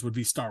franchise would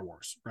be Star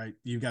Wars, right?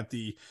 You got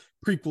the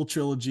prequel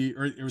trilogy,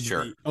 or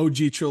Sure. the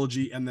OG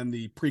trilogy, and then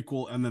the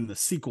prequel, and then the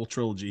sequel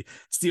trilogy.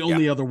 It's the Yeah.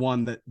 only other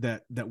one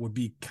that would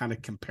be kind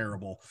of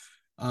comparable.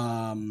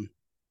 Um,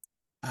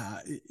 uh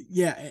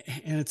yeah,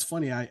 and it's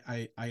funny,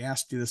 I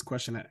asked you this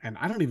question, and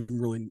I don't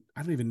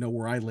even know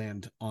where I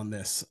land on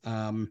this.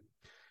 I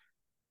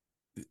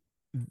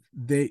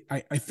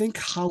think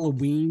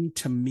Halloween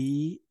to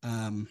me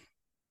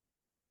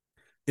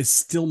is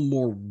still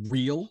more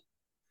real,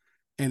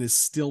 and is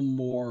still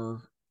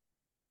more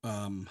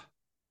um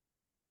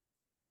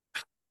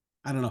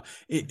I don't know,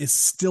 it is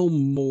still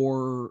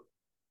more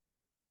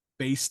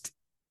based,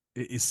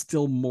 it is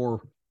still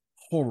more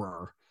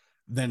horror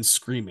than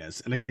Scream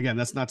is. And again,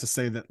 that's not to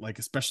say that, like,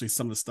 especially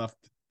some of the stuff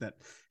that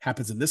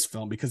happens in this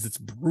film, because it's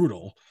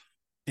brutal.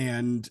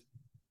 And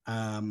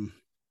um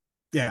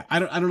yeah, I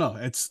don't know,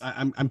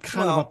 I'm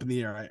kind of up Well, in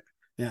the air.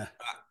 Yeah.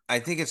 I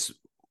think it's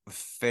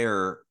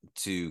fair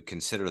to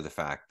consider the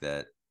fact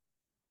that,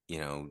 you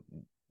know,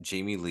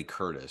 Jamie Lee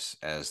Curtis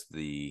as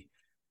the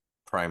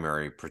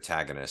primary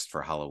protagonist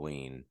for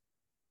Halloween,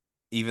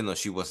 even though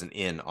she wasn't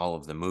in all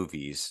of the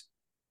movies,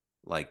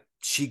 like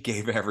she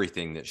gave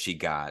everything that she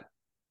got,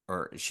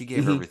 or she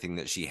gave Hmm. everything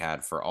that she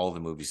had for all the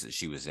movies that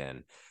she was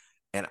in.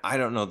 And I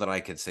don't know that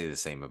I could say the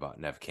same about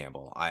Nev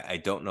Campbell. I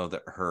don't know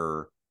that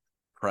her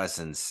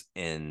presence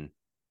in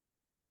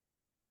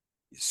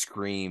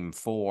Scream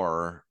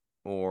 4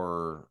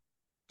 or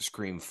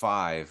Scream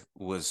 5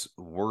 was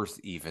worth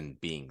even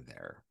being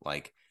there.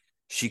 Like,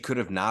 she could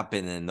have not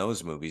been in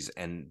those movies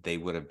and they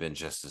would have been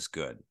just as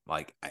good.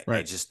 Like,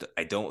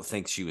 I don't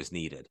think she was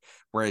needed.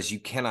 Whereas you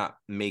cannot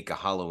make a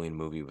Halloween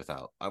movie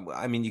without,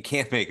 I mean, you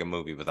can't make a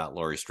movie without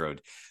Laurie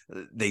Strode.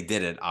 They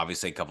did it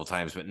obviously a couple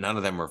times, but none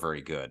of them were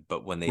very good.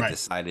 But when they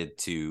decided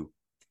to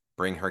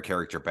bring her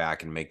character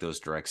back and make those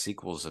direct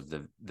sequels of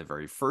the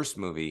very first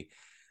movie,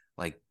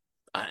 like,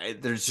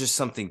 there's just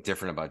something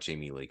different about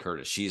Jamie Lee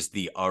Curtis. She's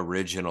the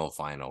original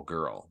final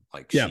girl.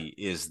 Like, she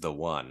is the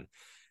one.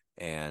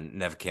 And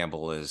Neve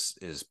Campbell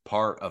is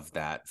part of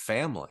that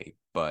family,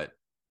 but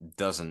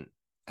doesn't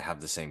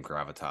have the same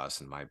gravitas,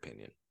 in my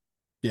opinion.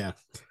 Yeah.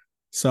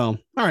 So,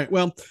 all right.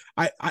 Well,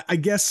 I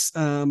guess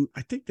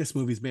I think this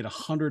movie's made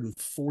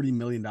 $140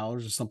 million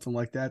or something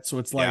like that. So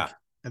it's like,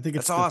 I think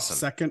it's awesome.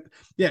 Second.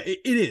 Yeah, it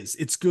is.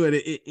 It's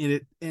good.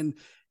 And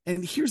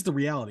here's the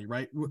reality,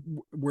 right?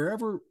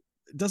 Wherever,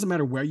 it doesn't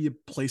matter where you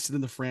place it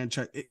in the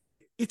franchise.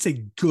 It's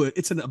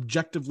an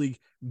objectively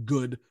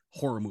good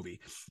horror movie.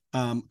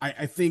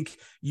 I think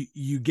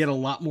you get a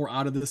lot more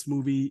out of this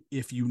movie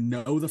if you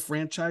know the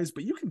franchise,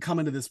 but you can come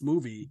into this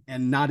movie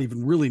and not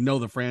even really know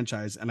the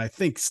franchise, and I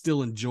think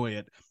still enjoy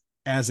it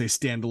as a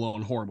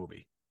standalone horror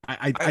movie.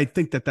 I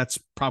think that's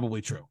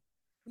probably true.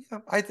 Yeah,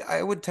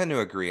 I would tend to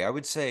agree. I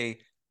would say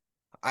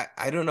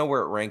I don't know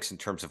where it ranks in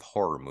terms of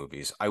horror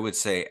movies. I would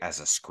say as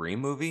a Scream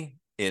movie,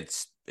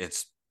 it's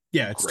it's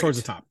towards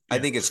the top. I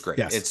think it's great.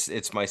 Yes.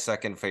 It's my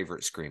second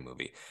favorite Scream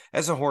movie.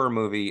 As a horror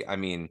movie, I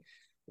mean,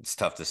 it's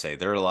tough to say.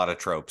 There are a lot of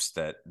tropes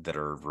that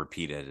are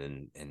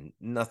repeated and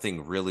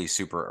nothing really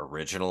super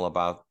original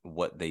about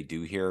what they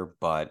do here,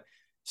 but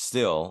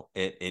still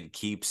it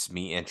keeps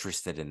me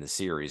interested in the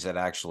series. It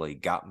actually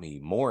got me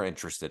more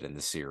interested in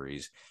the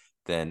series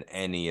than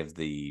any of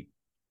the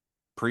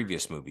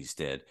previous movies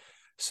did.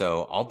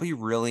 So I'll be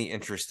really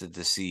interested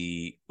to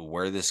see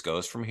where this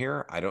goes from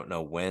here. I don't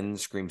know when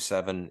Scream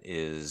 7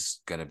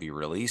 is going to be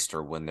released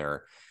or when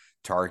they're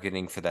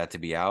targeting for that to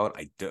be out.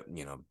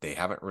 They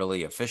haven't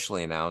really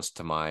officially announced,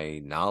 to my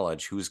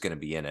knowledge, who's going to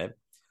be in it.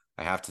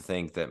 I have to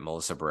think that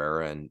Melissa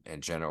Barrera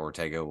and Jenna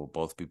Ortega will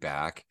both be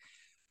back.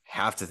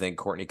 Have to think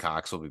Courtney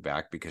Cox will be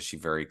back because she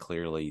very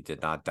clearly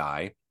did not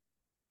die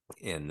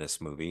in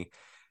this movie.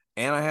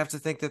 And I have to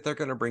think that they're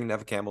going to bring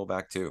Neve Campbell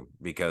back too,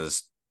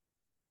 because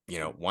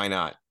why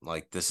not?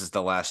 Like, this is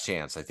the last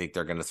chance. I think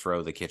they're going to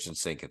throw the kitchen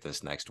sink at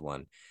this next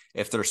one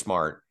if they're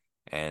smart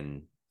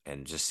and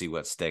just see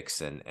what sticks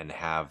and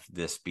have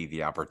this be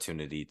the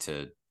opportunity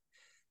to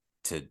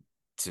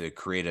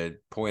create a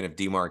point of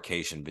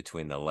demarcation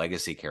between the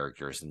legacy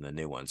characters and the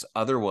new ones.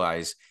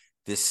 Otherwise,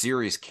 this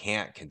series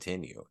can't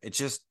continue.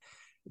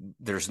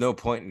 There's no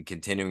point in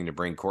continuing to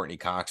bring Courtney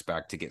Cox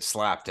back to get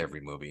slapped every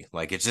movie.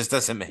 Like, it just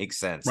doesn't make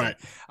sense. Right.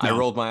 No. I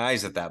rolled my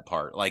eyes at that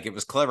part. Like, it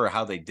was clever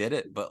how they did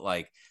it, but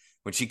like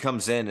when she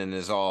comes in and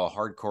is all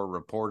hardcore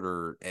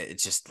reporter,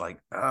 it's just like,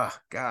 oh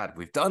God,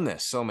 we've done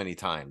this so many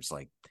times.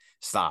 Like,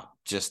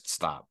 just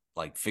stop.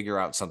 Like, figure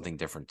out something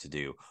different to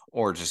do,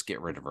 or just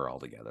get rid of her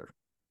altogether.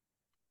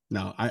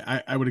 No,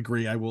 I would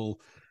agree. I will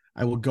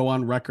go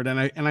on record,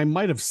 and I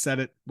might have said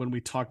it when we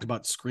talked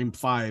about Scream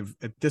 5.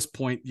 At this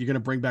point, you're going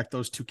to bring back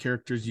those two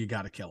characters. You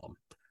got to kill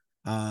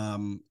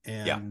them.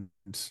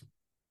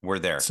 We're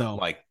there. So,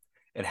 like,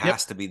 it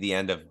has to be the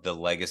end of the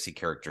legacy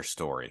character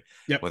story.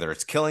 Whether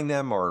it's killing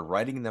them or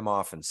writing them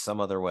off in some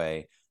other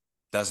way,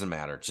 doesn't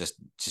matter. Just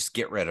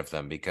get rid of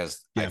them,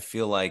 because I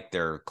feel like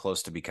they're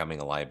close to becoming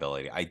a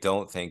liability.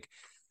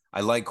 I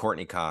like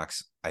Courtney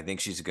Cox. I think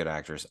she's a good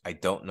actress. I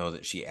don't know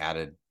that she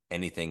added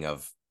anything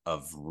of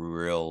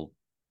real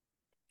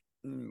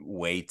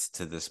weight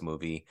to this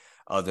movie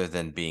other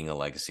than being a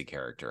legacy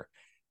character.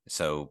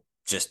 So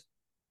just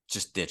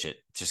ditch it.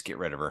 Just get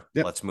rid of her.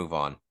 Let's move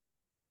on.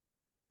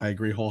 I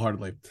agree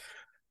wholeheartedly.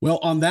 Well,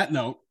 on that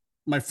note,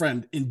 my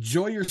friend,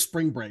 enjoy your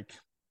spring break.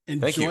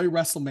 Enjoy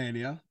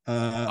WrestleMania.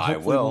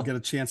 Hopefully we'll get a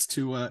chance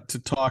to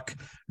talk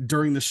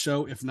during the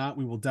show. If not,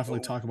 we will definitely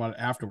talk about it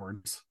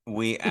afterwards.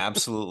 We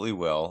absolutely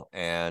will.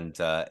 And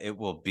it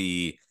will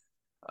be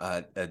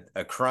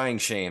a crying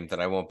shame that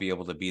I won't be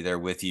able to be there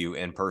with you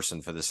in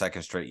person for the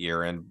second straight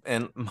year,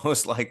 and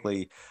most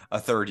likely a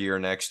third year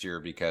next year,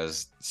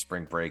 because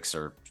spring breaks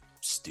are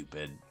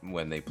stupid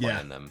when they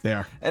plan them. They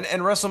are. And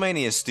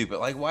WrestleMania is stupid.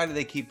 Like, why do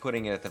they keep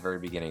putting it at the very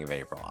beginning of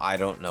April? I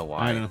don't know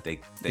why. They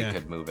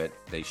could move it.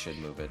 They should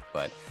move it.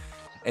 But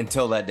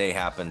until that day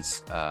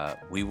happens,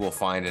 we will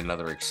find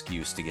another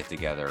excuse to get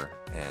together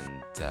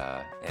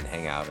and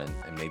hang out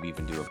and maybe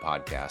even do a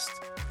podcast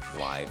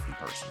live in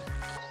person.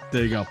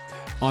 There you go.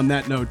 On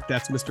that note,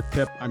 that's Mr.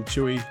 Pip. I'm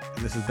Chewie,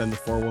 and this has been the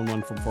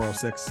 411 from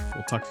 406.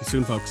 We'll talk to you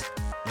soon, folks.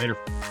 Later.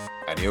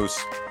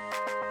 Adios.